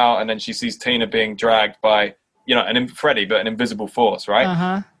goes out, and then she sees Tina being dragged by, Freddy, but an invisible force,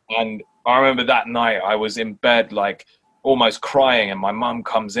 right? And I remember that night I was in bed like almost crying, and my mum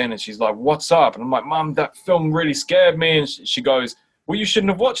comes in and she's like, "What's up?" And I'm like, "Mum, that film really scared me." And she goes, "Well, you shouldn't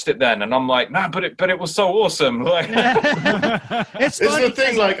have watched it then." And I'm like, "No, but it was so awesome." Like, it's the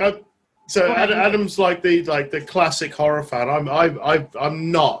thing. Like, Adam's like the classic horror fan.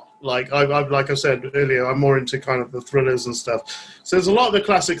 I'm not. Like I said earlier, I'm more into kind of the thrillers and stuff. So there's a lot of the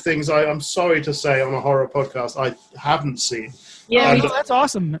classic things I'm sorry to say on a horror podcast I haven't seen. Yeah, that's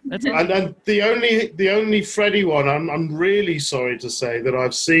awesome. And the only Freddy one I'm really sorry to say that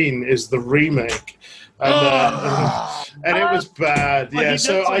I've seen is the remake. And it was bad. Yeah,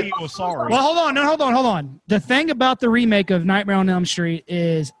 so I was sorry. Well, hold on. The thing about the remake of Nightmare on Elm Street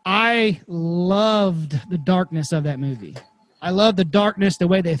is I loved the darkness of that movie. I love the darkness, the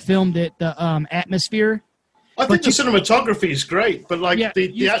way they filmed it, the atmosphere. I think the cinematography is great, but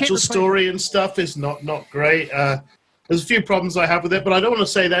the actual story and stuff is not great. There's a few problems I have with it, but I don't want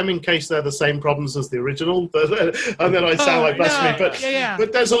to say them in case they're the same problems as the original, and then I sound like blasphemy.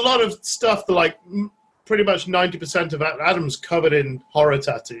 But there's a lot of stuff that, like, pretty much 90% of Adam's covered in horror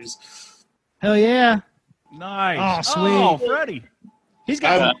tattoos. Hell yeah! Nice. Oh, sweet. Oh, Freddy. He's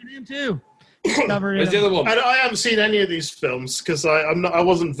got one in him too. Where's the other one? I haven't seen any of these films because I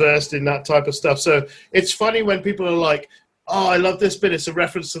wasn't versed in that type of stuff. So it's funny when people are like, "Oh, I love this bit. It's a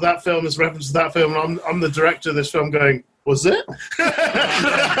reference to that film. It's a reference to that film." And I'm the director of this film going, "Was it?"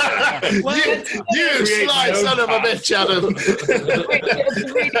 you sly son of a bitch, Adam.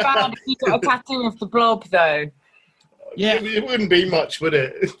 It's really bad if you got a tattoo of the Blob, though. Yeah, it wouldn't be much, would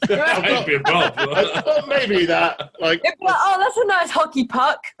it? It'd be a blob. Well, maybe that. Like, it'd be like, "Oh, that's a nice hockey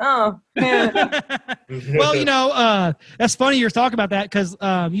puck." Oh, yeah. Well, that's funny you're talking about that because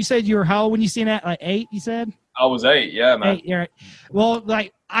you said you were how old when you seen that? Like 8, you said? I was 8, yeah, man. 8, yeah. Right. Well,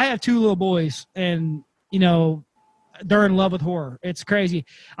 like I have 2 little boys, and they're in love with horror. It's crazy.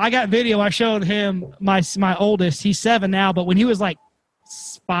 I got video. I showed him my oldest. He's 7 now, but when he was like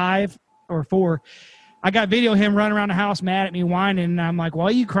 5 or 4. I got video of him running around the house mad at me, whining, and I'm like, "Why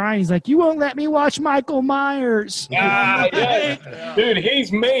are you crying?" He's like, "You won't let me watch Michael Myers." Yeah. Dude,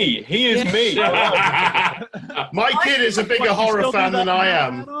 he's me. He is me. My kid is a bigger horror fan than I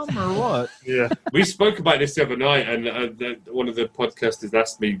am. Or what? Yeah. We spoke about this the other night, and one of the podcasters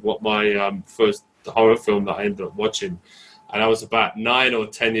asked me what my first horror film that I ended up watching. And I was about 9 or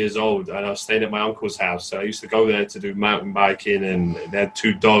 10 years old, and I was staying at my uncle's house. So I used to go there to do mountain biking, and they had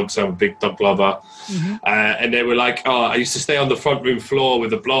 2 dogs. I'm a big dog lover. And they were like, I used to stay on the front room floor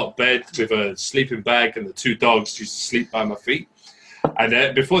with a blow-up bed with a sleeping bag, and the 2 dogs used to sleep by my feet.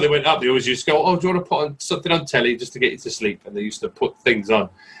 And before they went up, they always used to go, "Oh, do you want to put on something on telly just to get you to sleep?" And they used to put things on.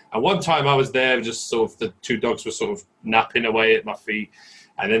 And one time I was there, just sort of the 2 dogs were sort of napping away at my feet.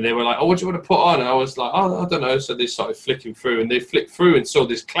 And then they were like, "Oh, what do you want to put on?" And I was like, "Oh, I don't know." So they started flicking through, and they flicked through and saw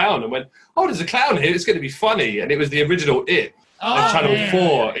this clown and went, "Oh, there's a clown here. It's going to be funny." And it was the original It on Channel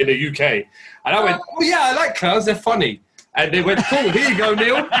 4 in the UK. And I went, "Oh, yeah, I like clowns. They're funny." And they went, "Cool, here you go,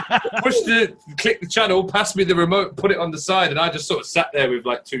 Neil." Click the channel, passed me the remote, put it on the side, and I just sort of sat there with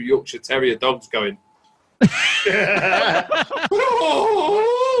like 2 Yorkshire Terrier dogs going.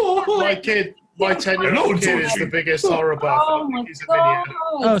 My 10-year-old kid is the biggest horror buff. Oh my God.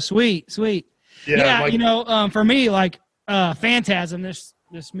 Oh, sweet. Yeah, for me, like Phantasm, this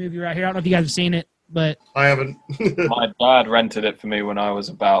movie right here. I don't know if you guys have seen it, but I haven't. My dad rented it for me when I was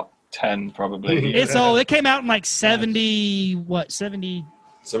about 10, probably. It's old. It came out in like 70,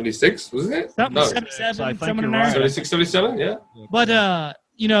 76, wasn't it? Something, No. 77, somewhere in there. there. 76, 77, yeah. But,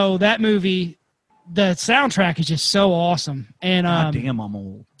 that movie, the soundtrack is just so awesome. And God damn, I'm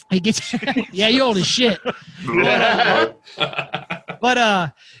old. It gets, yeah, you old as shit. But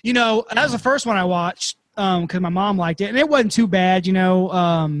that was the first one I watched because my mom liked it, and it wasn't too bad,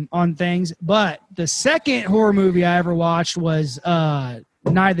 on things. But the second horror movie I ever watched was Night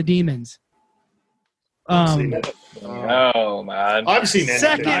of the Demons. Oh man, I've seen it.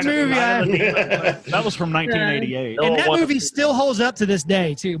 Second movie. That was from 1988. And that movie still holds up to this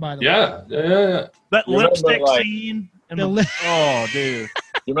day, too. By the way. Yeah. That You remember, lipstick like- scene. And oh, dude.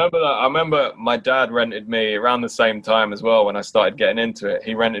 You remember that? I remember my dad rented me around the same time as well when I started getting into it.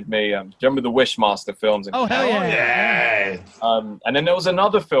 He rented me. Do you remember the Wishmaster films? Oh hell yeah! And then there was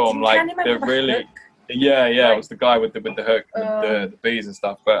another film that really. Yeah. It was the guy with the hook, the bees and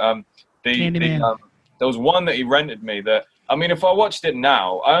stuff. But there was one that he rented me that. I mean, if I watched it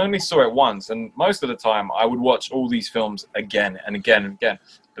now, I only saw it once, and most of the time I would watch all these films again and again and again.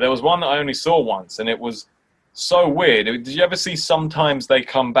 But there was one that I only saw once, and it was so weird. Did you ever see Sometimes They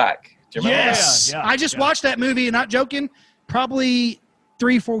Come Back? Do you remember yes. I just watched that movie, and not joking, probably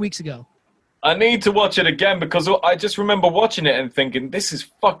 3-4 weeks ago. I need to watch it again because I just remember watching it and thinking, this is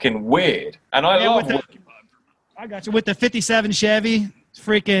fucking weird. And I love I got you. With the 57 Chevy,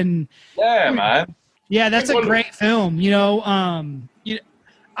 freaking... Yeah, man. Yeah, that's a great film.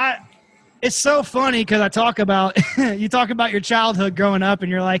 It's so funny because I talk about you talk about your childhood growing up,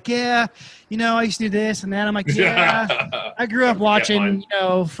 and you're like, yeah, I used to do this and that. I'm like, yeah, I grew up watching,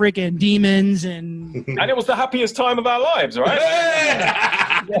 freaking Demons, and it was the happiest time of our lives, right?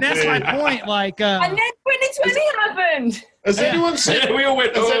 And that's my point. Like, and then 2020 happened. Has anyone seen? We all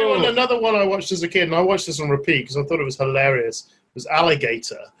went. Has anyone another one I watched as a kid, and I watched this on repeat because I thought it was hilarious. Was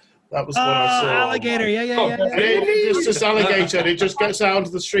Alligator. That was what I saw. Alligator, yeah. It's just alligator, and it just goes out onto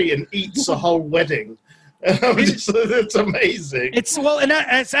the street and eats a whole wedding. It's amazing.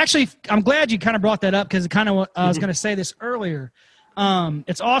 It's actually. I'm glad you kind of brought that up because I was going to say this earlier.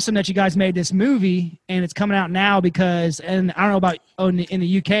 It's awesome that you guys made this movie and it's coming out now because, and I don't know about in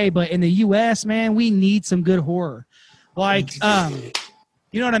the UK, but in the US, man, we need some good horror. Like,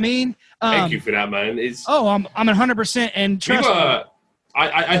 you know what I mean? Thank you for that, man. I'm 100% and trust me.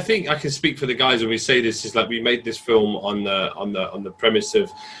 I think I can speak for the guys when we say this. Is like we made this film on the premise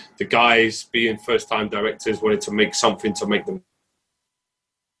of the guys being first-time directors wanted to make something to make them.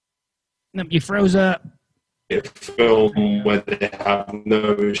 You froze up. A film where they have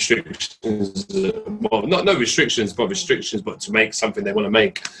no restrictions. Well, not no restrictions, but restrictions, but to make something they want to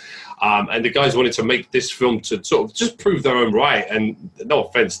make. And the guys wanted to make this film to sort of just prove their own right. And no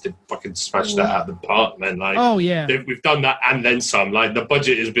offense, they fucking smashed that out of the park, man. Like, oh yeah, we've done that and then some. Like the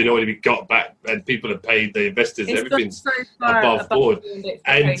budget has been already got back, and people have paid the investors. Everything's so above board.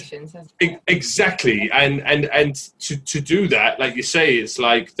 And exactly, and to do that, like you say, it's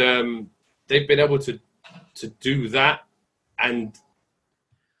like they've been able to do that and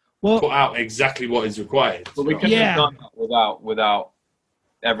put out exactly what is required. But we couldn't have done that without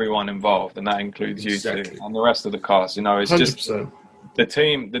everyone involved, and that includes you too, and the rest of the cast. It's 100%. Just the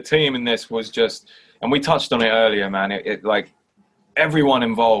team in this was just, and we touched on it earlier, man. It like everyone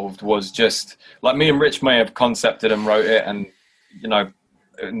involved was just like me and Rich may have concepted and wrote it and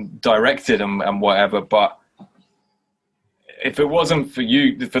and directed and whatever, but if it wasn't for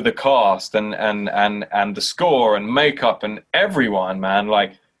you, for the cast and the score and makeup and everyone, man,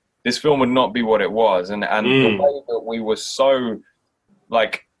 like this film would not be what it was. And the way that we were so,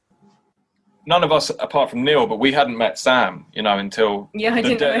 like, none of us apart from Neil, but we hadn't met Sam, until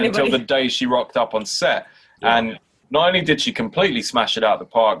the day she rocked up on set. Yeah. And not only did she completely smash it out of the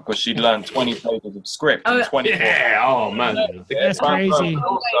park because she'd learned 20 pages of script in 24 hours. Yeah, oh man, that's crazy.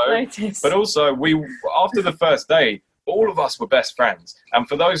 But also, we after the first day, all of us were best friends. And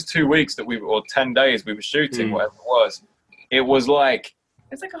for those 2 weeks or 10 days we were shooting, whatever it was like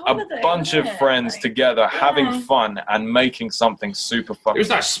it's like a holiday, bunch of friends together having fun and making something super fun. It was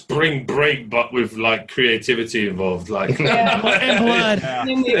like spring break, but with like creativity involved, like and blood.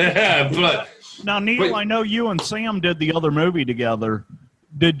 Yeah, blood. Now, Neil, I know you and Sam did the other movie together.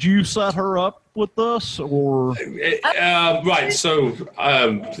 Did you set her up with this, or? Right. So,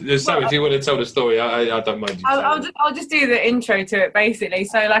 Sam, if you want to tell the story, I don't mind. I'll just do the intro to it, basically.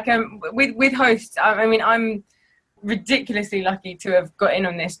 So, like, with hosts, I mean, I'm ridiculously lucky to have got in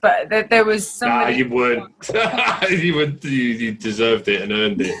on this, but there was somebody... Nah, you weren't. You deserved it and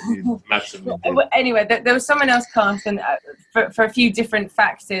earned it. You massively did. Anyway, there was someone else cast, and for a few different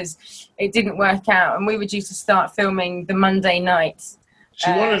factors, it didn't work out, and we were due to start filming the Monday night. She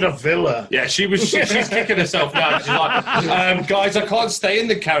wanted a villa. Yeah, she's kicking herself now. She's like, guys, I can't stay in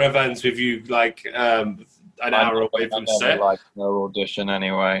the caravans with you, like, an hour away from set. Like no audition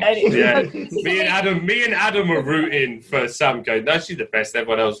anyway. Yeah, me and Adam were rooting for Sam. Going, no, she's the best.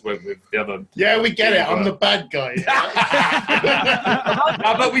 Everyone else went with the other. Yeah, we get it. I'm the bad guy.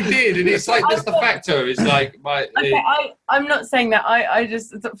 No, but we did, and it's like that's the factor. It's like I'm not saying that. I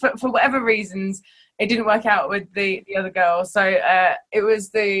just for whatever reasons it didn't work out with the other girl. So it was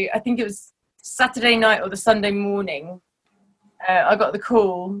I think it was Saturday night or the Sunday morning. I got the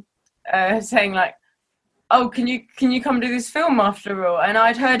call saying like, oh, can you come do this film after all? And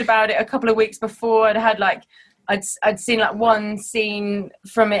I'd heard about it a couple of weeks before. I'd seen like one scene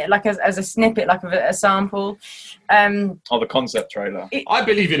from it, like as a snippet, like a sample. The concept trailer. I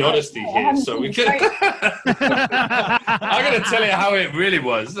believe in honesty here, so we can. I'm going to tell you how it really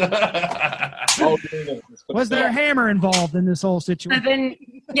was. Was there a hammer involved in this whole situation?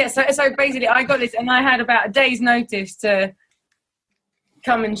 So basically, I got this, and I had about a day's notice to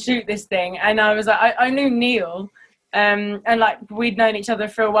come and shoot this thing, and I was like, I knew Neil And like we'd known each other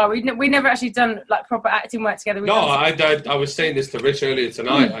for a while. We never actually done like proper acting work together. I was saying this to Rich earlier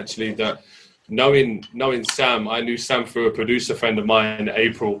tonight, actually, that knowing Sam, I knew Sam through a producer friend of mine,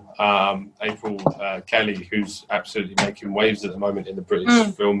 April Kelly, who's absolutely making waves at the moment in the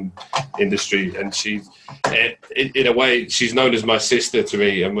British film industry, and she's in a way she's known as my sister to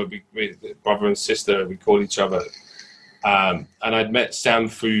me, and we're brother and sister. We call each other. And I'd met Sam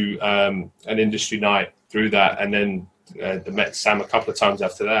through an industry night through that, and then met Sam a couple of times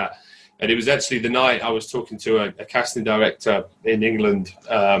after that. And it was actually the night I was talking to a casting director in England,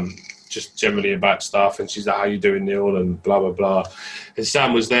 just generally about stuff, and she's like, "How you doing, Neil?" and blah blah blah. And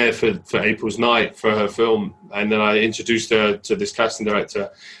Sam was there for April's night for her film, and then I introduced her to this casting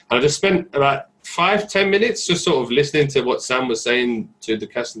director, and I just spent about 5-10 minutes just sort of listening to what Sam was saying to the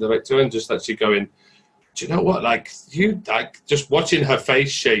casting director, and just actually going, do you know what? Just watching her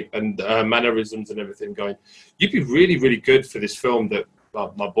face shape and her mannerisms and everything, going, you'd be really, really good for this film that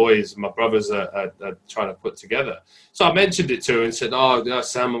my boys, my brothers are trying to put together. So I mentioned it to her and said,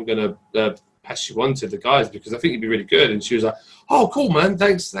 Sam, I'm going to pass you on to the guys because I think you'd be really good. And she was like, oh, cool, man.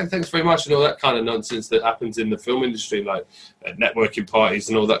 Thanks very much. And all that kind of nonsense that happens in the film industry, like networking parties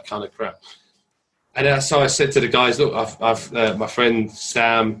and all that kind of crap. And so I said to the guys, look, I've my friend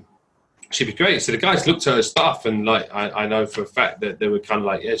Sam, she'd be great. So the guys looked at her stuff, and like I know for a fact that they were kind of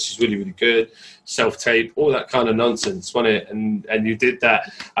like, yeah, she's really, really good. Self-tape, all that kind of nonsense, wasn't it? And you did that.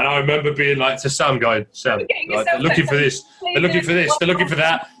 And I remember being like to Sam, going, Sam, like, they're looking for this, they're looking for this, they're looking for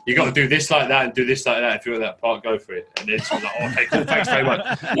that. You got to do this like that and do this like that. If you want that part, go for it. And then she was like, okay, cool, thanks very much.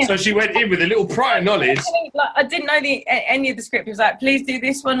 Yeah. So she went in with a little prior knowledge. I didn't know any of the script. It was like, please do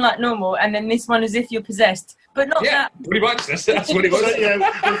this one like normal, and then this one as if you're possessed. But not that. Pretty much. That's what it was. So,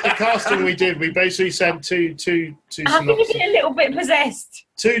 the casting we did, we basically sent two how can you be a little bit possessed?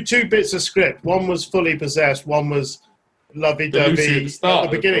 Two bits of script. One was fully possessed. One was lovey-dovey at the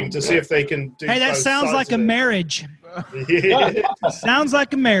beginning to see if they can do. Hey, that sounds like a marriage. Yeah. Sounds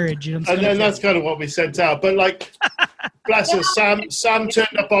like a marriage. And then that's kind of what we sent out. But like, bless her, Sam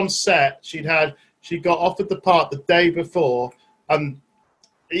turned up on set. She got offered the part the day before, and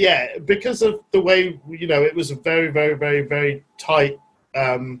yeah, because of the way it was a very, very, very, very tight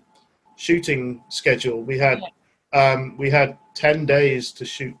shooting schedule. We had 10 days to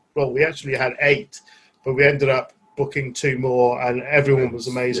shoot. Well, we actually had 8, but we ended up booking 2 more, and everyone was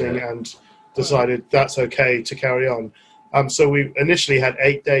amazing and decided that's okay to carry on. So we initially had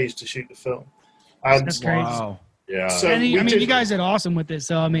 8 days to shoot the film. And that's crazy. Wow. Yeah. So you guys did awesome with this.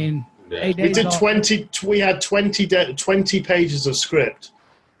 So 8 days. We did 20. We had 20 pages of script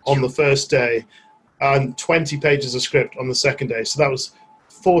on the first day, and 20 pages of script on the second day. So that was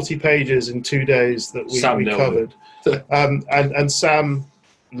 40 pages in 2 days that we covered. And Sam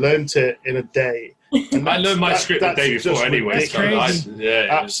learnt it in a day. And I learned my script the day before anyway. So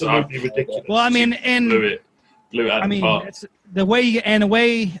absolutely ridiculous. Well, I mean, and blew it out of the park. It's the way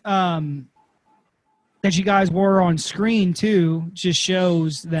that you guys were on screen too just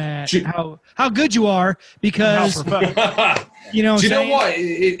shows that how good you are, because Do you know what?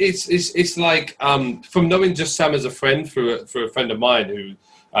 It's like from knowing just Sam as a friend through a friend of mine who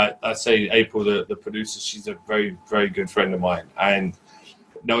I say April, the producer, she's a very, very good friend of mine, and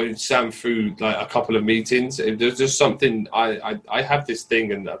knowing Sam through like a couple of meetings, there's just something I have this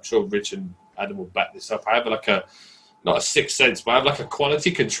thing, and I'm sure Rich and Adam will back this up. I have like not a sixth sense, but I have like a quality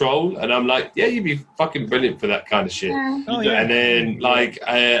control, and I'm like, yeah, you'd be fucking brilliant for that kind of shit. Oh, yeah. And then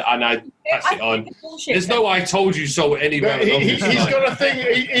and I pass it on. There's no "I told you so" anywhere. He's got a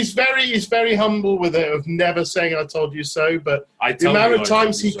thing. He's very humble with it, of never saying "I told you so." But the amount of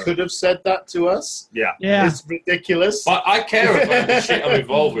times he could have said that to us, is ridiculous. But I care about the shit I'm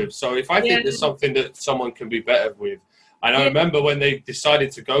involved with. So if I think there's something that someone can be better with, and I remember when they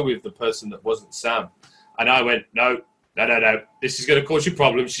decided to go with the person that wasn't Sam, and I went, no, this is going to cause you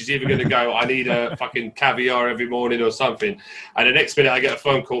problems. She's either going to go, I need a fucking caviar every morning or something. And the next minute I get a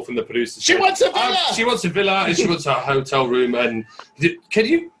phone call from the producer. She wants a villa! She wants a villa, and she wants a hotel room. And is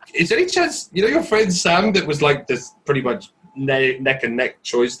there any chance, your friend Sam that was like this pretty much neck and neck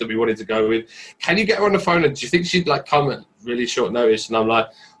choice that we wanted to go with, can you get her on the phone, and do you think she'd like come at really short notice? And I'm like,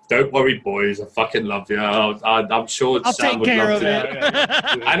 don't worry, boys. I fucking love you. I'm sure Sam would love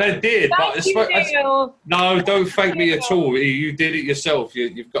to. And I did. No, don't thank me at all. You did it yourself.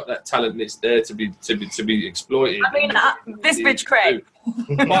 You've got that talent, and it's there to be exploited. I mean, this bitch Craig.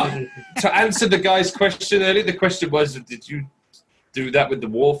 But to answer the guy's question earlier, the question was, did you do that with the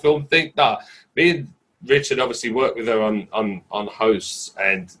war film thing? Nah, me and Richard obviously worked with her on hosts,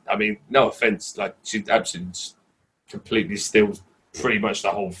 and I mean, no offense, like she absolutely completely steals pretty much the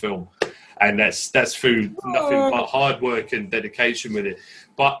whole film. and that's through nothing but hard work and dedication with it.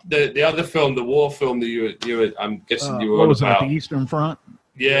 But the other film, the war film that you were I'm guessing you were what on was about. that, the Eastern Front?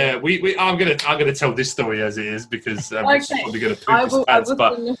 Yeah, I'm gonna tell this story as it is because it's probably gonna poop his pants.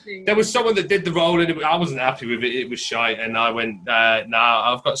 But there was someone that did the role and I wasn't happy with it. It was shite, and I went,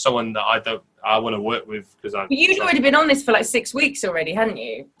 nah, I've got someone that I want to work with because I. You'd already been on this for like 6 weeks already, hadn't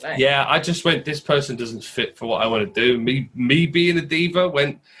you? Like, yeah, I just went. This person doesn't fit for what I want to do. Me being a diva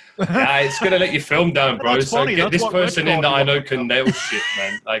went. It's gonna let your film down, bro. That's so funny. get That's this person in that I know can nail shit,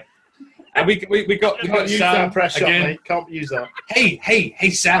 man. Like. And we got use Sam that pressure, again. mate. Can't use that. Hey,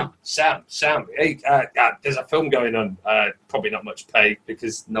 Sam. Hey, there's a film going on. Probably not much pay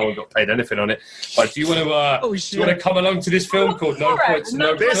because no one got paid anything on it. But do you want to come along to this film called No Points,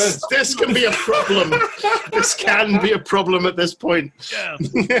 No Returns? This can be a problem. This can be a problem at this point. Yeah.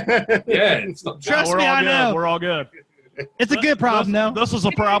 It's not. Trust me, I know. We're all good. It's a good problem, though. This is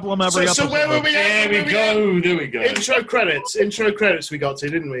a problem every episode. So where were we at? There we go. Intro credits we got to,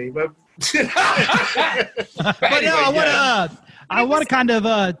 didn't we? But no, I want to kind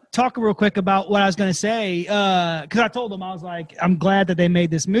of talk real quick about what I was going to say because I told them I was like, I'm glad that they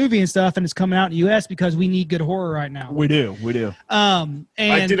made this movie and stuff, and it's coming out in the U.S. because we need good horror right now. We do. And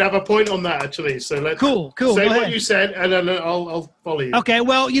I did have a point on that actually. So let's cool. Say Go what ahead. you said, and then I'll follow you. Okay,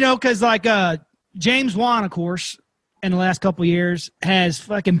 well, because like James Wan, of course, in the last couple of years has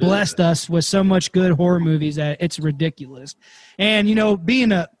fucking blessed us with so much good horror movies that it's ridiculous. And,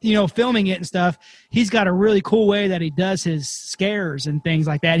 being filming it and stuff, he's got a really cool way that he does his scares and things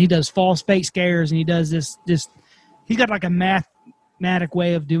like that. He does false fake scares and he does this he's got like a mathematic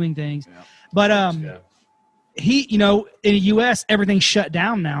way of doing things. Yeah. But, he, in the U.S., everything's shut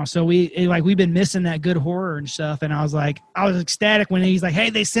down now. So we've been missing that good horror and stuff. And I was ecstatic when he's like,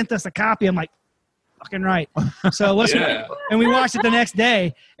 hey, they sent us a copy. I'm like, fucking right. So and we watched it the next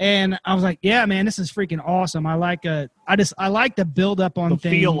day, and I was like, "Yeah, man, this is freaking awesome." I like the build up on the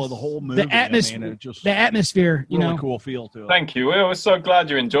things, feel of the whole movie, the atmosphere, really cool feel to it. Thank you. We were so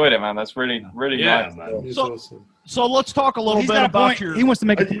glad you enjoyed it, man. That's really nice. Man. Awesome. So let's talk a little bit about your. He wants to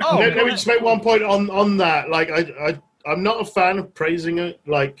make. Let me just make one point on that. Like, I'm not a fan of praising it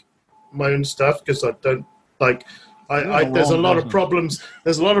like my own stuff because I don't like. There's a lot of problems.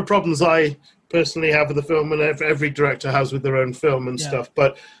 There's a lot of problems I personally have with the film, and every director has with their own film and stuff.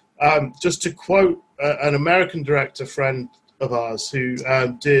 But just to quote an American director friend of ours who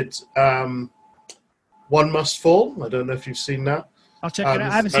did One Must Fall. I don't know if you've seen that. I'll check it out.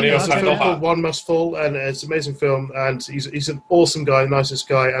 I haven't seen it. It's a film called One Must Fall, and it's an amazing film. And he's an awesome guy, nicest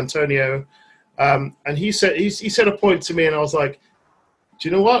guy, Antonio. And he said a point to me, and I was like, "Do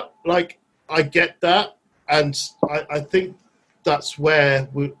you know what? Like, I get that, and I think that's where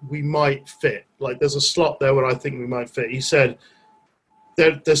we might fit. Like, there's a slot there where I think we might fit." He said,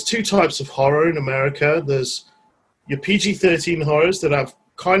 "There's two types of horror in America. There's your PG-13 horrors that have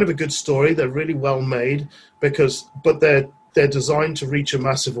kind of a good story. They're really well made but they're designed to reach a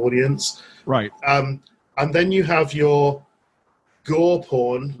massive audience. Right. And then you have your gore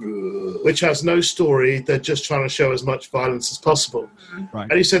porn, which has no story. They're just trying to show as much violence as possible." Right.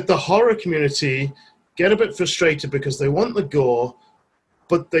 And he said the horror community get a bit frustrated because they want the gore,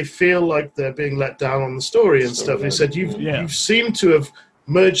 but they feel like they're being let down on the story and stuff. And he said, you've seemed to have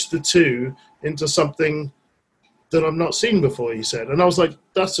merged the two into something that I've not seen before, he said. And I was like,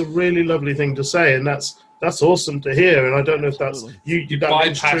 that's a really lovely thing to say, and that's awesome to hear. And I don't know if that's you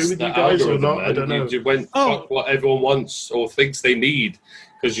that true with you guys or not. I don't know. You went fuck what everyone wants or thinks they need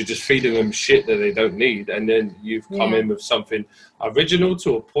because you're just feeding them shit that they don't need, and then you've come in with something original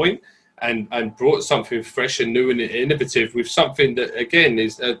to a point. And brought something fresh and new and innovative with something that, again,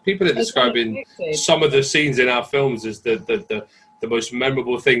 is people are describing some of the scenes in our films as the most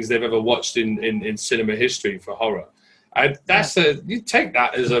memorable things they've ever watched in cinema history for horror. And that's you take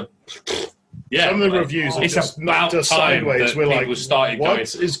that as a some of the reviews are just knocked us sideways. We're like, started what going,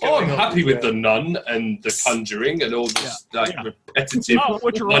 is going I'm on? happy with The Nun and The Conjuring and all this repetitive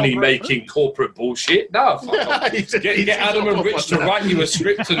money-making corporate bullshit. No, fuck off. Get Adam and Rich to write you a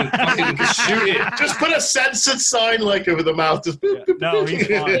script and fucking shoot it. Just put a censored sign like over the mouth. Just No, he's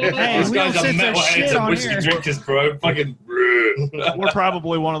fine. Hey, These we don't guys are censor shit metalheads and on whiskey here. drinkers, bro. Fucking. We're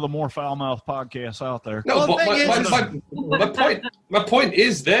probably one of the more foul-mouthed podcasts out there. No, Well, but my point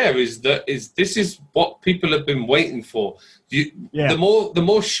is this is what people have been waiting for. The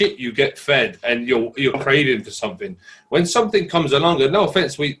more shit you get fed and you're craving for something, when something comes along, and no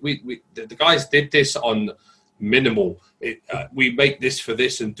offense, the guys did this on minimal. We make this for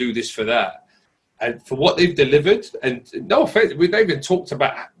this and do this for that, and for what they've delivered. And no offense, we've even talked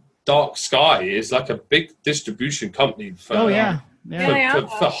about Dark Sky is like a big distribution company for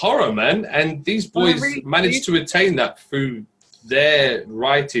for horror, man. And these boys managed to attain that through their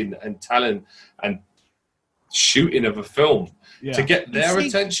writing and talent and shooting of a film to get their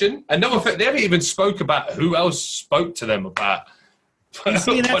attention. And no offense, they haven't even spoke about who else spoke to them about. That's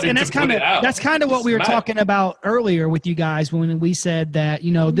kind of what we were talking about earlier with you guys when we said that,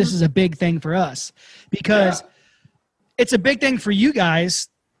 you know, this is a big thing for us because it's a big thing for you guys.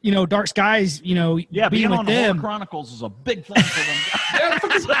 You know, Dark Skies, you know, being with on them. Horror Chronicles is a big thing for them.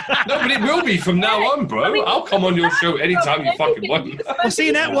 No, but it will be from now on, bro. I'll come on your show anytime you fucking want. Well,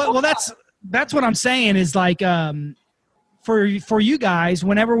 see that. Well, that's what I'm saying is like, for you guys,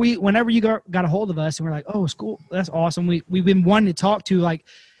 whenever you got a hold of us and we're like, oh, it's cool, that's awesome. We've been wanting to talk to like,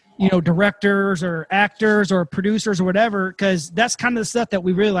 you know, directors or actors or producers or whatever, because that's kind of the stuff that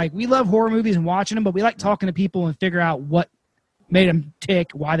we really like. We love horror movies and watching them, but we like talking to people and figure out what made them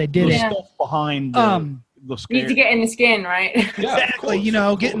tick, why they did it. Stuff behind the scare. You need to get in the skin, right? Yeah, exactly. You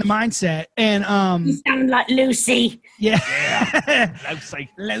know, get in the mindset. And you sound like Lucy. Yeah.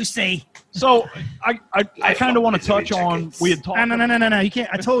 Lucy. So I kind of want to touch on. We had talked. No. You can't.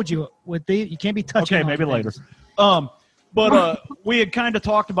 I told you you can't be touching. Okay, maybe later. But we had kind of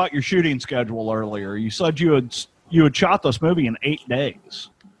talked about your shooting schedule earlier. You said you had shot this movie in 8 days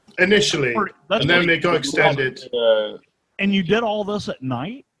initially, and then it got extended. And you did all this at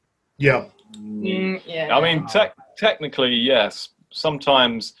night? Yeah. I mean, technically, yes.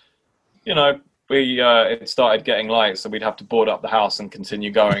 Sometimes, you know, it started getting light, so we'd have to board up the house and continue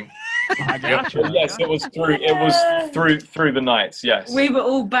going. I got you. Yes, it was through the nights. Yes, we were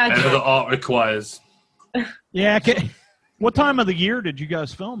all bad. Whatever the art requires. Yeah. Okay. What time of the year did you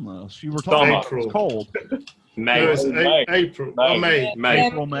guys film this? You were talking about April. It's cold. May. No, May. April. May.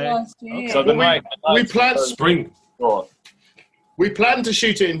 April, May. Okay. So the night. We planned spring. We planned to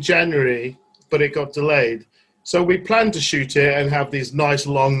shoot it in January, but it got delayed. So we planned to shoot it and have these nice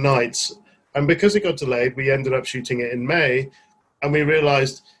long nights. And because it got delayed, we ended up shooting it in May. And we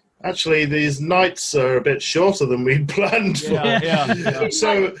realized, actually, these nights are a bit shorter than we'd planned for. Yeah.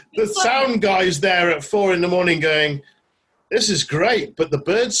 So the sound guy's there at 4 a.m. going, this is great, but the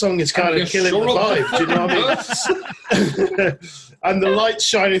bird song is kind of killing the vibe. Do you know what I mean? And the lights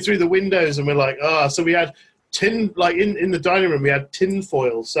shining through the windows. And we're like, so we had in the dining room, we had tin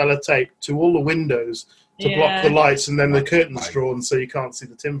foil sellotape to all the windows to block the lights, and then the curtains drawn so you can't see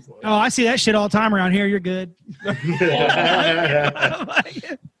the tin foil. Oh, I see that shit all the time around here. You're good.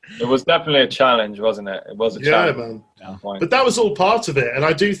 It was definitely a challenge, wasn't it? It was a challenge. Man. Yeah. But that was all part of it, and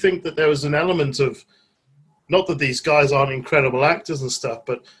I do think that there was an element of, not that these guys aren't incredible actors and stuff,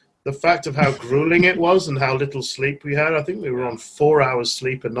 but the fact of how grueling it was and how little sleep we had. I think we were on 4 hours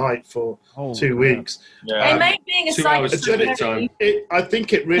sleep a night for 2 weeks. Yeah. Being a 2 hours time. I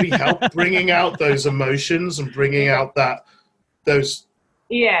think it really helped bringing out those emotions and bringing out that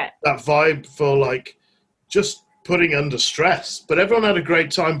vibe for like just putting under stress. But everyone had a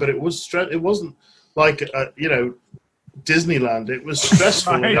great time. But it was stress. It wasn't like Disneyland. It was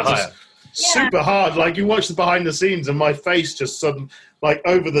stressful. Right. It was super hard. Like you watch the behind the scenes, and my face just suddenly, like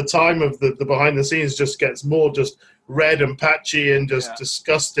over the time of the behind the scenes, just gets more just red and patchy and just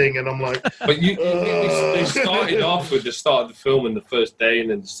disgusting. And I'm like, but they started off with the start of the film and the first day,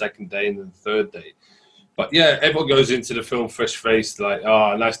 and then the second day, and then the third day. But yeah, everyone goes into the film fresh faced, like,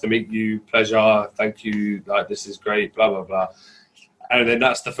 nice to meet you, pleasure, thank you, like this is great, blah blah blah. And then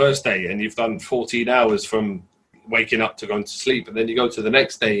that's the first day, and you've done 14 hours from waking up to going to sleep, and then you go to the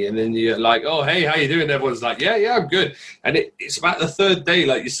next day, and then you're like, oh hey, how you doing? Everyone's like, yeah, I'm good. And it's about the third day,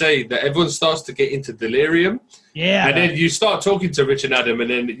 like you say, that everyone starts to get into delirium. Yeah. And then you start talking to Rich and Adam, and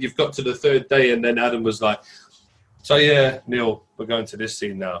then you've got to the third day, and then Adam was like, so yeah, Neil, we're going to this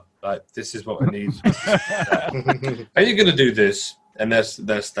scene now. Like, this is what I need. Are you going to do this? And there's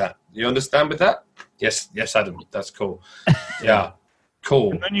that. You understand with that? Yes, Adam, that's cool. Yeah.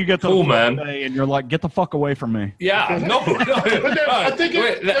 Cool. And then you get to cool, the man, day and you're like, get the fuck away from me. Yeah, no. I think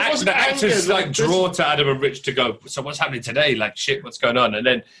the actors like draw to Adam and Rich to go, so what's happening today? Like, shit, what's going on? And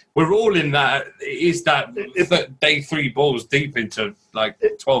then we're all in that. Is that day 3 balls deep into like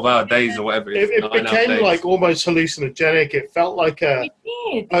 12-hour days or whatever? It became like almost hallucinogenic. It felt like a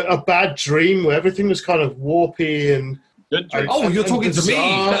bad dream where everything was kind of warpy and. You're talking to me.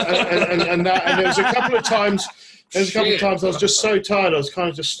 and there was a couple of times. There's a couple of times I was just so tired, I was kind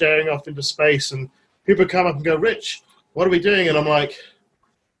of just staring off into space, and people come up and go, Rich, what are we doing? And I'm like,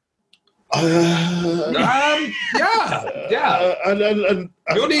 yeah. And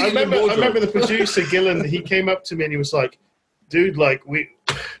I remember the producer, Gillen, he came up to me and he was like, dude, like, we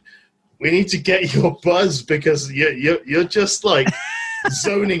need to get your buzz because you're just like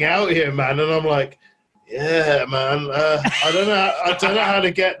zoning out here, man. And I'm like, Yeah, man. I don't know how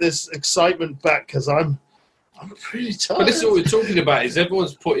to get this excitement back because I'm pretty tired. But this is what we're talking about. Is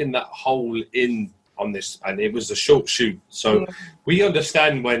everyone's putting that hole in on this, and it was a short shoot, so we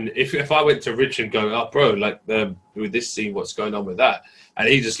understand when if I went to Rich and go, oh, bro, like with this scene, what's going on with that, and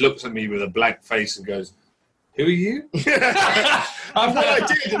he just looks at me with a blank face and goes, who are you? What I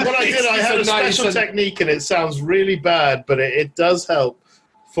did, I had a special technique, and it sounds really bad, but it does help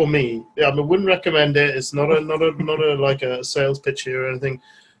for me. I wouldn't recommend it. It's not a like a sales pitch here or anything.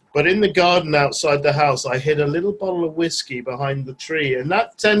 But in the garden outside the house, I hid a little bottle of whiskey behind the tree, and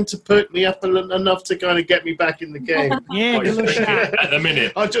that tended to put me up enough to kind of get me back in the game. At the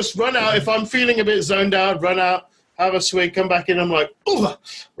minute. I'll just run out. If I'm feeling a bit zoned out, run out, have a swig, come back in, I'm like, oh,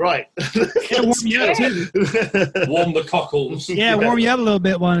 right. Warm you up too. Warm the cockles. Yeah, warm you up a little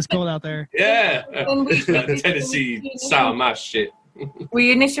bit when it's cold out there. Yeah. Tennessee sour mash shit.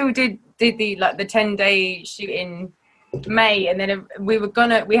 We initially did the 10-day shoot in May, and then we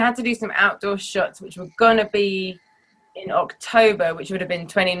had to do some outdoor shots which were gonna be in October, which would have been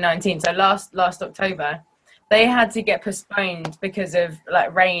 2019, so last October. They had to get postponed because of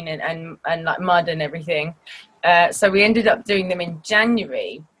like rain and like mud and everything, so we ended up doing them in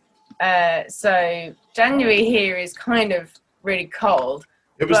January. So January here is kind of really cold.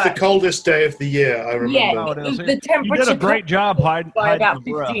 It was the coldest day of the year, I remember. Yeah, the temperature. You did a great job hiding by about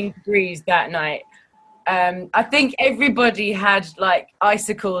 15 degrees that night. I think everybody had like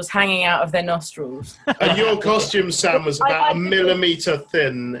icicles hanging out of their nostrils. And your costume, Sam, was about a millimeter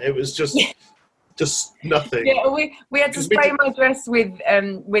thin. It was just nothing. Yeah, we had to spray my dress with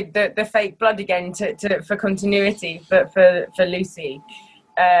the fake blood again for continuity for Lucy,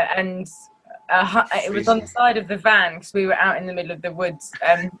 and it was on the side of the van because we were out in the middle of the woods,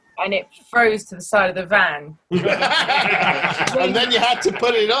 and it froze to the side of the van. And then you had to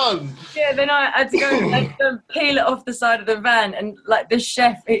put it on. Yeah, then I had to go and peel it off the side of the van, and like the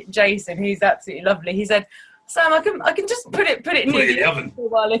chef, Jason, he's absolutely lovely. He said, Sam, I can just put it near the oven for a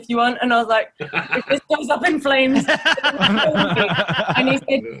while if you want. And I was like, if this goes up in flames. And he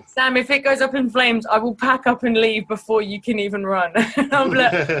said, Sam, if it goes up in flames, I will pack up and leave before you can even run. And I'm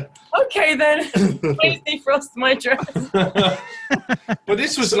like, okay then, please defrost my dress. But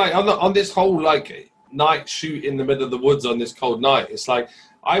this was like on this whole like night shoot in the middle of the woods on this cold night. It's like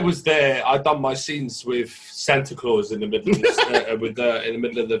I was there. I'd done my scenes with Santa Claus in the middle of in the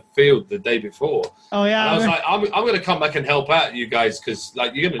middle of the field the day before. Oh yeah. And I was like, I'm going to come back and help out you guys because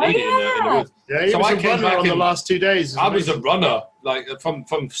like you're going to need it in the woods. Yeah, so I came back on the last 2 days. I was a runner, like from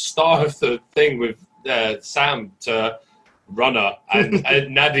start of the thing with Sam to runner and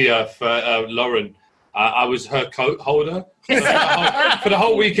Nadia for Lauren. I was her coat holder. For the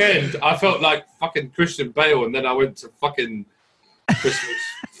whole weekend, I felt like fucking Christian Bale, and then I went to fucking Christmas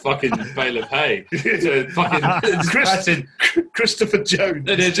fucking bale of hay to fucking Christopher Jones.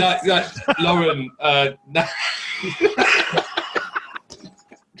 And then like Lauren. I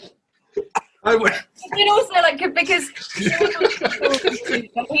went. And also, like, because he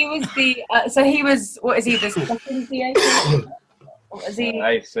was the so he was, what is he, the second DA? What was he?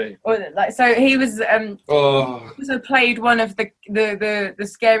 AC. Or, like, so he was also played one of the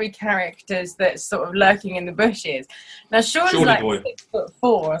scary characters that's sort of lurking in the bushes. Now Sean's like 6'4"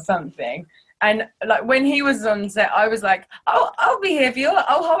 or something. And like when he was on set, I was like, I'll be here for you.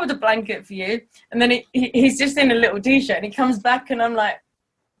 I'll hold a blanket for you. And then he's just in a little t-shirt and he comes back and I'm like,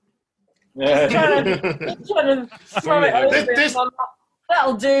 trying to throw it over.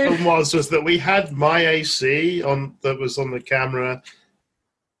 That'll do. The problem was that we had my AC that was on the camera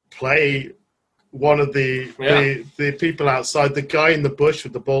play one of the people outside, the guy in the bush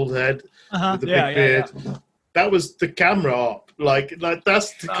with the bald head, with the big beard. Yeah. That was the camera op. Like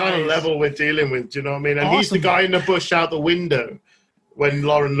that's the kind of level we're dealing with. Do you know what I mean? And he's the guy in the bush out the window when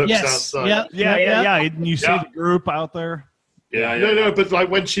Lauren looks outside. Yeah. And you see the group out there. Yeah. No, but like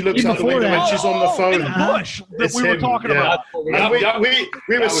when she looks out the window, when she's on the phone. In the bush that we were talking about. We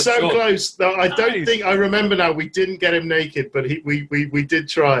were so close. Though I don't think I remember now. We didn't get him naked, but we did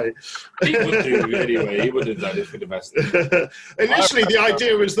try. He would do anyway. He would have done it for the best. Initially, the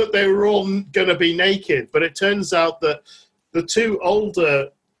idea was that they were all going to be naked, but it turns out that the two older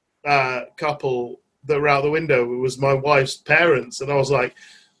couple that were out the window was my wife's parents, and I was like,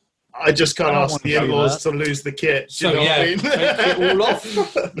 I just can't ask the in-laws to lose the kit. Do you know what I mean? Take it all off.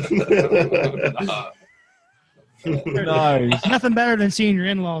 Nice. Nothing better than seeing your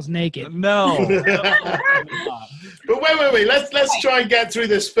in-laws naked. No. But wait. Let's try and get through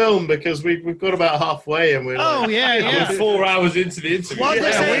this film because we've got about halfway and we're. We're 4 hours into the interview. Well,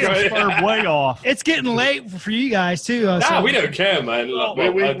 we're way off. It's getting late for you guys too. Nah, we don't care, man.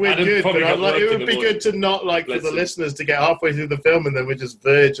 We're good, but it would be good to not for the listeners to get halfway through the film and then we just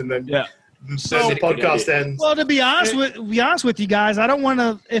verge and then the podcast ends. Well, to be honest with you guys, I don't want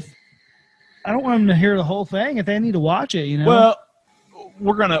them to hear the whole thing if they need to watch it. Well,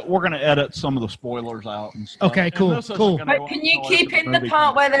 we're gonna edit some of the spoilers out and stuff. Okay, cool. But can you keep in the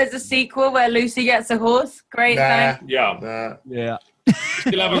part where there's a sequel where Lucy gets a horse? Great, thanks. Yeah.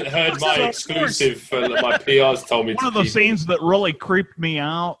 Still haven't heard my exclusive. My PRs told me. One of the scenes that really creeped me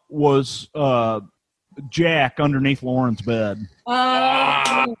out was Jack underneath Lauren's bed.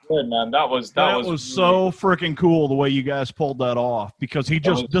 Good, man. That was so freaking cool the way you guys pulled that off because he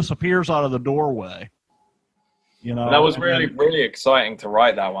just disappears out of the doorway. That was really exciting to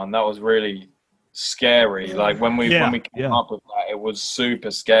write that one. That was really scary. Like when we came up with that, it was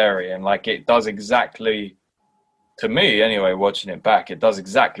super scary and like it does exactly, to me anyway, watching it back, it does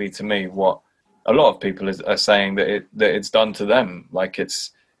exactly to me what a lot of people are saying that it's done to them. Like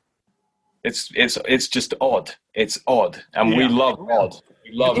it's just odd. It's odd, and we love odd.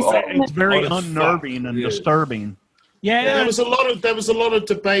 We love odd. It's very unnerving and disturbing. There was a lot of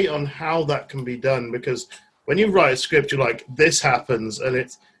debate on how that can be done because when you write a script, you're like, this happens, and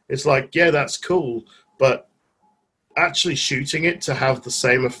it's like, yeah, that's cool, but actually shooting it to have the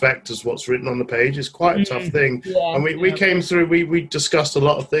same effect as what's written on the page is quite a tough thing. Yeah. And we came through, we discussed a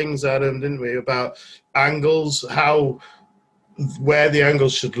lot of things, Adam, didn't we, about angles, where the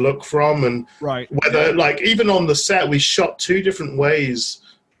angles should look from, and whether, like, even on the set, we shot 2 different ways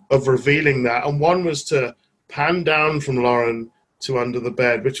of revealing that, and one was to pan down from Lauren to under the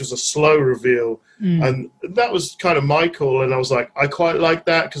bed, which was a slow reveal, and that was kind of my call, and I was like, I quite like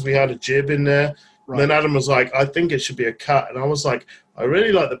that because we had a jib in there. And then Adam was like, I think it should be a cut, and I was like, I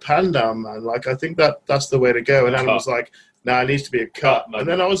really like the pan down, man. Like, I think that's the way to go. And Adam was like, it needs to be a cut. And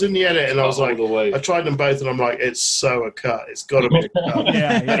then I was in the edit, and I was like, I tried them both, and I'm like, it's so a cut. It's got to be a cut.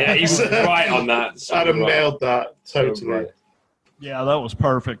 Yeah, he was right on that. So Adam nailed that totally. Yeah, that was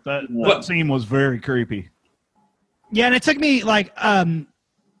perfect. That scene was very creepy. Yeah, and it took me like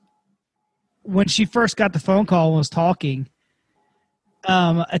when she first got the phone call and was talking.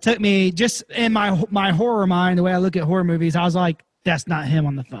 It took me just in my horror mind, the way I look at horror movies, I was like, that's not him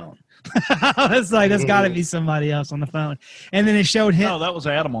on the phone. I was like, there's got to be somebody else on the phone. And then it showed him. No, that was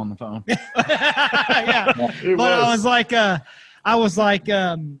Adam on the phone. I was like,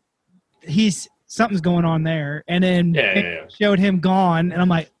 something's going on there. And then it showed him gone. And I'm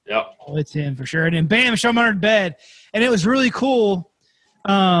like, oh, it's him for sure. And then bam, show him under the bed. And it was really cool.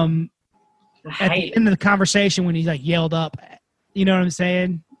 At the end of the conversation when he like yelled up, you know what I'm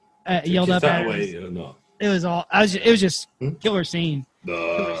saying? Yelled up at him. It was just killer scene.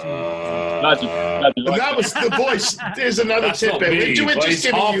 That was the voice. There's another tidbit. We're just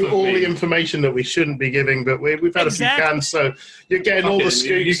giving you all the information that we shouldn't be giving, but we've had a few cans, so you're getting all the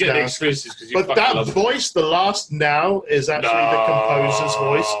scoops you get now. The exclusives, but that voice, the last now, is actually the composer's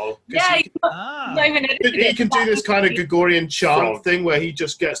voice. He can do this kind of Gregorian chant thing where he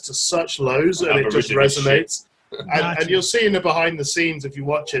just gets to such lows and it just resonates. And you'll see in the behind the scenes, if you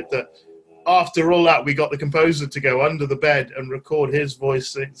watch it, that after all that, we got the composer to go under the bed and record his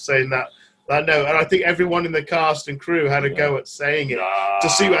voice saying that note. And I think everyone in the cast and crew had a go at saying it to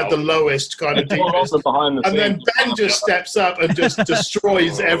see who had the lowest kind of deepest. And then Ben just steps up and just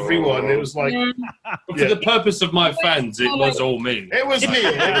destroys everyone. It was like... For the purpose of my fans, it was all me. It was me.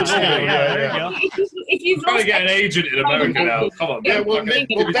 There you go. If you've trying to get an agent in America now. Come on. Yeah, well,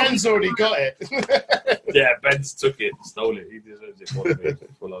 Ben's already got it. Yeah, Ben's took it, stole it. He deserves it.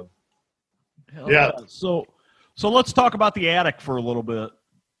 Full on. Yeah. So let's talk about the attic for a little bit.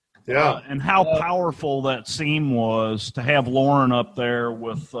 Yeah. And how powerful that scene was to have Lauren up there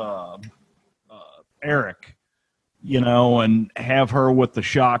with Eric, and have her with the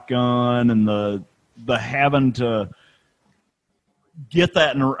shotgun and the having to get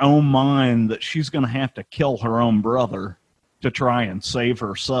that in her own mind that she's going to have to kill her own brother to try and save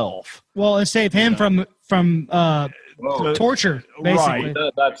herself. Well, and save him from torture, basically.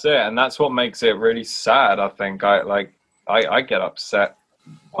 Right. That's it, and that's what makes it really sad. I think I get upset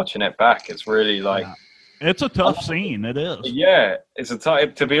watching it back. It's really like it's a tough scene. It is. Yeah, it's a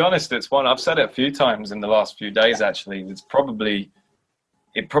tough. To be honest, it's one I've said it a few times in the last few days. Actually, it probably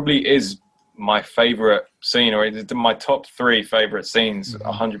is my favorite scene, or it's my top 3 favorite scenes.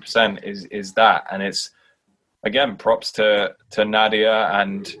 100% is that, and it's again props to Nadia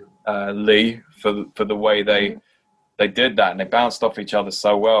and Lee for the way they they did that and they bounced off each other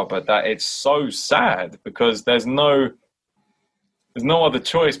so well. But that it's so sad because there's no other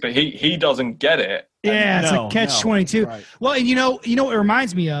choice. But he doesn't get it. Yeah, it's a catch-22. Right. Well, and you know what it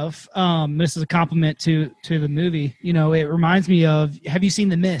reminds me of. This is a compliment to the movie. You know, it reminds me of. Have you seen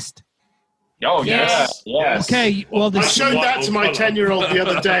The Mist? Oh, yes. Okay, well, I showed that to my 10-year-old the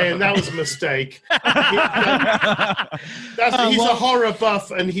other day, and that was a mistake. He's a horror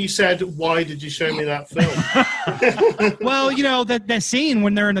buff, and he said, "Why did you show me that film?" Well, you know, that scene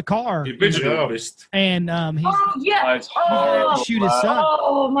when they're in the car. The original Mist. And he's shoot his son.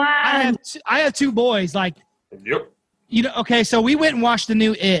 Oh, man. I have two boys, like, yep. You know, okay, so we went and watched the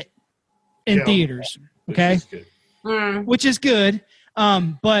new It in theaters, okay? Which is good.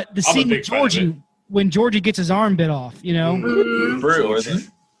 But the scene with Georgie, when Georgie gets his arm bit off, you know, brutal, isn't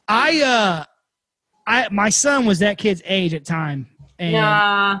it? My son was that kid's age at the time, and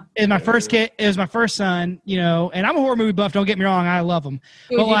it was my first kid. It was my first son, you know. And I'm a horror movie buff. Don't get me wrong, I love them.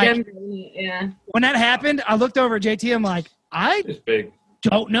 But like, when that happened, I looked over at JT. I'm like,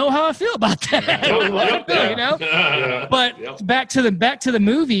 don't know how I feel about that. You know. But back to the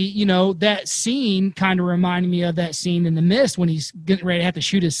movie, you know, that scene kind of reminded me of that scene in The Mist when he's getting ready to have to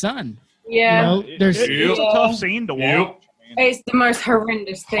shoot his son. Yeah, you know, it's a tough scene to watch. It's the most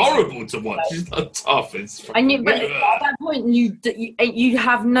horrendous thing. Horrible to watch. It's not tough. But at that point, you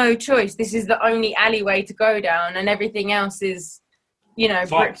have no choice. This is the only alleyway to go down, and everything else is, you know,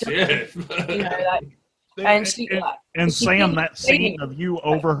 bricked up. You know, like. And Sam, that scene of you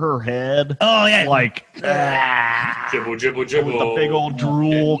over her head. Oh yeah, like dribble, dribble, dribble, with the big old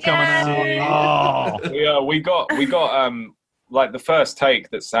drool coming out. Oh, we got like the first take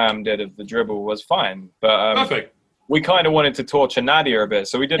that Sam did of the dribble was fine, but perfect. We kind of wanted to torture Nadia a bit,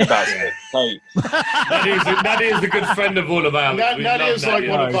 so we did about 6 takes. Nadia is a good friend of all of ours. Nadia is like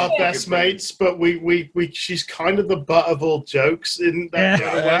one of our best mates, but she's kind of the butt of all jokes in that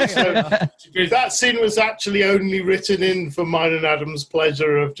kind of way. So that scene was actually only written in for mine and Adam's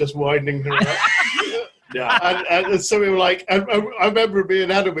pleasure of just winding her up. Yeah, and so we were like, I remember me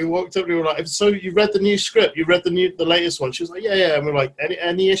and Adam, we walked up and we were like, "So you read the new script? You read the latest one?" She was like, "Yeah." And we were like,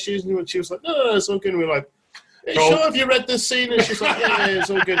 "Any issues?" And she was like, "No, it's all good." And we were like, "Sure, have you read this scene?" And she's like, yeah,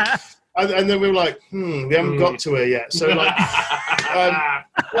 it's all good. And then we were like, we haven't got to her yet. So like,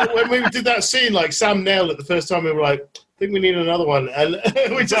 when we did that scene, like Sam nailed it the first time. We were like, I think we need another one, and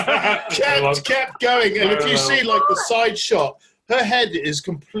we just kept going. And if you see like the side shot, her head is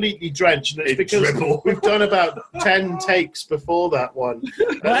completely drenched, and it's because we've done about 10 takes before that one.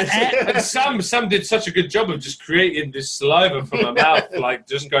 And Sam did such a good job of just creating this saliva from her mouth, like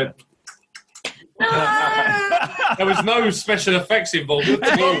just going. There was no special effects involved. Sam,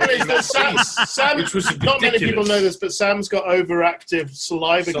 which was not many people know this, but Sam's got overactive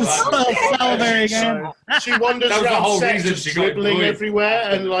saliva glands. She wanders around set just dribbling everywhere,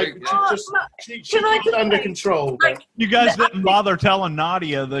 and like she's under control. But. You guys didn't bother telling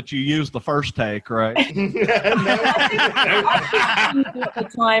Nadia that you used the first take, right? At the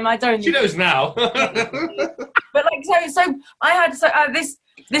time, I don't. She knows now. But like so I had this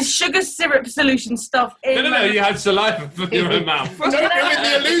sugar syrup solution stuff in No, you had saliva from your own mouth. Don't ruin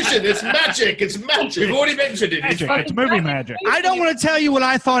the illusion. It's magic. It's magic. We've already mentioned it. It's movie magic. I don't want to tell you what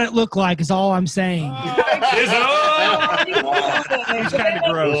I thought it looked like, is all I'm saying. It's kind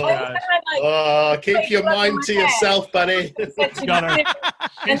of gross, guys. Keep your mind to yourself, buddy.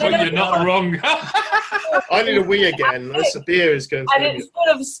 You're not wrong. I need a wee again. This beer is going through. And it's full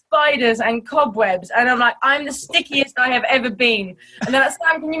of spiders and cobwebs. And I'm like, I'm the stickiest I have ever been. And they're like,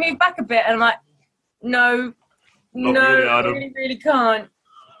 Sam, can you move back a bit? And I'm like, no, really can't.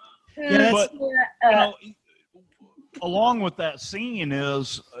 But, along with that scene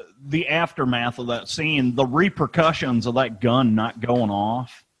is the aftermath of that scene, the repercussions of that gun not going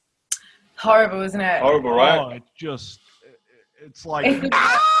off. Horrible, isn't it? Horrible, right? It's like you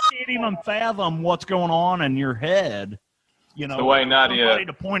can't even fathom what's going on in your head. You know, the way Nadia somebody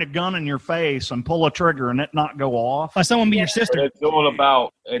to point a gun in your face and pull a trigger and it not go off. Or someone be your sister. It's all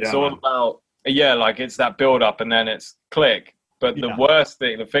about like it's that build up and then it's click. But the worst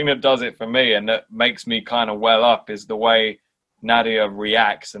thing, the thing that does it for me and that makes me kind of well up is the way Nadia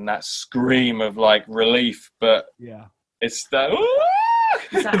reacts and that scream of like relief. But it's that.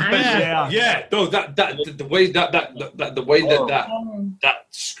 No, the way that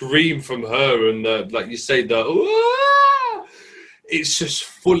scream from her and like you say it's just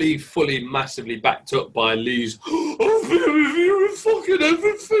fully massively backed up by Lee's fucking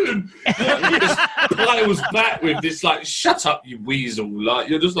everything. Just piles back with this like, shut up you weasel, like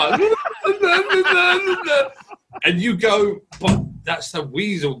you're just like and you go, but that's the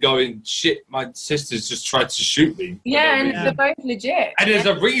weasel going, shit, my sister's just tried to shoot me. Yeah, and they're both legit. And there's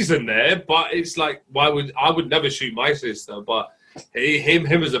a reason there, but it's like, I would never shoot my sister, but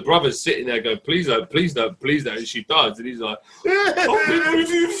him as a brother sitting there going, please don't, please don't, please don't, and she does, and he's like,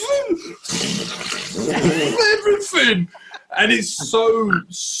 everything. And it's so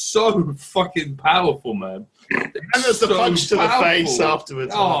fucking powerful, man. And there's the punch to the face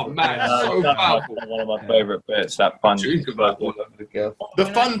afterwards. Oh, man, so powerful. One of my favourite bits, that punch.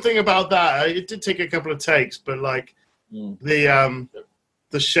 The fun thing about that, it did take a couple of takes, but like the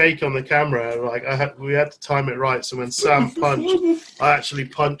shake on the camera, like we had to time it right. So when Sam punched, I actually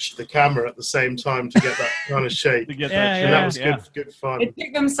punched the camera at the same time to get that kind of shake. To get and that was good fun. It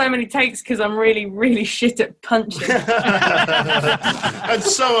took them so many takes because I'm really, really shit at punching. And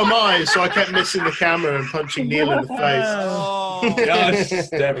so am I, so I kept missing the camera and punching Neil in the face. It could have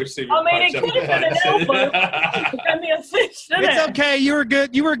been an elbow. It's okay. You were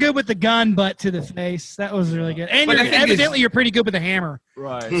good. You were good with the gun butt to the face. That was really good. And evidently, you're pretty good with the hammer.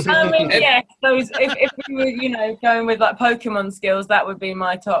 Right. I mean, yeah. Those. If we were, going with like Pokemon skills, that would be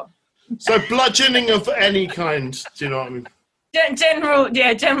my top. So bludgeoning of any kind. Do you know what I mean?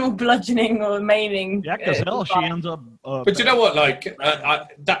 General bludgeoning or maiming. Yeah, because she ends up. But you know what? Like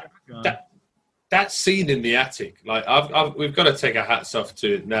that scene in the attic. Like we've got to take our hats off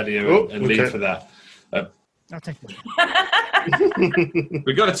to Nadia and Lee for that. I'll take that.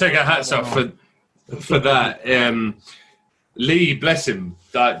 We've got to take our hats off for that. Lee, bless him.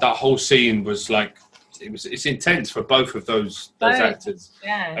 That whole scene was like it's intense for both of those actors.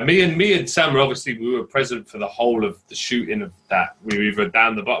 Yeah. And me and Sam obviously we were present for the whole of the shooting of that. We were either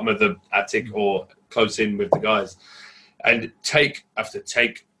down the bottom of the attic or close in with the guys, and take after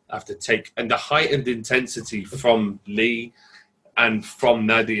take after take, and the heightened intensity from Lee and from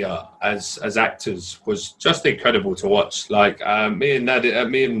Nadia as actors was just incredible to watch. Like me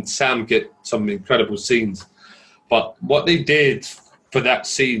and Sam get some incredible scenes, but what they did for that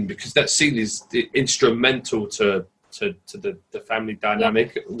scene, because that scene is instrumental to the family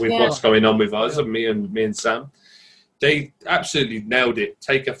dynamic with what's going on with us and me and Sam. They absolutely nailed it,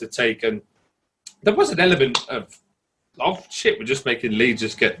 take after take, and there was an element of shit. We're just making Lee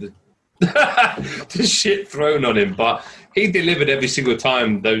just get the shit thrown on him, but he delivered every single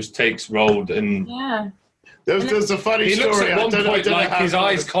time those takes rolled, and there's a funny he story. Looks at one point like his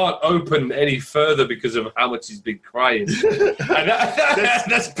eyes can't open any further because of how much he's been crying. And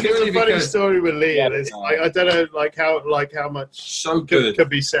that's purely a funny because story with Lee. And it's I don't know how much could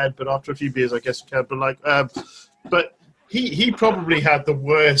be said, but after a few beers, I guess you can. But but he probably had the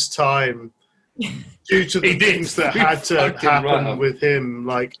worst time due to the things that had to happen with him.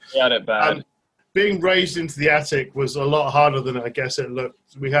 Like he had it bad. Being raised into the attic was a lot harder than I guess it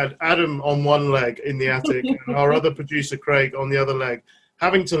looked. We had Adam on one leg in the attic and our other producer, Craig, on the other leg,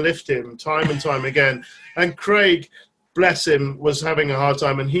 having to lift him time and time again. And Craig, bless him, was having a hard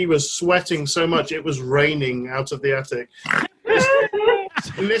time, and he was sweating so much it was raining out of the attic.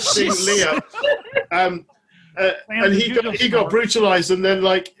 Lifting Lee up. And he got brutalized, and then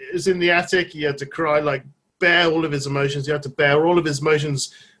is in the attic. He had to cry, bear all of his emotions. He had to bear all of his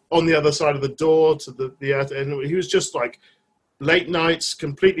emotions on the other side of the door to the attic, and he was just late nights,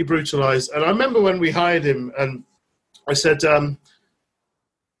 completely brutalized. And I remember when we hired him, and I said, the only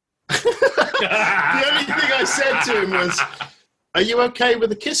thing I said to him was, "Are you okay with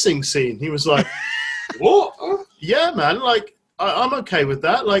the kissing scene?" He was like, "What? Yeah, man. I'm okay with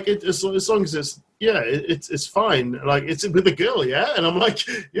that. As long as it's." Yeah, it's fine. It's with a girl, yeah? And I'm like,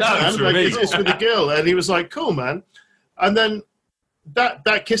 yeah, man, it's with a girl. And he was like, cool, man. And then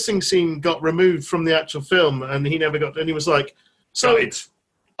that kissing scene got removed from the actual film, and he never got. And he was like, so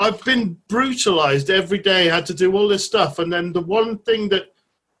I've been brutalized every day, had to do all this stuff, and then the one thing that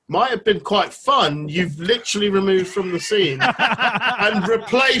might have been quite fun, you've literally removed from the scene and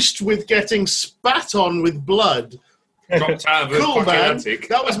replaced with getting spat on with blood. Dropped out of cool, man. Attic.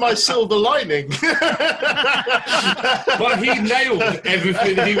 That was my silver lining. But he nailed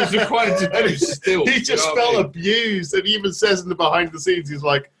everything he was required to do still. He just felt abused, and he even says in the behind the scenes, he's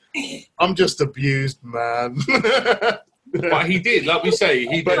like, I'm just abused, man. But he did, like we say,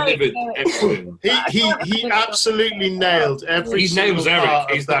 he delivered everything. He absolutely nailed every single part. He nails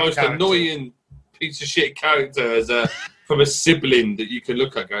Eric. He's the most annoying piece of shit character from a sibling that you can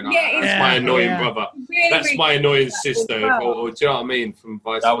look at going, that's my annoying brother. Really, that's my annoying sister. Or do you know what I mean? From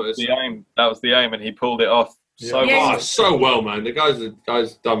vice versa. That was the aim, and he pulled it off so well. So well, man. The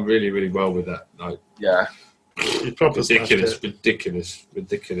guy's done really, really well with that.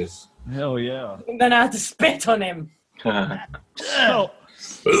 Ridiculous. Hell yeah. I'm going to have to spit on him. So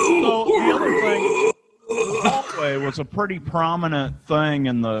the other thing... hallway was a pretty prominent thing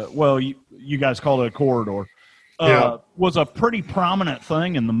in the. Well, you guys call it a corridor. Was a pretty prominent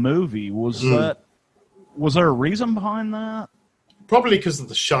thing in the movie. Was there a reason behind that? Probably because of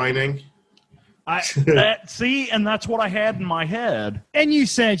The Shining. See, and that's what I had in my head. And you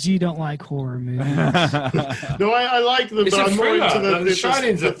said you don't like horror movies. No, I like them, but I'm more into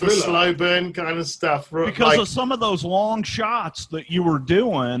the slow burn kind of stuff. Because of some of those long shots that you were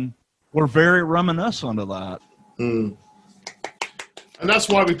doing were very reminiscent of that. And that's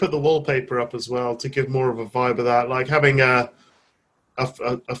why we put the wallpaper up as well, to give more of a vibe of that. Like having a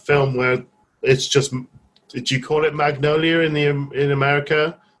film where it's just, did you call it Magnolia in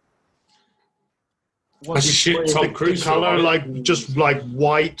America? What's Tom Cruise color, just like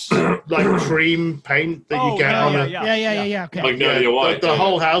white, like cream paint that you get on Okay. Magnolia white. The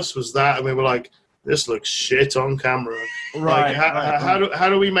whole house was that, and we were like, "This looks shit on camera." Right. How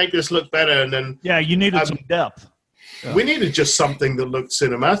do we make this look better? And then you needed some depth. Yeah. We needed just something that looked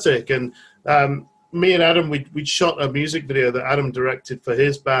cinematic. And me and Adam, we shot a music video that Adam directed for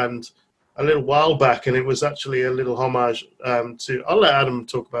his band a little while back, and it was actually a little homage to. I'll let Adam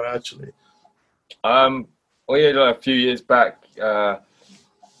talk about it actually. A few years back,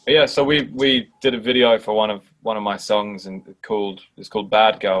 so we did a video for one of my songs, and it's called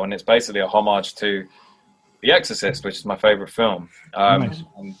Bad Girl, and it's basically a homage to The Exorcist, which is my favorite film. Nice.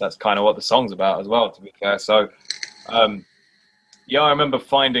 And that's kind of what the song's about as well, to be fair. So I remember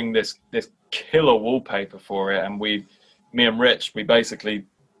finding this killer wallpaper for it, and me and Rich, we basically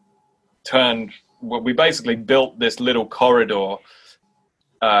built this little corridor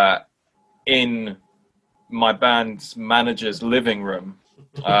in my band's manager's living room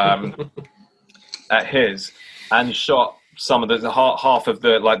at his, and shot some of the half of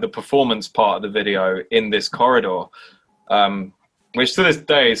the performance part of the video in this corridor, which to this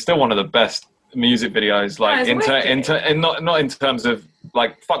day is still one of the best music videos. Like not in terms of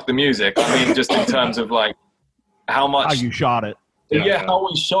like fuck the music. I mean just in terms of like how you shot it. Yeah, how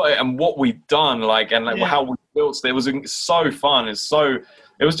we shot it and what we done, how we built it. It was so fun.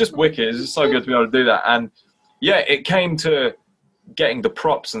 It was just wicked. It was just so good to be able to do that. And it came to getting the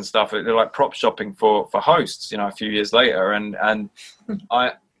props and stuff. They're like prop shopping for hosts, a few years later. And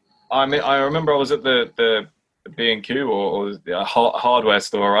I remember I was at the B&Q or the hardware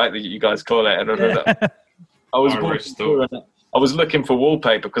store, right? That you guys call it. I was looking for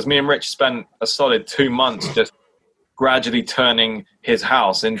wallpaper because me and Rich spent a solid 2 months just gradually turning his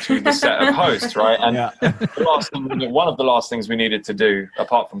house into the set of hosts, right? And one of the last things we needed to do,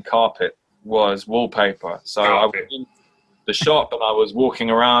 apart from carpet, was wallpaper. So I was in the shop and I was walking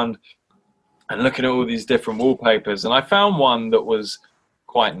around and looking at all these different wallpapers, and I found one that was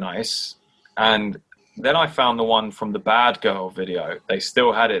quite nice. And then I found the one from the Bad Girl video. They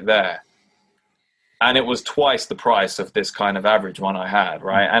still had it there. And it was twice the price of this kind of average one I had,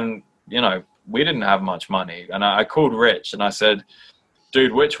 right? And, we didn't have much money. And I called Rich and I said,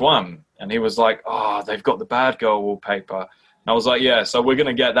 dude, which one? And he was like, oh, they've got the Bad Girl wallpaper. And I was like, yeah, so we're going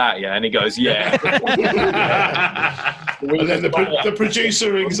to get that, yeah? And he goes, yeah. And then the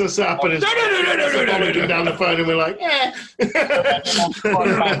producer rings us up and is looking down the phone and we're like, yeah.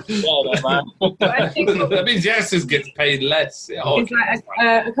 That means Yasis gets paid less.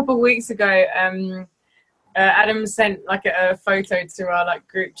 A couple of weeks ago, Adam sent like a photo to our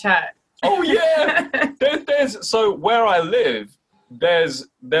group chat. Oh yeah, so where I live, there's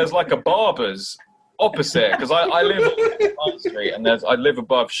like a barber's opposite because I live on Main Street and I live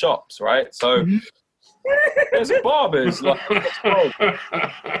above shops, right? So there's a barber's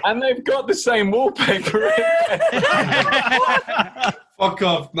and they've got the same wallpaper in there. Fuck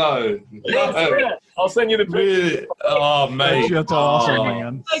off, no. I'll send you the picture. Really? Oh mate, that's awesome,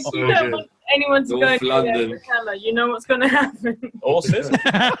 man. You don't want anyone to go into the camera. You know what's going to happen. Or scissors.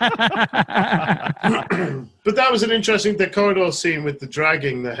 But that was an interesting, the corridor scene with the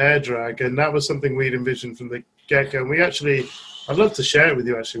dragging, the hair drag, and that was something we'd envisioned from the get-go. And we actually, I'd love to share it with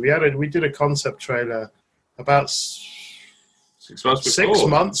you actually. We did a concept trailer about 6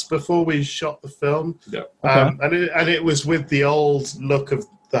 months before we shot the film. Yeah. And it was with the old look of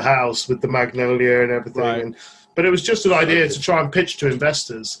the house with the magnolia and everything. Right. But it was just an idea to try and pitch to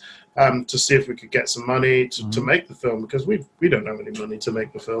investors to see if we could get some money to make the film, because we don't have any money to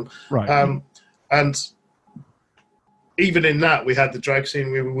make the film. Right. And even in that, we had the drag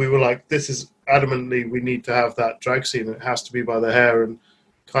scene. We were like, this is adamantly, we need to have that drag scene. It has to be by the hair, and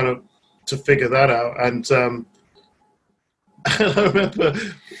kind of to figure that out. And I remember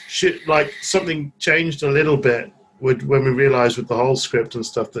something changed a little bit when we realized with the whole script and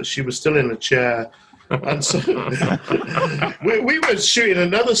stuff that she was still in a chair And so we were shooting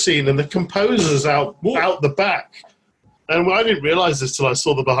another scene, and the composer's out the back. And I didn't realize this till I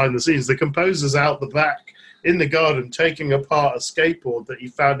saw the behind the scenes. The composer's out the back in the garden taking apart a skateboard that he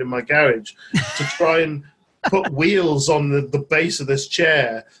found in my garage to try and put wheels on the base of this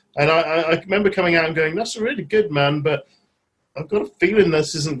chair. And I remember coming out and going, "That's really good, man, but I've got a feeling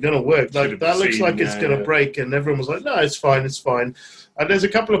this isn't going to work. Like, that looks like it's going to break." And everyone was like, "No, it's fine, it's fine." And there's a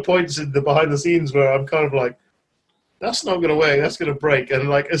couple of points in the behind the scenes where I'm kind of like, "That's not going to work. That's going to break." And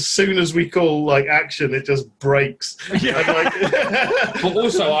like, as soon as we call like action, it just breaks. Yeah. But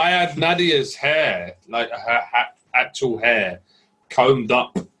also, I had Nadia's hair, like her actual hair, combed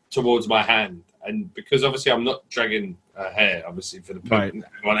up towards my hand, and because obviously I'm not dragging her hair, obviously for the people,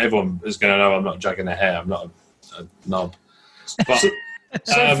 everyone is going to know I'm not dragging her hair. I'm not a knob. But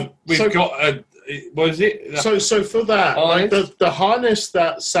we've got a. What is it? So for that, like the harness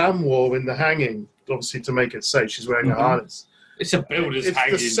that Sam wore in the hanging, obviously to make it safe, she's wearing a harness. It's a builder's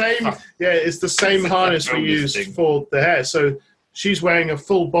hanging. It's the same harness we used for the hair. So she's wearing a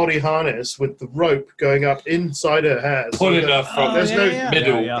full body harness with the rope going up inside her hair. Pulling her from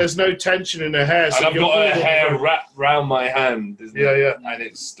middle. There's no tension in her hair. And I've got her hair wrapped round my hand. Yeah. And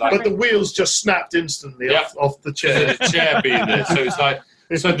it's like, but the wheels just snapped instantly off the chair. The chair being there. So it's like,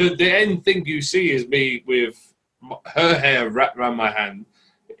 so the end thing you see is me with her hair wrapped around my hand,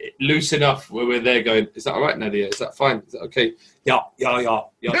 loose enough where we're there going, "Is that all right, Nadia? Is that fine? Is that okay?" Yeah,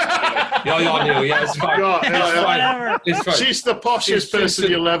 Neil. Yeah, it's fine. It's fine. She's the poshest person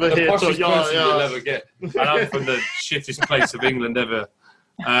you'll ever hear. The poshest person you'll ever get. And I'm from the shittest place of England ever.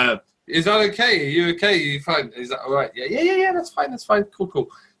 Is that okay? Are you okay? Are you fine? Is that all right? Yeah. That's fine. Cool.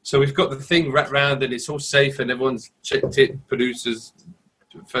 So we've got the thing wrapped around, and it's all safe, and everyone's checked it. Producers,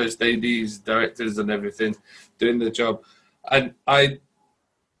 first ADs, directors, and everything doing the job, and I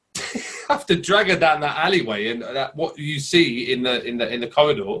have to drag her down that alleyway, and what you see in the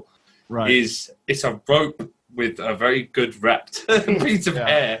corridor is it's a rope with a very good wrapped piece of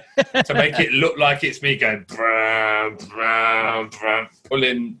hair to make it look like it's me going bram, bram, bram,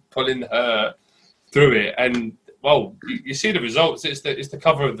 pulling her through it, and well, you see the results. It's the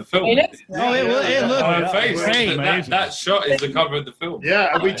cover of the film. It looks that shot is the cover of the film.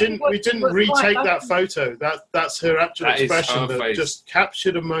 Yeah, and we didn't retake that photo. That's her actual expression that just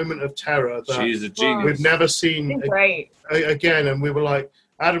captured a moment of terror that she's a genius. We've never seen again. And we were like,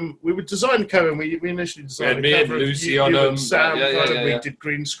 Adam, we would design the cover, and we initially designed the cover. Me and Lucy on them. Sam, we did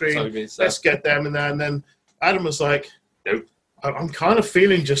green screen. Let's get them in there. And then Adam was like, "Nope. I'm kind of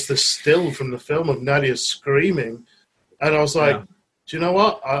feeling just this still from the film of Nadia screaming." And I was like, "Do you know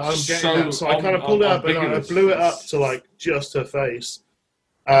what? I'm getting that." So I kind of pulled it up and I blew it up to like just her face.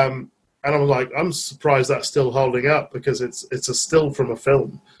 And I was like, I'm surprised that's still holding up because it's a still from a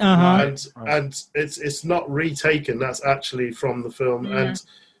film. And it's not retaken. That's actually from the film. Yeah. And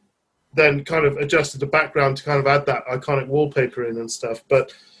then kind of adjusted the background to kind of add that iconic wallpaper in and stuff.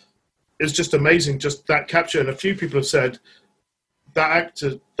 But it's just amazing, just that capture. And a few people have said, that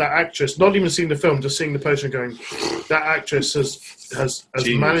actress, not even seeing the film, just seeing the poster and going, that actress has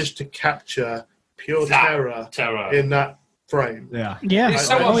managed to capture pure terror in that frame. Yeah. It's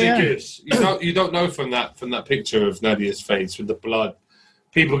so ambiguous. You don't know from that picture of Nadia's face with the blood.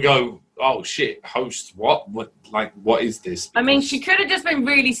 People go, "Oh shit, host, what is this?" I mean, she could have just been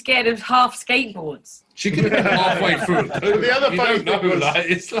really scared of half skateboards. She could have been halfway through. The other funny thing was,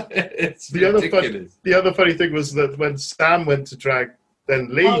 the other funny thing was that when Sam went to drag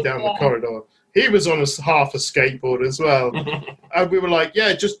then Lee down the corridor, he was on half a skateboard as well. And we were like,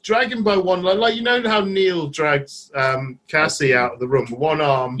 "Yeah, just drag him by one leg." Like, you know how Neil drags Cassie out of the room with one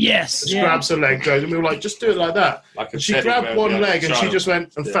arm? Yes. Just grabs her leg, goes, and we were like, "Just do it like that." And she grabbed one leg and she just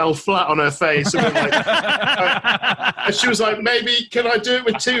went and fell flat on her face. And, we were like, and she was like, "Maybe, can I do it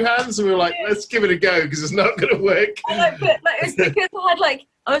with two hands?" And we were like, "Let's give it a go because it's not going to work." It's because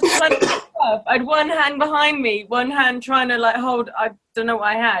I was trying to pick up. I had one hand behind me, one hand trying to hold, I don't know what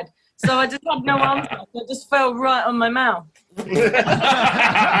I had. So I just had no arms. I just fell right on my mouth. And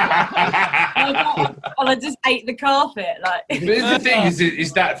I just ate the carpet. The thing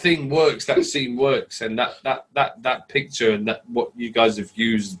is that thing works. That scene works, and that picture and that what you guys have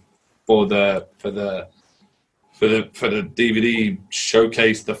used for the DVD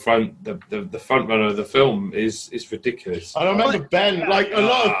showcase, the front runner of the film is ridiculous. I remember Ben, like a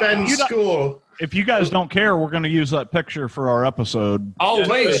lot of Ben's score. If you guys don't care, we're going to use that picture for our episode. Oh,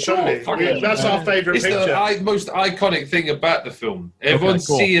 wait, sure. That's our favourite picture. It's the most iconic thing about the film. Everyone's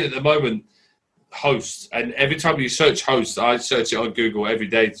seeing it at the moment. hosts, and every time you search hosts, I search it on Google every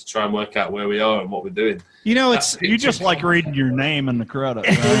day to try and work out where we are and what we're doing. You know, it's you just like reading your name in the credits,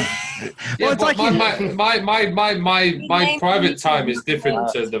 right? Well, it's like my private time is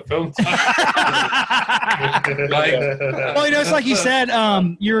different to the film time. Well, you know, it's like you said.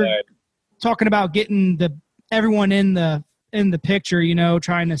 You're talking about getting everyone in the picture. You know,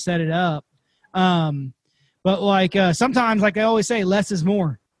 trying to set it up. But like sometimes, like I always say, less is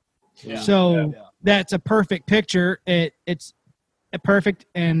more. Yeah. So that's a perfect picture. It's perfect,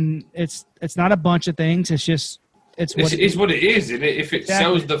 and it's not a bunch of things. It's just it's what it is. And if it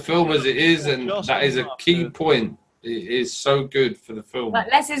sells the film as it is, and that is a key point, it is so good for the film. But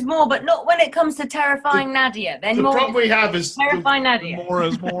less is more, but not when it comes to Terrifying Nadia. Then the problem we have is Terrifying Nadia. More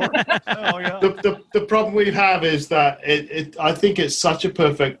is more. Oh, yeah. The problem we have is that I think it's such a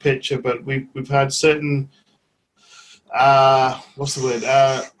perfect picture, but we've had certain what's the word?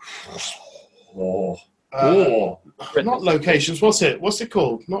 Not locations. What's it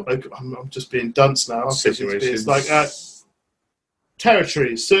called? Not I'm just being dunce now. It's like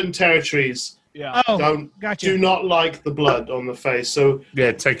territories. Certain territories. Yeah. Do not like the blood on the face. So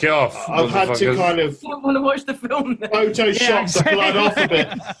take it off. I've had to kind of don't want to watch the film. Photoshop the blood off a bit.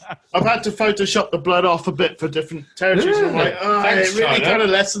 I've had to Photoshop the blood off a bit for different territories. I'm like, it really kind of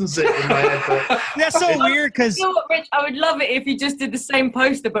lessens it in my head. But that's so weird because you know what, Rich, I would love it if you just did the same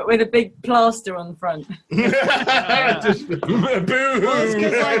poster but with a big plaster on the front.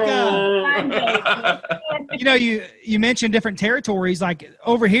 You know, you mentioned different territories. Like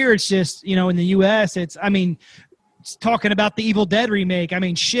over here, it's just, you know, in the U.S., it's talking about the Evil Dead remake. I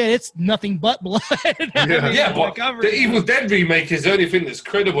mean, shit, it's nothing but blood. But the Evil Dead remake is the only thing that's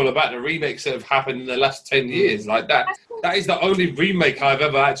credible about the remakes that have happened in the last 10 years. Like that is the only remake I've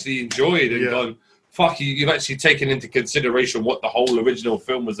ever actually enjoyed and gone, fuck, you've actually taken into consideration what the whole original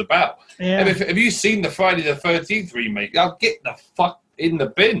film was about. Yeah. And have you seen the Friday the 13th remake? I'll get the fuck in the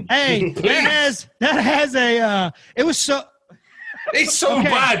bin. Hey, that has a it was so. It's so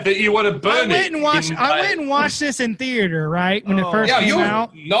bad that you want to burn it. I went and watched this in theater, right, when it first came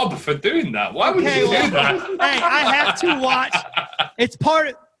out. You're knob for doing that. Why would you do that? Hey, I have to watch. It's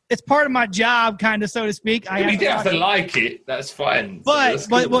part of my job, kind of, so to speak. You don't have to like it. That's fine. But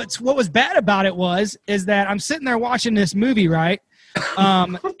what was bad about it is that I'm sitting there watching this movie, right,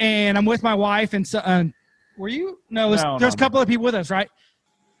 and I'm with my wife and so. Were you? No, there's a couple of people with us, right?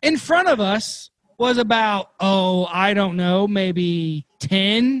 In front of us was about, I don't know, maybe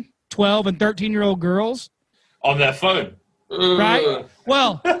 10, 12, and 13-year-old girls. On their phone. Right?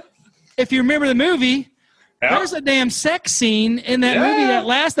 Well, if you remember the movie, there's a damn sex scene in that movie that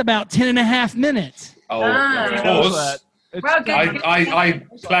lasts about 10 and a half minutes. Oh, of course. I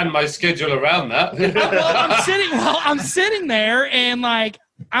plan my schedule around that. I'm sitting there and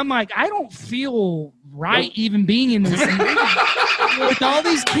I'm like, I don't feel right even being in this movie with all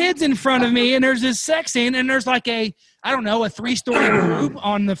these kids in front of me, and there's this sex scene, and there's like a 3-story group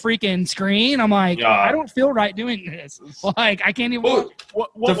on the freaking screen. I'm like, I don't feel right doing this. Like, I can't even.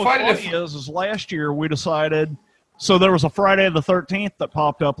 What was funny is last year we decided. So there was a Friday the 13th that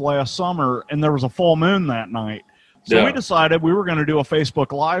popped up last summer, and there was a full moon that night. So we decided we were going to do a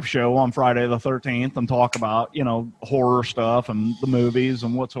Facebook Live show on Friday the 13th and talk about, horror stuff and the movies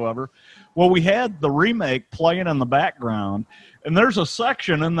and whatsoever. Well, we had the remake playing in the background, and there's a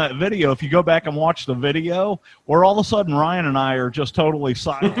section in that video, if you go back and watch the video, where all of a sudden Ryan and I are just totally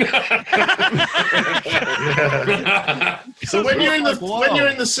silent. So when you're in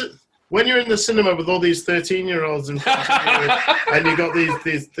the cinema with all these 13-year-olds in front of you, and you got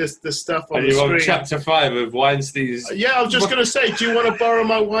this stuff on the screen. And you're on chapter 5 of Weinstein's. Yeah, I was just going to say, do you want to borrow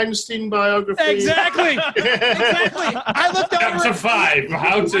my Weinstein biography? Exactly. I looked over. Chapter 5.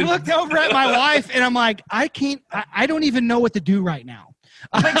 I looked over at my wife, and I'm like, I don't even know what to do right now.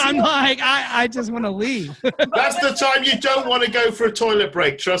 I'm like, I just want to leave. That's the time you don't want to go for a toilet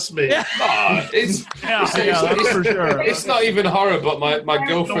break, trust me. Yeah. It's for sure. It's not even horror, but my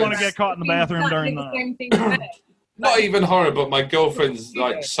girlfriend. Don't want to get caught in the bathroom during that. Not even horror, but my girlfriend's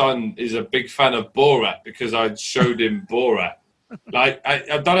son is a big fan of Borat because I showed him Borat. I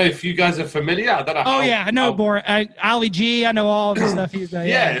don't know if you guys are familiar. I don't know. I know Borat. Ali G. I know all the stuff he's done.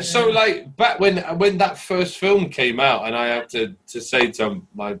 Yeah. So back when that first film came out, and I had to say to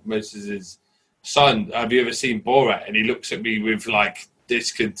my missus's son, "Have you ever seen Borat?" And he looks at me with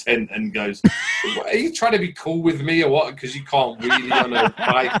discontent and goes, "Are you trying to be cool with me or what? Because you can't really on a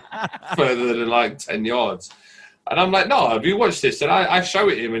bike further than 10 yards." And I'm like, "No, have you watched this?" And I show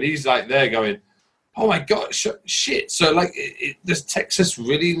it him, and he's there going, oh my god, shit. So like, does Texas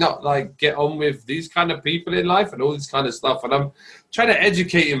really not like get on with these kind of people in life and all this kind of stuff? And I'm trying to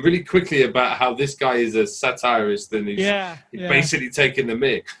educate him really quickly about how this guy is a satirist and he's basically taking the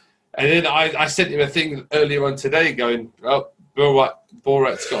mick. And then I sent him a thing earlier on today going, well,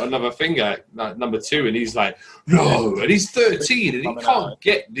 Borat's got another finger, number 2, and he's like, no, and he's 13 and he can't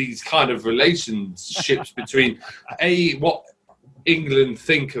get these kind of relationships between A, what England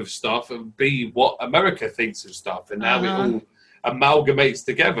think of stuff, and B, what America thinks of stuff, and now it all amalgamates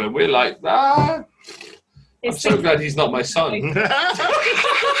together. And we're like, I'm so glad he's not my son.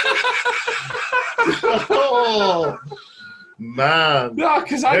 Oh, man. No,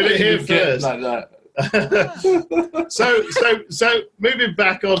 because I didn't even get like that. So moving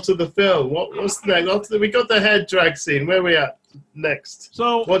back onto the film, what's next? We got the head drag scene. Where are we at next?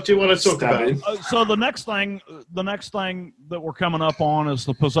 So what do you want to talk about? So the next thing that we're coming up on is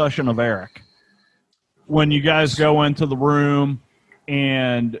the possession of Eric. When you guys go into the room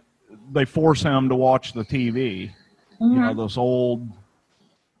and they force him to watch the TV, you know, this old,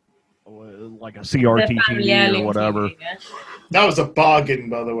 like a CRT TV or whatever. TV, yeah. That was a bargain,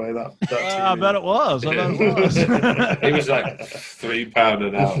 by the way. That I bet it was. He was like £3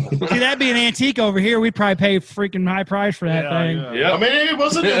 an hour. See, that'd be an antique over here. We'd probably pay freaking high price for that thing. Yeah. I mean, it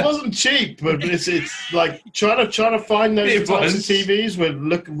wasn't cheap, but it's like trying to find those types of TVs. We're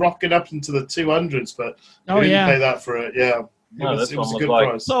rocking up into the 200s, but we didn't pay that for it. Yeah, it was a good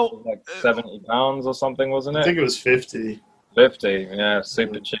price. So like £70 or something, wasn't it? I think it was 50. 50, yeah,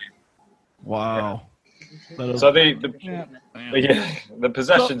 super cheap. Wow. So the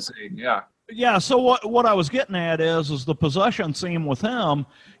possession scene, yeah. Yeah, so what I was getting at is the possession scene with him.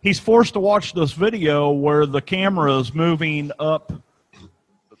 He's forced to watch this video where the camera is moving up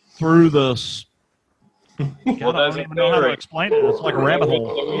through this. Well, I don't even know how to explain it. It's like a rabbit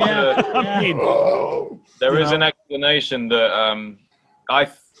hole. Yeah. I mean, there is an explanation that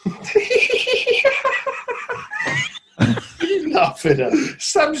Laughing at.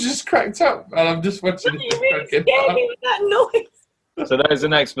 Sam's just cracked up, and I'm just watching You really scared me with that noise. So there's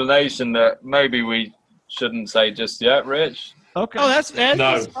an explanation that maybe we shouldn't say just yet, Rich. okay. Oh, that's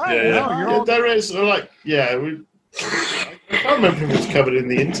No, No, There is I can't remember if it was covered in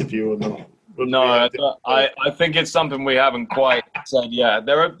the interview or not. No, I think it's something we haven't quite said yet.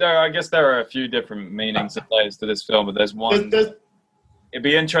 I guess there are a few different meanings and layers to this film, but there's one. It'd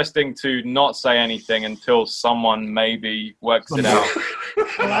be interesting to not say anything until someone maybe works it out.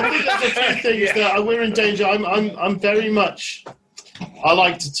 I think there's a few things that we're in danger. I'm very much. I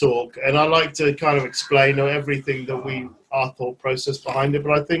like to talk and I like to kind of explain everything that our thought process behind it.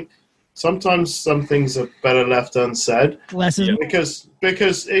 But I think sometimes some things are better left unsaid. Because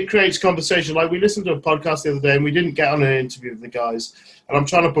it creates conversation. Like we listened to a podcast the other day and we didn't get on an interview with the guys. And I'm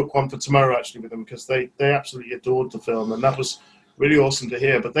trying to book one for tomorrow actually with them because they absolutely adored the film and that was really awesome to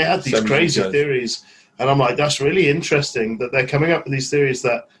hear. But they had these crazy theories. And I'm like, that's really interesting that they're coming up with these theories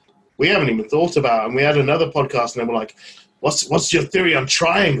that we haven't even thought about. And we had another podcast and they were like, What's your theory on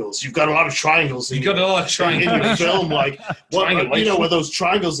triangles? You've got a lot of triangles. In your film. Like, were those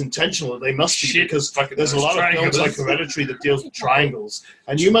triangles intentional? They must be because there's a lot of films like Hereditary that deals with triangles,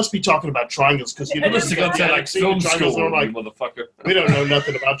 and you must be talking about triangles because you must have gone to like film school. And like, motherfucker, we don't know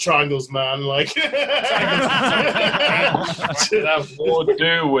nothing about triangles, man. Like, or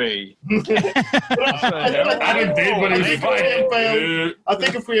do we? I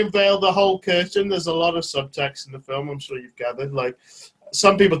think if we unveil the whole curtain, there's a lot of subtext in the film. I'm sure you've gathered. Like,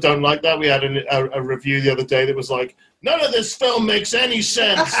 some people don't like that. We had a review the other day that was like, none of this film makes any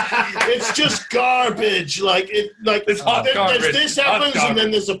sense. It's just garbage. Like there's this happens, and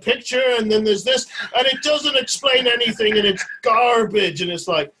then there's a picture, and then there's this, and it doesn't explain anything, and it's garbage. And it's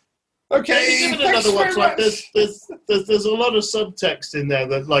like, okay, give it another watch. Like there's a lot of subtext in there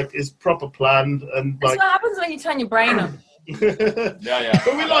that like is proper planned, and that's like what happens when you turn your brain on. yeah.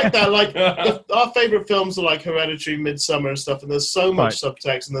 But we like that. Like our favorite films are like Hereditary, Midsommar, and stuff. And there's so much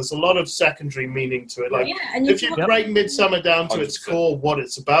subtext, and there's a lot of secondary meaning to it. Like if you break Midsommar down to its core, what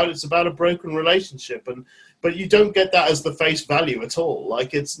it's about a broken relationship, but you don't get that as the face value at all.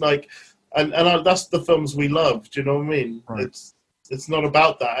 Like it's like, and that's the films we love. Do you know what I mean? Right. It's not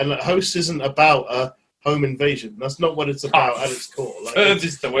about that. And Host isn't about a home invasion. That's not what it's about at its core. Like,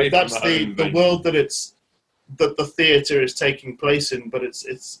 that's the world that the theatre is taking place in, but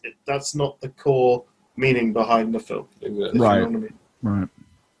that's not the core meaning behind the film. Right. You know what I mean? Right.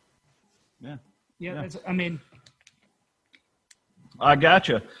 Yeah. I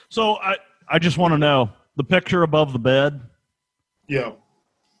gotcha. So I just want to know the picture above the bed. Yeah.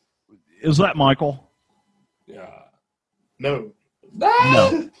 Is that Michael? Yeah. No.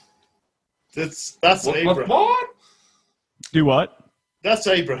 That's Abraham. What? Do what? That's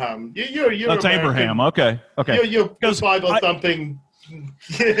Abraham. You're That's American. Abraham. Okay. You're Bible thumping.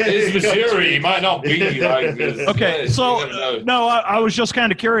 It's Missouri. It might not be like this. Okay, so no, I was just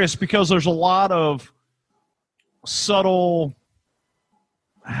kind of curious because there's a lot of subtle.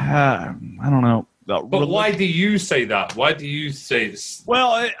 I don't know. But why do you say that? Why do you say this?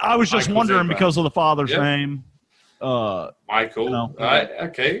 Well, I was just wondering because of the father's name. Michael. You know. Right.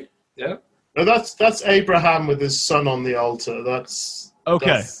 Okay. Yeah. No, that's Abraham with his son on the altar. That's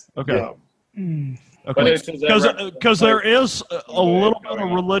okay. Yeah. Okay. Because there is a little bit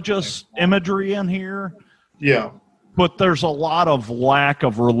of religious imagery in here. Yeah. But there's a lot of lack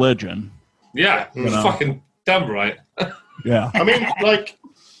of religion. Yeah. Fucking damn right. Yeah. I mean, like,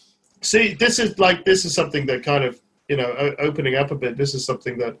 see, this is something that kind of, opening up a bit. This is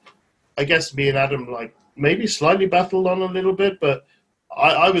something that I guess me and Adam, like, maybe slightly battled on a little bit, but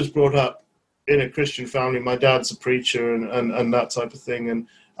I was brought up in a Christian family. My dad's a preacher and that type of thing. And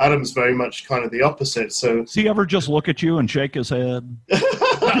Adam's very much kind of the opposite. So does he ever just look at you and shake his head?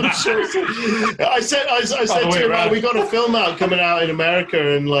 I'm sure. I said to him, we got a film out coming out in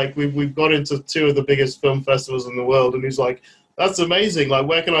America, and like we've got into 2 of the biggest film festivals in the world. And he's like, "That's amazing! Like,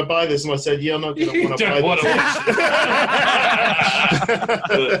 where can I buy this?" And I said, "You're not going to want to buy this."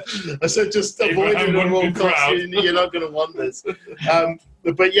 I said, "Just avoid it at all costs. You're not going to want this."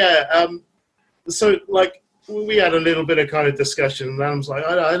 But yeah, so like. We had a little bit of kind of discussion, and Adam's like,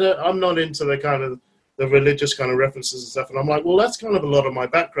 I'm not into the kind of the religious kind of references and stuff. And I'm like, well, that's kind of a lot of my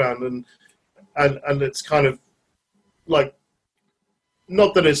background, and it's kind of like,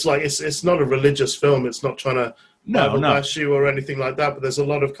 not that it's like it's not a religious film. It's not trying to bash you or anything like that. But there's a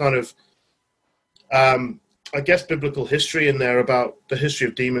lot of kind of, I guess, biblical history in there about the history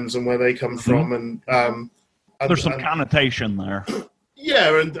of demons and where they come from, and there's some connotation there.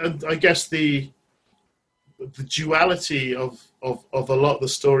 Yeah, and I guess the duality of a lot of the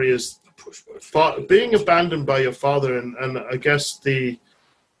story is being abandoned by your father, and I guess I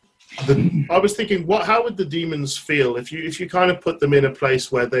was thinking, how would the demons feel if you kind of put them in a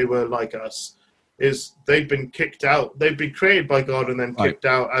place where they were like us? Is they've been kicked out, they've been created by God and then kicked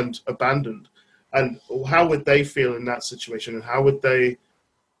out and abandoned, and how would they feel in that situation? And how would they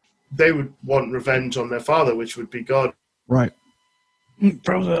would want revenge on their father, which would be God, right?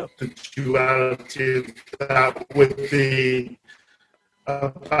 Froze up. The duality of that with the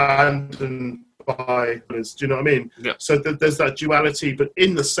abandoned by, do you know what I mean? Yeah. So there's that duality, but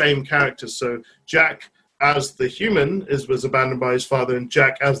in the same character. So Jack as the human was abandoned by his father, and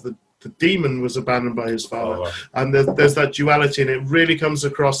Jack as the demon was abandoned by his father. And there's that duality, and it really comes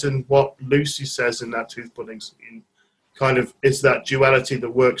across in what Lucy says in that tooth pulling scene. Kind of, it's that duality that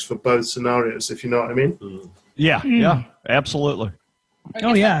works for both scenarios, if you know what I mean. Yeah, absolutely.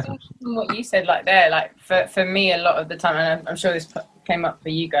 Oh yeah. What you said, like there, like for me, a lot of the time, and I'm sure this came up for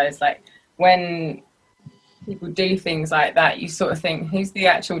you guys, like when people do things like that, you sort of think, who's the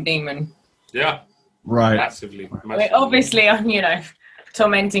actual demon? Yeah. Right. Massively. Obviously, I'm,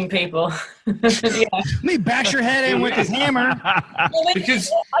 tormenting people. Let me bash your head in with his hammer.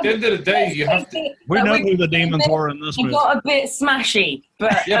 Because at the end of the day, you have to. We know who the demons were in this movie. You got a bit smashy,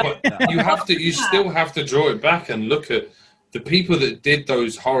 but you still have to draw it back and look at the people that did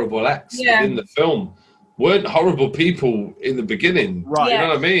those horrible acts in the film. Weren't horrible people in the beginning, right? You know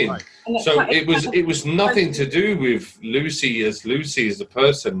what I mean? Right. So it was nothing to do with Lucy as a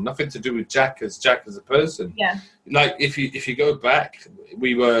person, nothing to do with Jack as a person. Yeah. Like if you go back,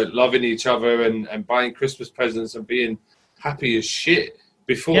 we were loving each other and buying Christmas presents and being happy as shit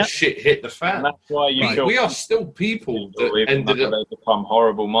before shit hit the fan. And that's why we are still people that ended up they become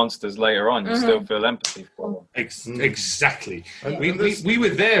horrible monsters later on. You still feel empathy for them. Exactly. We were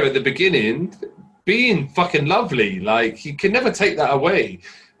there at the beginning, being fucking lovely. Like you can never take that away.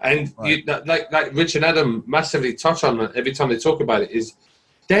 And like Rich and Adam massively touch on every time they talk about it, is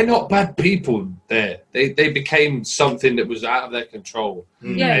they're not bad people there. They became something that was out of their control.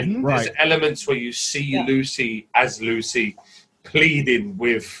 Yeah. And there's elements where you see Lucy as Lucy pleading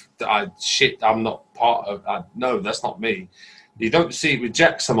with shit, I'm not part of no, that's not me. You don't see it with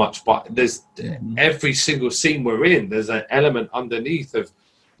Jack so much, but there's every single scene we're in, there's an element underneath of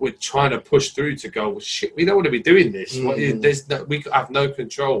we're trying to push through to go, well, shit, we don't want to be doing this. We have no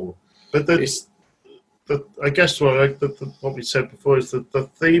control. But I guess what we said before is that the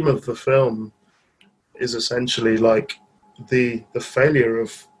theme of the film is essentially like the failure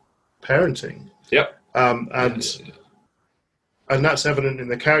of parenting. Yep. And that's evident in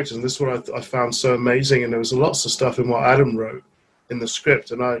the characters. And this is what I found so amazing. And there was lots of stuff in what Adam wrote in the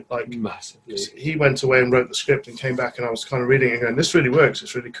script, and I like massively. He went away and wrote the script and came back, and I was kind of reading it and going, this really works,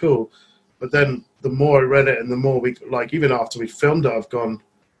 it's really cool. But then the more I read it and the more we, like, even after we filmed it, I've gone,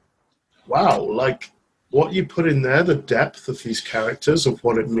 wow, like, what you put in there, the depth of these characters, of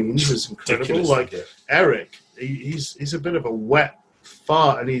what it means is incredible. Like, Eric, he's a bit of a wet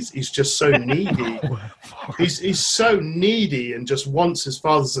fart, and he's just so needy. he's so needy and just wants his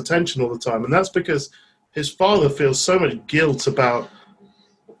father's attention all the time. And that's because his father feels so much guilt about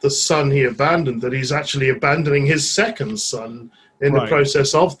the son he abandoned that he's actually abandoning his second son in the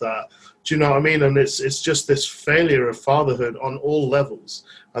process of that. Do you know what I mean? And it's just this failure of fatherhood on all levels.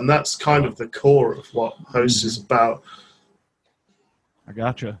 And that's kind of the core of what Host is about. I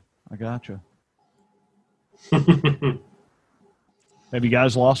gotcha. Have you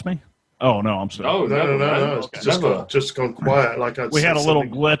guys lost me? Oh, no, I'm still. Oh, no. It's just gone quiet. Like we had a little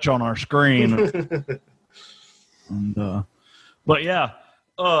glitch on our screen. But yeah.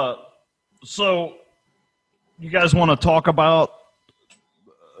 So you guys want to talk about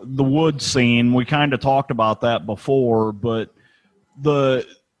the wood scene? We kind of talked about that before, but the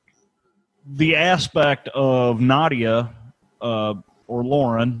aspect of Nadia or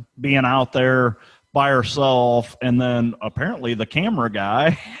Lauren being out there by herself, and then apparently the camera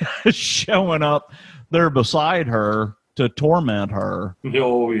guy showing up there beside her to torment her.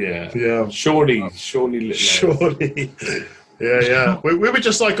 Oh yeah. Shorty. Yeah. We were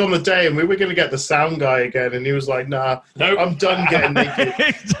just like on the day, and we were going to get the sound guy again, and he was like, "Nah, nope. I'm done getting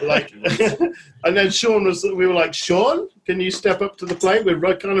naked." Like, and then we were like, "Sean, can you step up to the plate? We're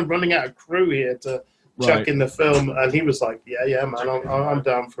kind of running out of crew here to chuck in the film," and he was like, "Yeah, man, I'm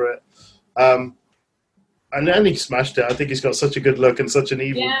down for it." And then he smashed it. I think he's got such a good look and such an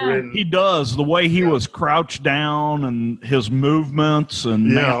evil grin. He does. The way he was crouched down and his movements and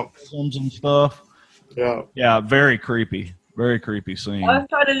mannerisms and stuff. Yeah, very creepy. Very creepy scene. I was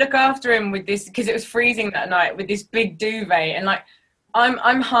trying to look after him with this because it was freezing that night with this big duvet, and like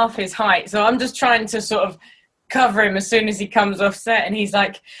I'm half his height, so I'm just trying to sort of cover him as soon as he comes off set, and he's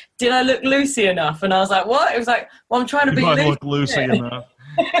like, "Did I look Lucy enough?" And I was like, "What?" It was like, "Well, I'm trying to be Lucy enough."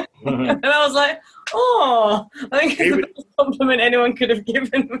 And I was like, "Oh, I think it's the best compliment anyone could have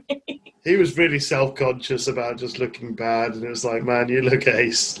given me." He was really self-conscious about just looking bad, and it was like, "Man, you look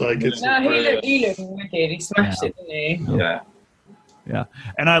ace!" Like, it's he looked wicked. He smashed it, didn't he? Yeah.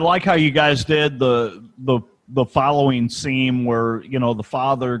 And I like how you guys did the following scene where, you know, the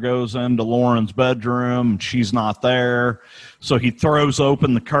father goes into Lauren's bedroom and she's not there, so he throws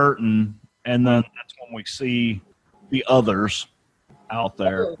open the curtain, and then that's when we see the others out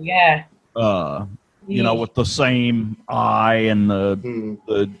there. Oh, yeah. You know, with the same eye and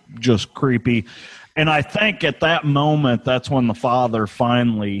the just creepy. And I think at that moment, that's when the father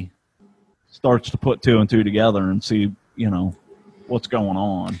finally starts to put two and two together and see, you know, what's going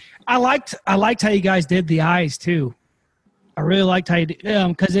on. I liked how you guys did the eyes too. I really liked how you did,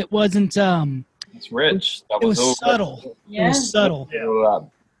 because it wasn't. It's rich. It was subtle. Yeah. It was subtle. Yeah.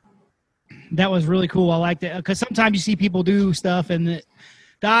 That was really cool. I liked it because sometimes you see people do stuff and the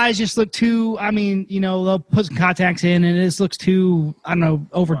eyes just look too. I mean, you know, they'll put some contacts in and it just looks too, I don't know,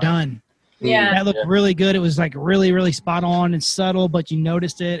 overdone. Yeah, that looked really good. It was like really, really spot on and subtle, but you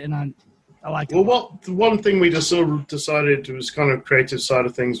noticed it, and I liked it. Well, one thing we just sort of decided was kind of creative side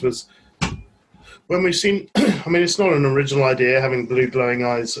of things was when we've seen. I mean, it's not an original idea having blue glowing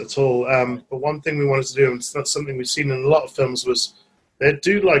eyes at all. But one thing we wanted to do, and that's something we've seen in a lot of films, was they'd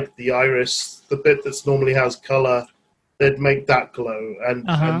do like the iris, the bit that's normally has color. They'd make that glow,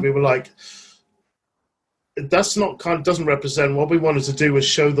 and we were like, that's not doesn't represent what we wanted to do. Was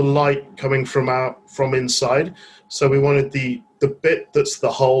show the light coming from inside. So we wanted the bit that's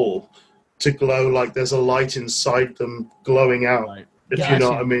the hole to glow like there's a light inside them glowing out. Right. If you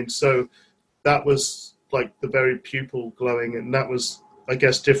know what I mean. So that was like the very pupil glowing, and that was, I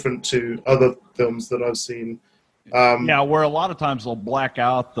guess, different to other films that I've seen. Where a lot of times they'll black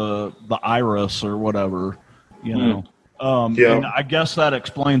out the iris or whatever, you know. And I guess that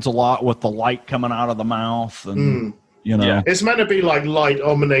explains a lot with the light coming out of the mouth, and you know, it's meant to be like light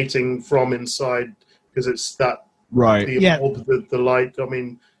emanating from inside because it's that the light. I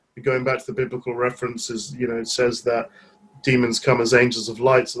mean, going back to the biblical references, you know, it says that demons come as angels of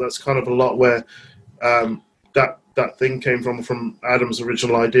light, so that's kind of a lot where that thing came from Adam's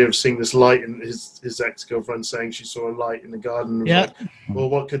original idea of seeing this light, and his ex-girlfriend saying she saw a light in the garden. Like, well,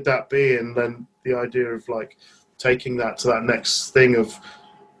 what could that be? And then the idea of like taking that to that next thing of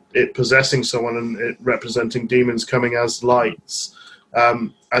it possessing someone and it representing demons coming as lights.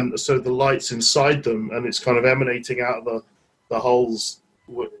 And so the light's inside them and it's kind of emanating out of the holes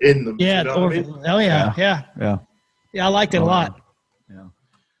in them. Yeah. You know what I mean? Oh, yeah. Yeah, I liked it a lot. Yeah.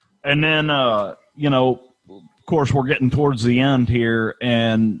 And then, you know, of course, we're getting towards the end here,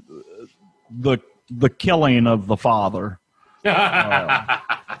 and the killing of the father.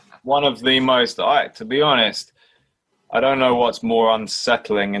 One of the most, to be honest, I don't know what's more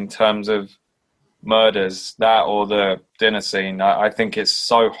unsettling in terms of murders, that or the dinner scene. I think it's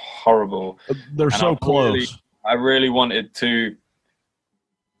so horrible. They're so close. I really wanted to.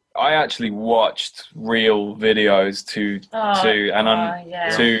 I actually watched real videos to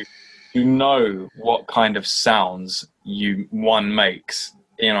know what kind of sounds one makes,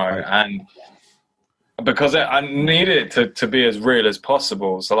 and because I needed it to be as real as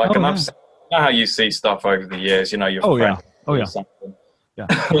possible. So like, I've seen how you see stuff over the years, your friend. Yeah.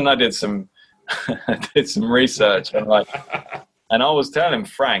 And I did some research and and I was telling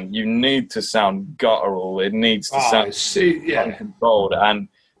Frank, you need to sound guttural. It needs to sound uncontrolled,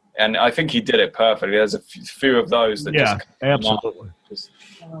 and I think he did it perfectly. There's a few of those that absolutely. It's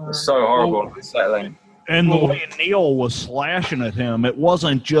so horrible and unsettling. And the way Neil was slashing at him, it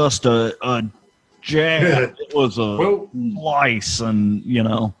wasn't just a jab; it was a slice, and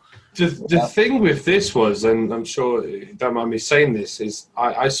The thing with this was, and I'm sure you don't mind me saying this, is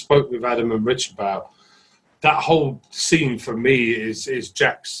I spoke with Adam and Rich about that whole scene. For me, is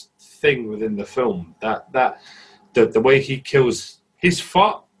Jack's thing within the film. The way he kills his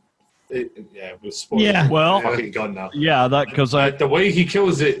fuck. We're spoiled. Yeah. Well, fucking gone now. Yeah, because the way he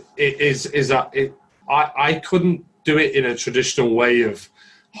kills it is that I couldn't do it in a traditional way of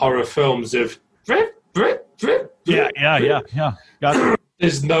horror films of. Yeah. Got it.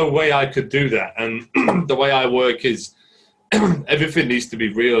 There's no way I could do that, and the way I work is everything needs to be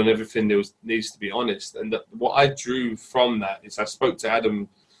real and everything needs to be honest. And what I drew from that is I spoke to Adam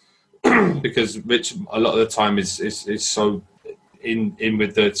because Rich a lot of the time is so in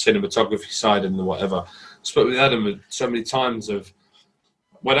with the cinematography side and the whatever. I spoke with Adam so many times of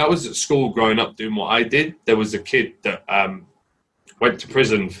when I was at school growing up doing what I did. There was a kid that went to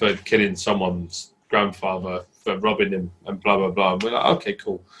prison for killing someone's grandfather, for robbing him and blah blah blah. And we're like, okay,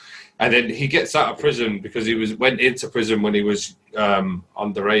 cool. And then he gets out of prison because he went into prison when he was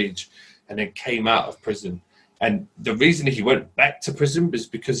underage, and then came out of prison. And the reason he went back to prison was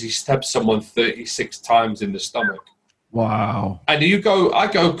because he stabbed someone 36 times in the stomach. Wow. And I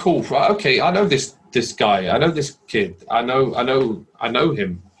go, cool, right? Okay, I know this guy. I know this kid. I know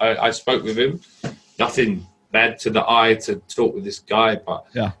him. I spoke with him. Nothing bad to the eye to talk with this guy, but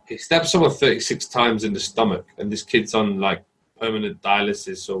he stabbed someone 36 times in the stomach, and this kid's on like permanent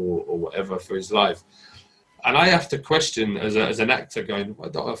dialysis or whatever for his life. And I have to question as an actor, going,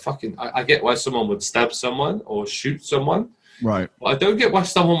 I get why someone would stab someone or shoot someone, right? But I don't get why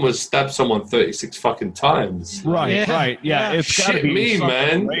someone would stab someone 36 fucking times. Right. Yeah. It's gotta shit be me,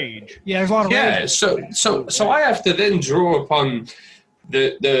 man. Rage. Yeah, there's a lot of rage. So I have to then draw upon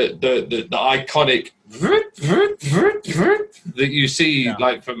the iconic that you see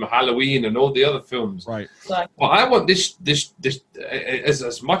like from Halloween and all the other films. Right. Well, I want this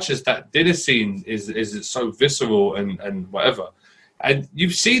as much as that dinner scene is so visceral and whatever. And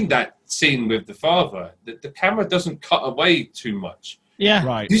you've seen that scene with the father. The camera doesn't cut away too much. Yeah.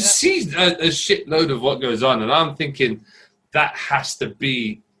 Right. You see a shitload of what goes on, and I'm thinking that has to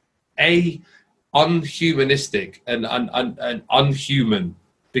be unhumanistic and unhuman,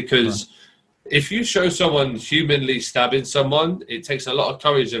 because if you show someone humanly stabbing someone, it takes a lot of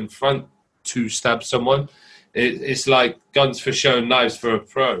courage and front to stab someone. It's like guns for show, knives for a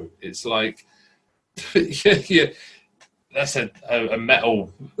pro. It's like, that's a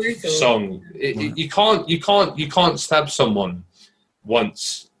metal song. You can't stab someone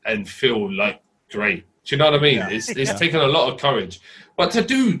once and feel like great. Do you know what I mean? Yeah. It's taken a lot of courage, but to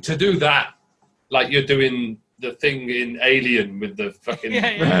do that, like you're doing the thing in Alien with the fucking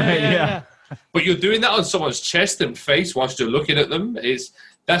but you're doing that on someone's chest and face whilst you're looking at them.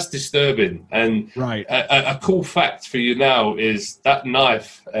 That's disturbing. And a cool fact for you now is that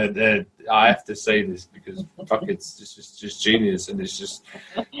knife. I have to say this because it's just genius, and it's just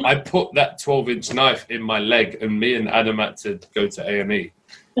I put that 12-inch knife in my leg, and me and Adam had to go to A&E.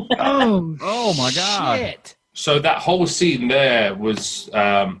 Oh my God! Shit. So that whole scene there was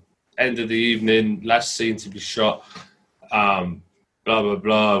end of the evening, last scene to be shot. Blah blah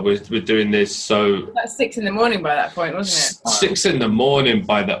blah. We're doing this. So that's 6 a.m. by that point, wasn't it? 6 a.m.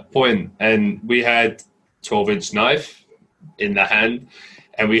 by that point, and we had 12-inch knife in the hand,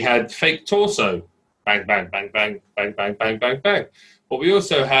 and we had fake torso. Bang bang bang bang bang bang bang bang bang. But we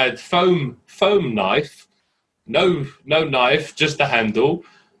also had foam knife. No knife, just the handle,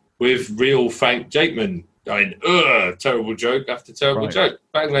 with real Frank Jakeman going, terrible joke after terrible joke.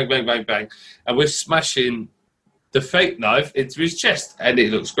 Bang bang bang bang bang, and we're smashing the fake knife into his chest, and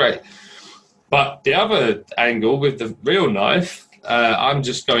it looks great. But the other angle with the real knife, I'm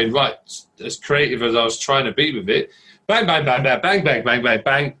just going, right, as creative as I was trying to be with it, bang, bang, bang, bang, bang, bang, bang, bang,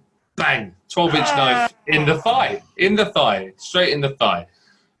 bang, bang, 12-inch knife in the thigh, straight in the thigh.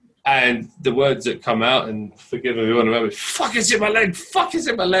 And the words that come out, and forgive everyone about it, fuck, it's in my leg, fuck, it's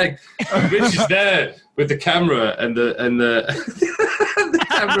in my leg. Rich is there with the camera and the the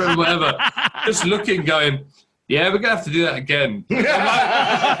camera and whatever, just looking, going, yeah, we're going to have to do that again. I'm like,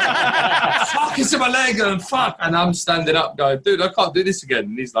 fuck, it's in my leg, and fuck. And I'm standing up going, dude, I can't do this again.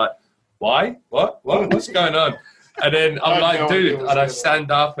 And he's like, why? What's going on? And then I'm like, dude, and I stand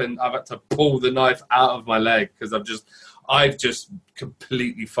up and I've had to pull the knife out of my leg because I've just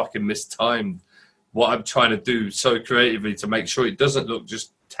completely fucking mistimed what I'm trying to do so creatively to make sure it doesn't look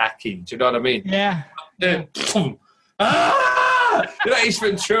just tacky. Do you know what I mean? Yeah. Then, boom. You know Ace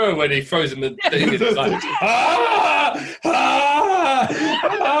Ventura when he throws him the thing, it's like,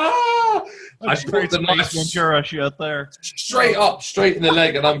 I put the knife Ventura shit there. Straight in the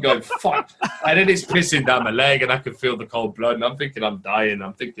leg, and I'm going, fuck. And then it's pissing down my leg, and I can feel the cold blood, and I'm thinking I'm dying.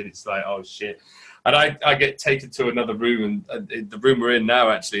 I'm thinking it's like, oh, shit. And I get taken to another room, and the room we're in now,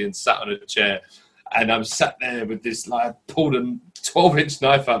 actually, and sat on a chair. And I'm sat there with this, like, I pulled a 12-inch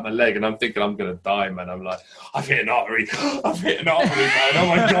knife out of my leg, and I'm thinking I'm going to die, man. I'm like, I've hit an artery. I've hit an artery, man. Oh,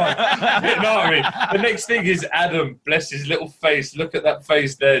 my God. I've hit an artery. The next thing is Adam, bless his little face. Look at that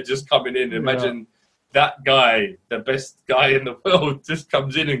face there just coming in. Imagine that guy, the best guy in the world, just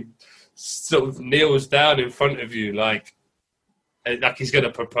comes in and sort of kneels down in front of you like he's going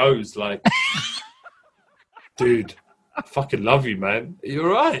to propose, like, dude, I fucking love you, man. You're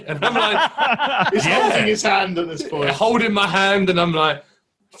right. And I'm like, he's holding his hand at this point. Holding my hand, and I'm like,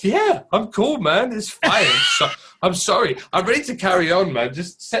 yeah, I'm cool, man. It's fine. I'm sorry. I'm ready to carry on, man.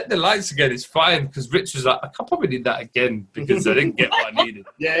 Just set the lights again. It's fine. Because Rich was like, I can't probably need that again because I didn't get what I needed.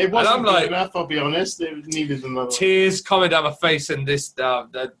 Yeah, it wasn't good enough, I'll be honest. It needed another one. Tears coming down my face, and this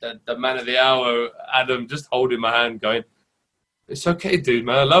the man of the hour, Adam, just holding my hand, going, it's okay, dude,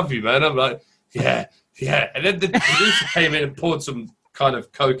 man. I love you, man. I'm like, yeah. And then the producer came in and poured some kind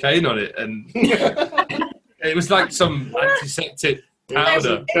of cocaine on it, and it was like some antiseptic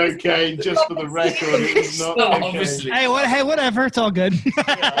powder. Cocaine, just for the record. It was not cocaine. Obviously. Hey, whatever. It's all good.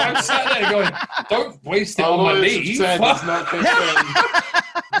 I'm sat there going, don't waste it on my knee. It's not cocaine.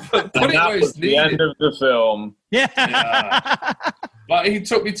 Put it where it's needed. The end of the film. Yeah. But he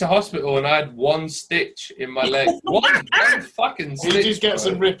took me to hospital, and I had one stitch in my leg. One fucking stitch. He did get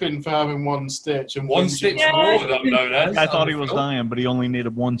some ripping for having one stitch. And one stitch more, I'm known as. I thought he was dying, but he only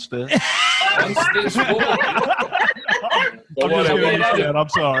needed one stitch. One stitch more. I'm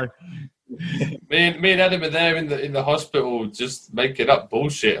sorry. Me and Adam are there in the hospital just making up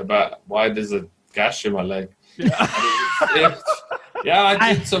bullshit about why there's a gash in my leg. Yeah,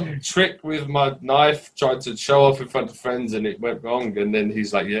 I did some trick with my knife, tried to show off in front of friends, and it went wrong. And then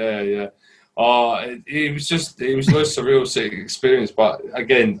he's like, yeah. Oh, it was just a surreal experience. But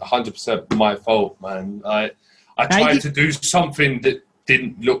again, 100% my fault, man. I tried to do something that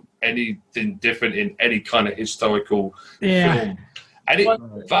didn't look anything different in any kind of historical film. And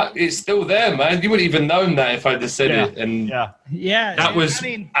but it's still there, man. You wouldn't even known that if I'd have said it. And that was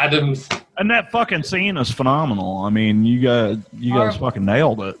Adam's. And that fucking scene is phenomenal. I mean, you guys fucking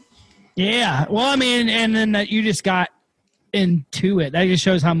nailed it. Yeah. Well, I mean, and then you just got into it. That just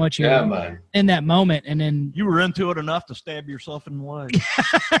shows how much you're in that moment. And then you were into it enough to stab yourself in the leg.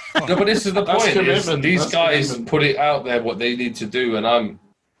 No, but this is the point. These guys put it out there what they need to do, and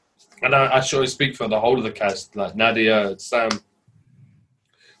I surely speak for the whole of the cast, like Nadia, Sam,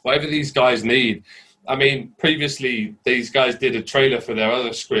 whatever these guys need. I mean, previously, these guys did a trailer for their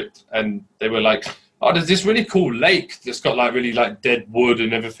other script, and they were like, oh, there's this really cool lake that's got, like, really, like, dead wood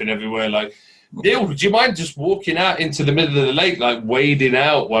and everything everywhere. Like, Neil, do you mind just walking out into the middle of the lake, like, wading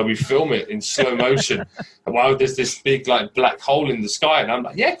out while we film it in slow motion? And while there's this big, like, black hole in the sky. And I'm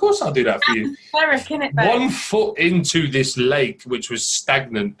like, yeah, of course I'll do that for you. 1 foot into this lake, which was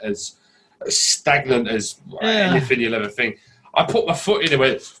stagnant as anything you'll ever think. I put my foot in it,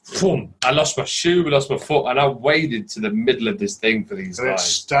 went, boom. I lost my shoe, lost my foot, and I waded to the middle of this thing for these guys. It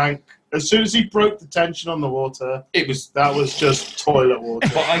stank. As soon as he broke the tension on the water, that was just toilet water.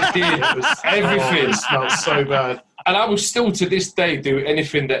 But I did. It was everything. It smelled so bad. And I will still, to this day, do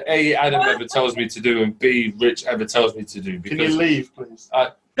anything that A, Adam ever tells me to do, and B, Rich ever tells me to do. Can you leave, please?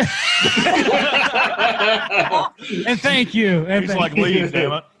 And thank you. He's like, leave,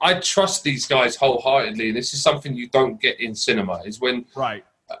 damn it. I trust these guys wholeheartedly. This is something you don't get in cinema. Is when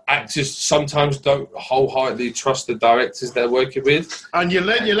actors sometimes don't wholeheartedly trust the directors they're working with. And you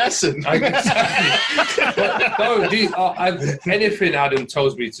learn your lesson. Anything Adam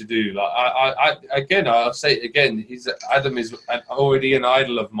tells me to do, I'll say it again. Adam is already an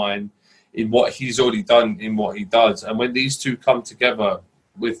idol of mine in what he's already done, in what he does. And when these two come together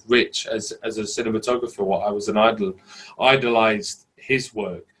with Rich as a cinematographer, what I was idolized his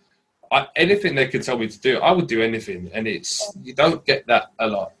work. Anything they could tell me to do, I would do anything. And you don't get that a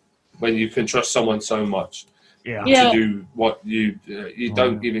lot when you can trust someone so much to do what you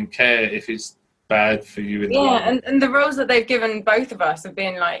don't even care if it's bad for you. And the roles that they've given both of us have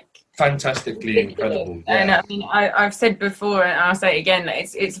been like fantastically incredible. And I mean, I've said before, and I'll say it again, that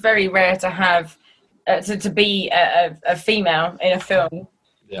it's very rare to have to be a female in a film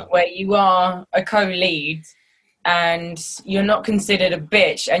where you are a co-lead and you're not considered a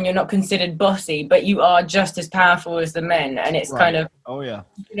bitch and you're not considered bossy, but you are just as powerful as the men. And it's kind of, you know what I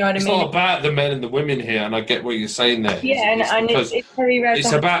mean? It's not about the men and the women here, and I get what you're saying there. Yeah, it's very rare.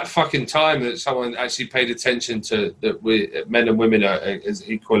 It's about fucking time that someone actually paid attention to that men and women are as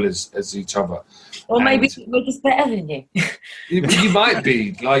equal as each other. Or maybe we're just better than you. You might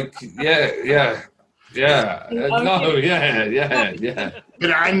be, like, yeah. But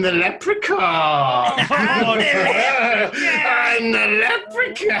I'm the leprechaun. I'm the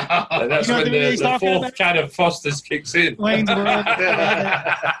leprechaun. And that's when the fourth can of Foster's kicks in.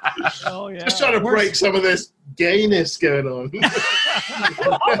 Just trying to break some of this gayness going on.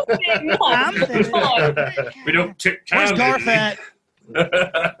 We don't tip Where's Garth at?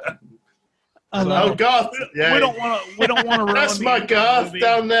 Garth. Yeah. We don't want to ruin. That's my Garth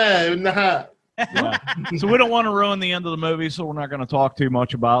down there in the hat. So we don't want to ruin the end of the movie, so we're not going to talk too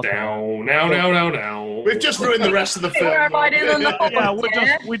much about it. Now. We've just ruined the rest of the film.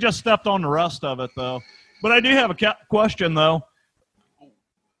 We just stepped on the rest of it, though. But I do have a question, though.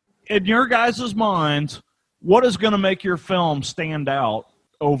 In your guys' minds, what is going to make your film stand out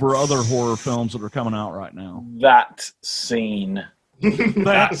over other horror films that are coming out right now? That scene.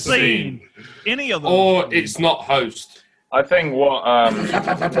 That scene. Any of them. Or it's not Host. I think what Rick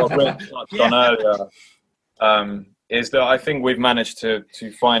touched on earlier is that I think we've managed to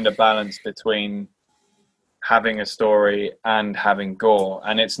find a balance between having a story and having gore,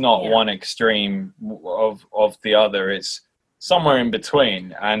 and it's not one extreme of the other. It's somewhere in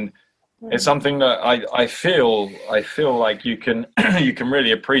between, and it's something that I feel like you can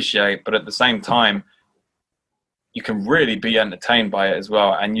really appreciate, but at the same time, you can really be entertained by it as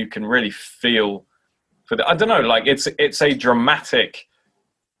well, and you can really feel. I don't know, like it's a dramatic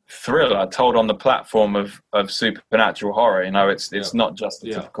thriller told on the platform of supernatural horror. You know, it's not just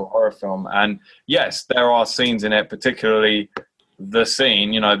a typical horror film. And yes, there are scenes in it, particularly the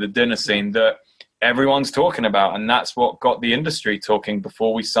scene, the dinner scene that everyone's talking about, and that's what got the industry talking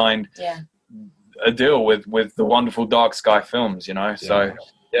before we signed a deal with the wonderful Dark Sky Films. So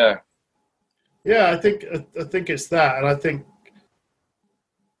I think it's that, and I think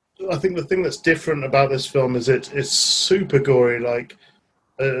the thing that's different about this film is it's super gory. Like,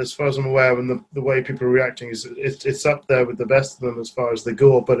 as far as I'm aware, and the way people are reacting is it's up there with the best of them as far as the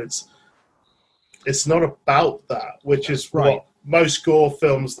gore. But it's not about that, which is what most gore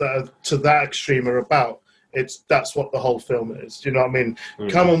films that are to that extreme are about. That's what the whole film is. Do you know what I mean? Mm-hmm.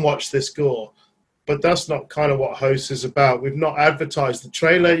 Come and watch this gore. But that's not kind of what Host is about. We've not advertised the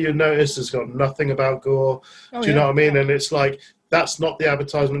trailer. You notice has got nothing about gore. Do you know what I mean? And it's like, that's not the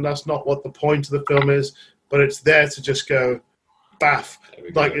advertisement. That's not what the point of the film is. But it's there to just go, baff,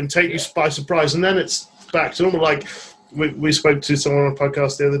 and take you by surprise. And then it's back to normal. Like, we spoke to someone on a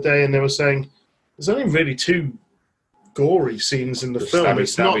podcast the other day, and they were saying there's only really 2 gory scenes in the film.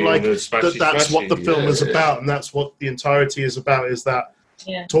 It's not like that's what the film is about, and that's what the entirety is about, is that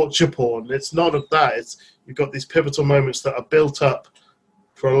torture porn. It's not of that. You've got these pivotal moments that are built up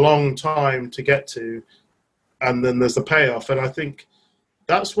for a long time to get to, and then there's the payoff. And I think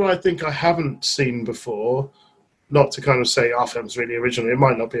that's what I haven't seen before. Not to kind of say our film's really original. It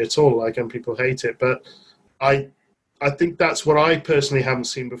might not be at all, and people hate it. But I think that's what I personally haven't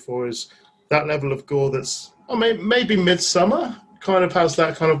seen before, is that level of gore that's... maybe Midsommar kind of has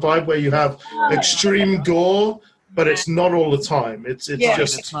that kind of vibe where you have extreme gore, but it's not all the time. It's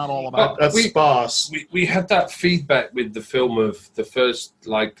just... It's not all about... sparse. We had that feedback with the film of the first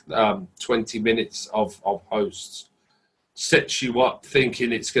 20 minutes of Hosts. Sets you up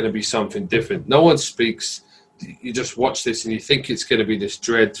thinking it's going to be something different. No one speaks. You just watch this and you think it's going to be this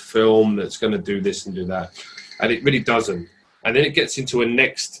dread film that's going to do this and do that. And it really doesn't. And then it gets into a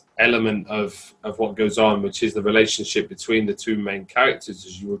next element of what goes on, which is the relationship between the 2 main characters,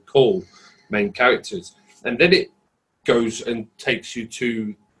 as you would call main characters. And then goes and takes you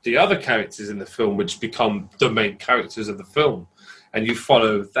to the other characters in the film, which become the main characters of the film, and you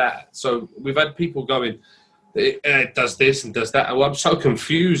follow that. So we've had people going, it does this and does that. And I'm so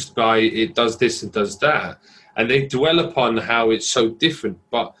confused by it does this and does that. And they dwell upon how it's so different,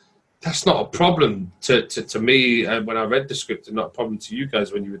 but that's not a problem to me when I read the script, and not a problem to you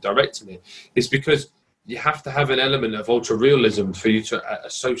guys when you were directing it. It's because you have to have an element of ultra realism for you to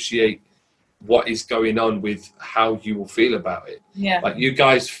associate what is going on with how you will feel about it. Yeah. Like you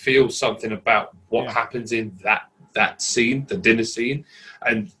guys feel something about what happens in that scene, the dinner scene,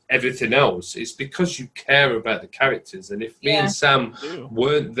 and everything else. It's because you care about the characters. And if me and Sam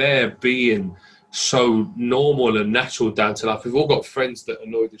weren't there being so normal and natural down to life, we've all got friends that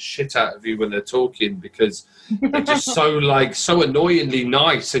annoy the shit out of you when they're talking because they're just so annoyingly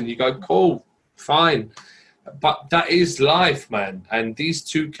nice, and you go, cool, fine. But that is life, man. And these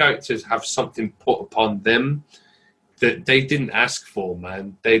two characters have something put upon them that they didn't ask for,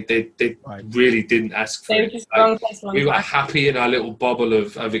 man. They really didn't ask for it. We were happy in our little bubble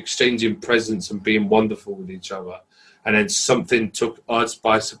of exchanging presents and being wonderful with each other. And then something took us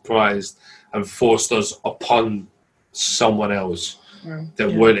by surprise and forced us upon someone else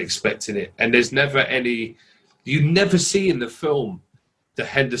that weren't expecting it. And there's never any... You never see in the film the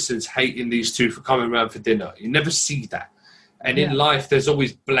Hendersons hating these two for coming around for dinner. You never see that. And in life, there's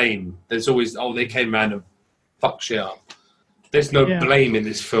always blame. There's always, they came around and fuck shit up. There's no blame in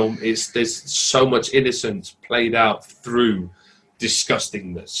this film. There's so much innocence played out through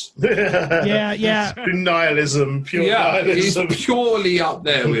disgustingness. Nihilism, pure nihilism. He's purely up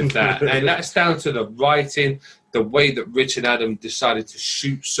there with that. And that's down to the writing, the way that Rich and Adam decided to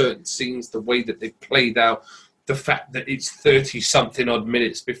shoot certain scenes, the way that they played out, the fact that it's 30-something odd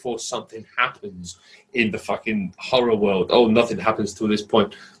minutes before something happens in the fucking horror world. Oh, nothing happens till this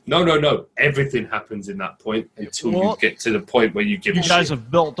point. No. Everything happens in that point until you get to the point where you give a shit. You guys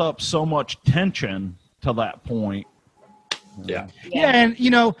have built up so much tension to that point. Yeah, and,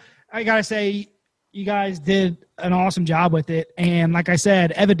 I got to say, you guys did an awesome job with it. And like I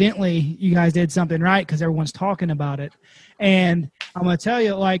said, evidently, you guys did something right because everyone's talking about it. And I'm going to tell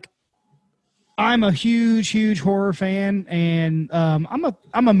you, I'm a huge horror fan, and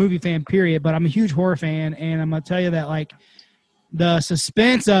I'm a movie fan, period, but I'm a huge horror fan, and I'm going to tell you that, the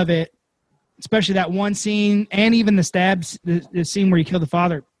suspense of it, especially that one scene, and even the stabs, the scene where you kill the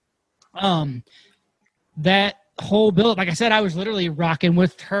father, that whole build, like I said, I was literally rocking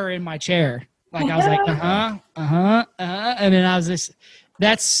with her in my chair. I was like, and then I was just,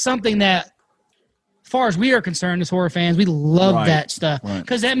 that's something that, as far as we are concerned as horror fans, we love that stuff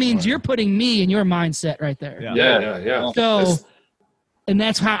because that means you're putting me in your mindset right there. Yeah. So, and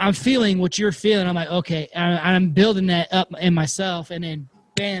that's how I'm feeling what you're feeling. I'm like, okay, I'm building that up in myself, and then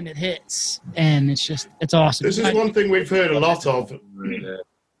bam, it hits, and it's awesome. This is one thing we've heard a lot of.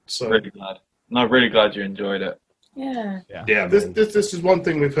 So really glad. No, really glad you enjoyed it. Yeah. This is one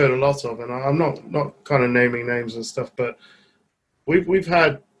thing we've heard a lot of, and I'm not kind of naming names and stuff, but we've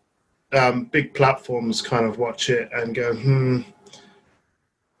had big platforms kind of watch it and go,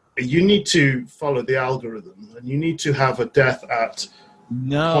 you need to follow the algorithm, and you need to have a death at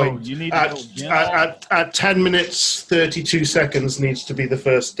you need at 10 minutes 32 seconds needs to be the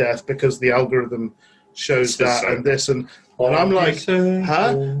first death because the algorithm shows that and this and I'm like,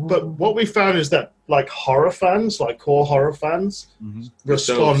 but what we found is that horror fans, core horror fans,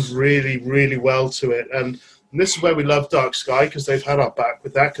 respond really, really well to it. And this is where we love Dark Sky, because they've had our back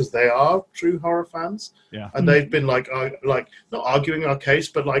with that, because they are true horror fans. Yeah. And they've been not arguing our case,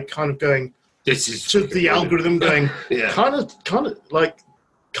 but kind of going, this is to the algorithm going, kind of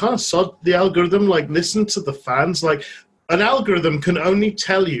sod the algorithm, listen to the fans. An algorithm can only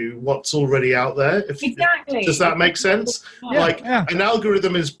tell you what's already out there. Exactly. Does that make sense? An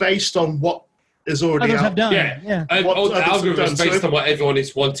algorithm is based on what is already others out have done. Yeah. And the algorithm is based on what everyone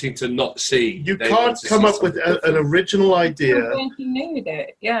is wanting to not see. You can't come up with an original idea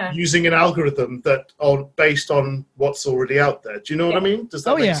using an algorithm that based on what's already out there. Do you know what I mean? Does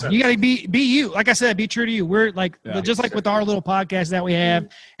that make sense? You got to be you. Like I said, be true to you. We're just like with our little podcast that we have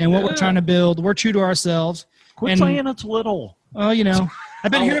and what we're trying to build. We're true to ourselves. Quit saying it's little. Well,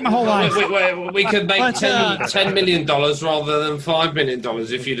 I've been hearing it my whole life. We could make $10 million rather than $5 million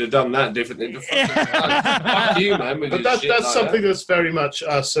if you'd have done that differently. Fuck you, man. But that's something that's very much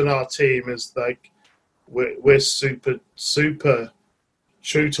us and our team is we're super, super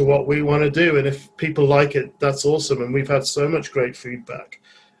true to what we want to do. And if people like it, that's awesome. And we've had so much great feedback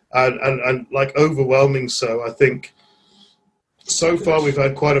and overwhelming. So I think so far we've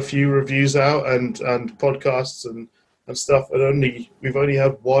had quite a few reviews out and podcasts and stuff, and we've only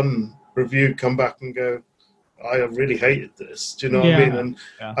had one review come back and go, I really hated this. Do you know what I mean?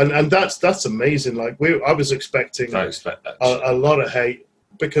 And that's amazing. Like I was expecting a lot of hate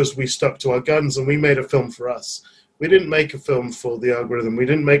because we stuck to our guns and we made a film for us. We didn't make a film for the algorithm. We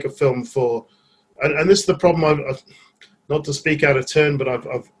didn't make a film for, and this is the problem. I've not to speak out of turn, but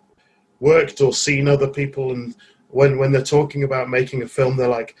I've worked or seen other people, and when they're talking about making a film, they're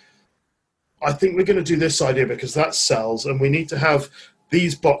like, I think we're going to do this idea because that sells, and we need to have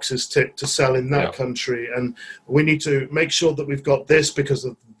these boxes ticked to sell in that country, and we need to make sure that we've got this because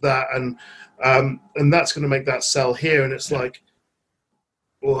of that, and that's going to make that sell here. And it's like,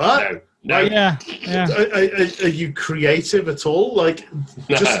 what? No. Are you creative at all? Like,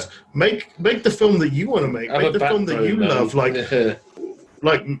 just make the film that you want to make. Make the film that you love.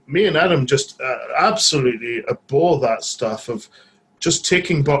 Like me and Adam just absolutely abhor that stuff of just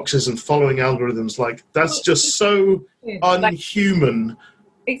ticking boxes and following algorithms. Like, that's just so unhuman.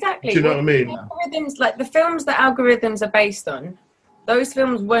 Exactly. Do you know what I mean? Algorithms, like the films that algorithms are based on, those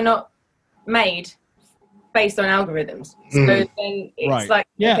films were not made based on algorithms. So then it's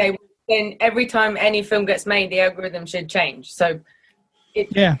okay, then every time any film gets made, the algorithm should change. So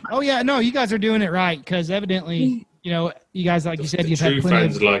no, you guys are doing it right, because evidently, you know, you guys, like you said, you've had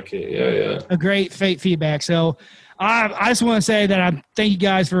plenty of a great feedback. So I just want to say that I thank you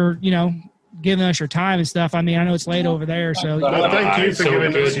guys for, you know, giving us your time and stuff. I mean, I know it's late over there, so thank you for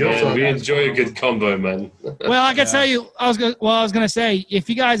giving us your time. We enjoy a good combo, man. Well, I can tell you, I was gonna say, if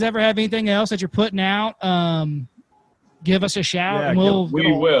you guys ever have anything else that you're putting out, give us a shout, and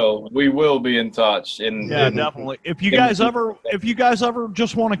we will be in touch. Definitely. If you guys ever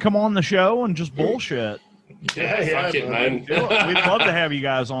just want to come on the show and just bullshit. Fuck it, man. We'd love to have you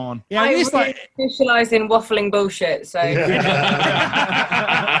guys on. Yeah, I specialize in waffling bullshit. So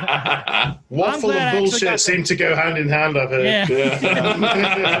waffle and bullshit seem to go hand in hand, I've heard. Yeah.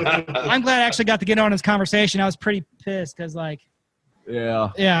 I'm glad I actually got to get on this conversation. I was pretty pissed because, like,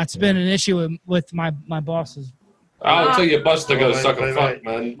 it's been an issue with my bosses. I'll tell your boss to go suck a fuck,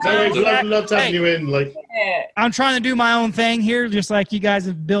 man. Love to have you in. Like, I'm trying to do my own thing here, just like you guys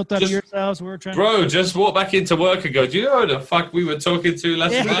have built up yourselves. We're trying. Just walk back into work and go, do you know who the fuck we were talking to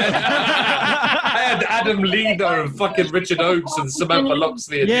last night? I had Adam Leader and fucking Richard Oakes and Samantha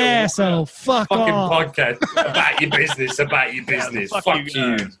Loxley. So fucking podcast about your business. Fuck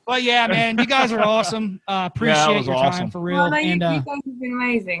you. But yeah, man, you guys are awesome. Appreciate your time for real. You guys have been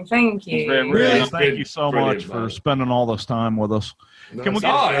amazing. Thank you. Really, thank you so much for spending all this time with us. Can we do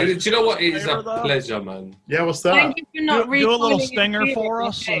you know what? It is a pleasure, man. Yeah, what's that? Thank you for not do a little stinger for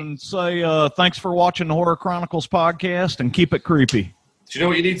us and say thanks for watching the Horror Chronicles podcast and keep it creepy. Do you know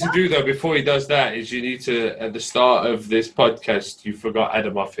what you need to do, though, before he does that, is you need to, at the start of this podcast, you forgot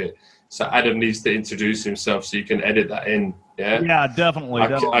Adam off it. So Adam needs to introduce himself so you can edit that in. Yeah, definitely. I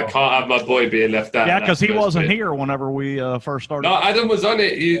can't have my boy being left out. Yeah, because he wasn't here whenever we first started. No, Adam was on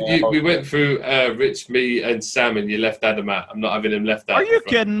it. We went through Rich, me, and Sam, and you left Adam out. I'm not having him left out. Are you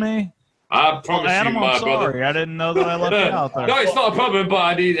kidding me? I promise Adam, you, my I'm sorry. brother. I didn't know that I left you out there. No, it's not a problem, but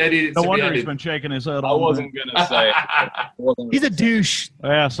I need it no to wonder be he's been shaking his head. I wasn't going to say it. He's a douche.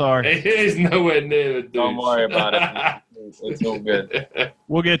 Yeah, sorry. He is nowhere near a douche. Don't worry about it. It's all good.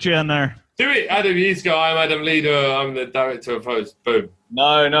 We'll get you in there. Do it, Adam. You go. I'm Adam Leader. I'm the director of host. Boom.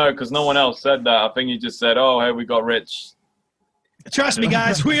 No, because no one else said that. I think you just said, "Oh, hey, we got Rich." Trust me,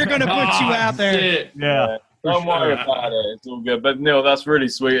 guys. We are going to put you out there. Shit. Yeah. Don't worry about it. It's all good. But Neil, that's really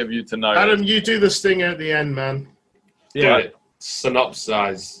sweet of you to know. Adam, you do the stinger at the end, man. Yeah. Do it.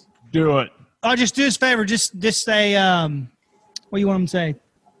 Synopsize. Do it. Oh, just do us a favor. Just say what do you want him to say?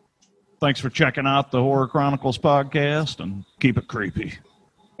 Thanks for checking out the Horror Chronicles podcast and keep it creepy.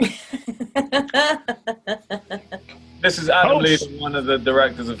 This is Adam Leader, one of the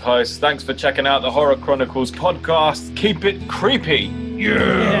directors of Host. Thanks for checking out the Horror Chronicles podcast. Keep it creepy.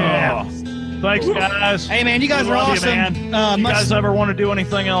 Yeah. Thanks, guys. Hey, man, you guys are awesome. You, man. You guys ever want to do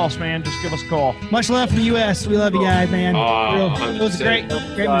anything else, man, just give us a call. Much love from the U.S. We love you guys, man. It was a great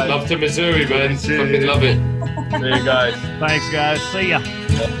movie. Love to Missouri, man. Fucking love it. See you guys. Thanks, guys. See ya.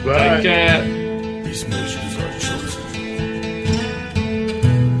 Bye. Take care.